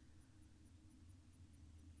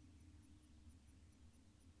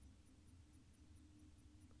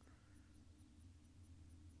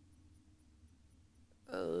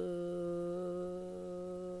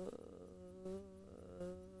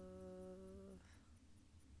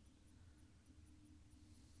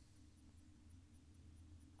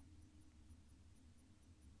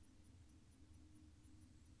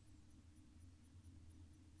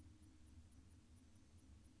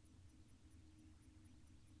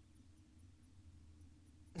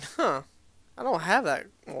 Huh. I don't have that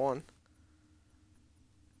one.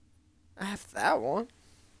 I have that one.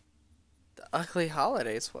 The ugly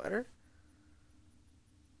holiday sweater.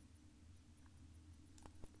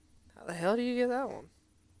 How the hell do you get that one?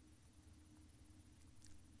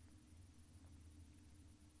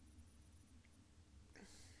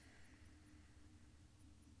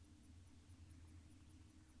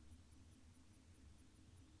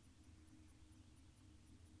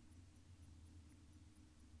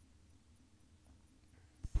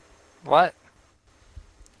 What?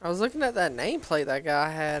 I was looking at that nameplate that guy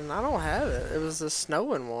had, and I don't have it. It was the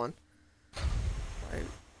snowing one. Like,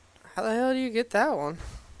 how the hell do you get that one?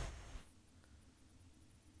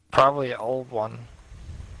 Probably an old one.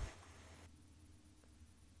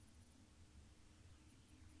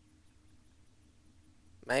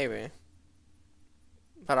 Maybe.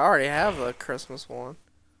 But I already have the Christmas one.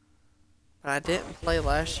 But I didn't play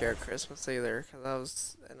last year at Christmas either, because I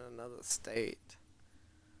was in another state.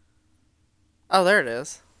 Oh, there it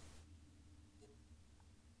is.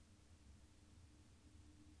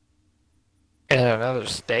 In another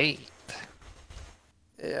state.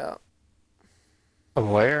 Yeah,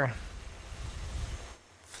 Where?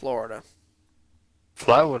 Florida.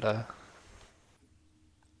 Florida.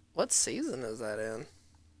 What season is that in?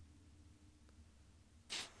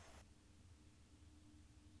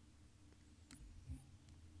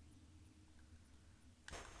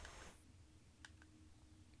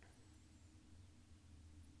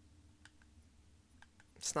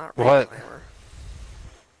 It's not What? Reclaimer.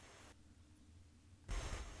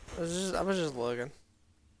 I was just looking.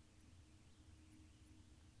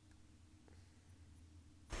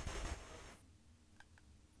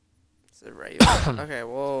 Is it Raven? Okay,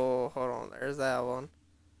 whoa, hold on. There's that one.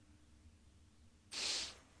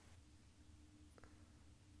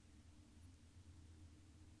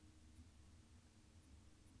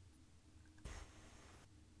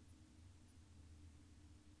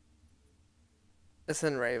 It's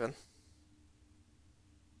in Raven.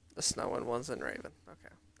 The snowing one's in Raven.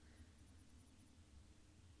 Okay.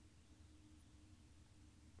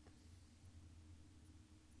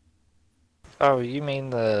 Oh, you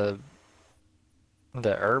mean the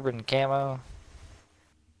urban camo?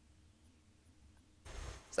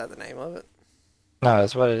 Is that the name of it? No,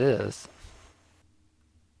 that's what it is.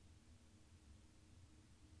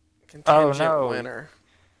 Contingent no. winner.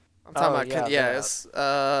 I'm talking Oh, about yeah,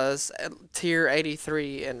 that. it's tier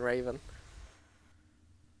 83 in Raven.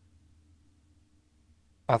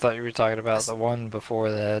 I thought you were talking about the one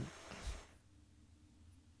before that.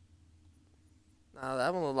 No,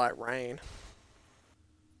 that one looked like rain.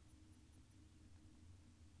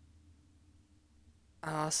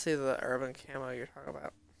 Oh, I see the urban camo you're talking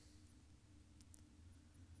about.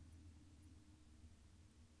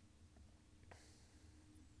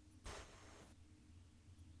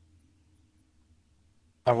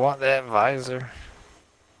 I want that visor.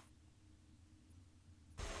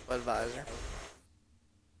 What visor?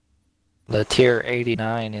 The tier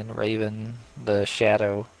 89 in Raven, the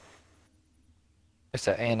shadow. It's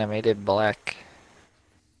an animated black.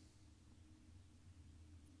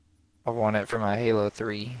 I want it for my Halo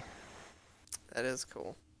 3. That is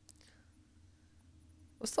cool.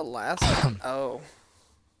 What's the last one? Oh.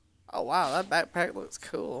 Oh, wow, that backpack looks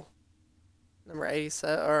cool. Number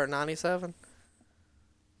 87 or 97.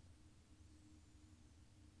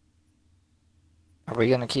 Are we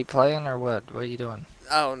gonna keep playing or what? What are you doing?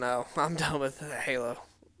 Oh no, I'm done with Halo.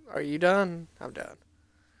 Are you done? I'm done.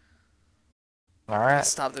 Alright.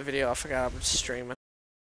 Stop the video. I forgot I'm streaming.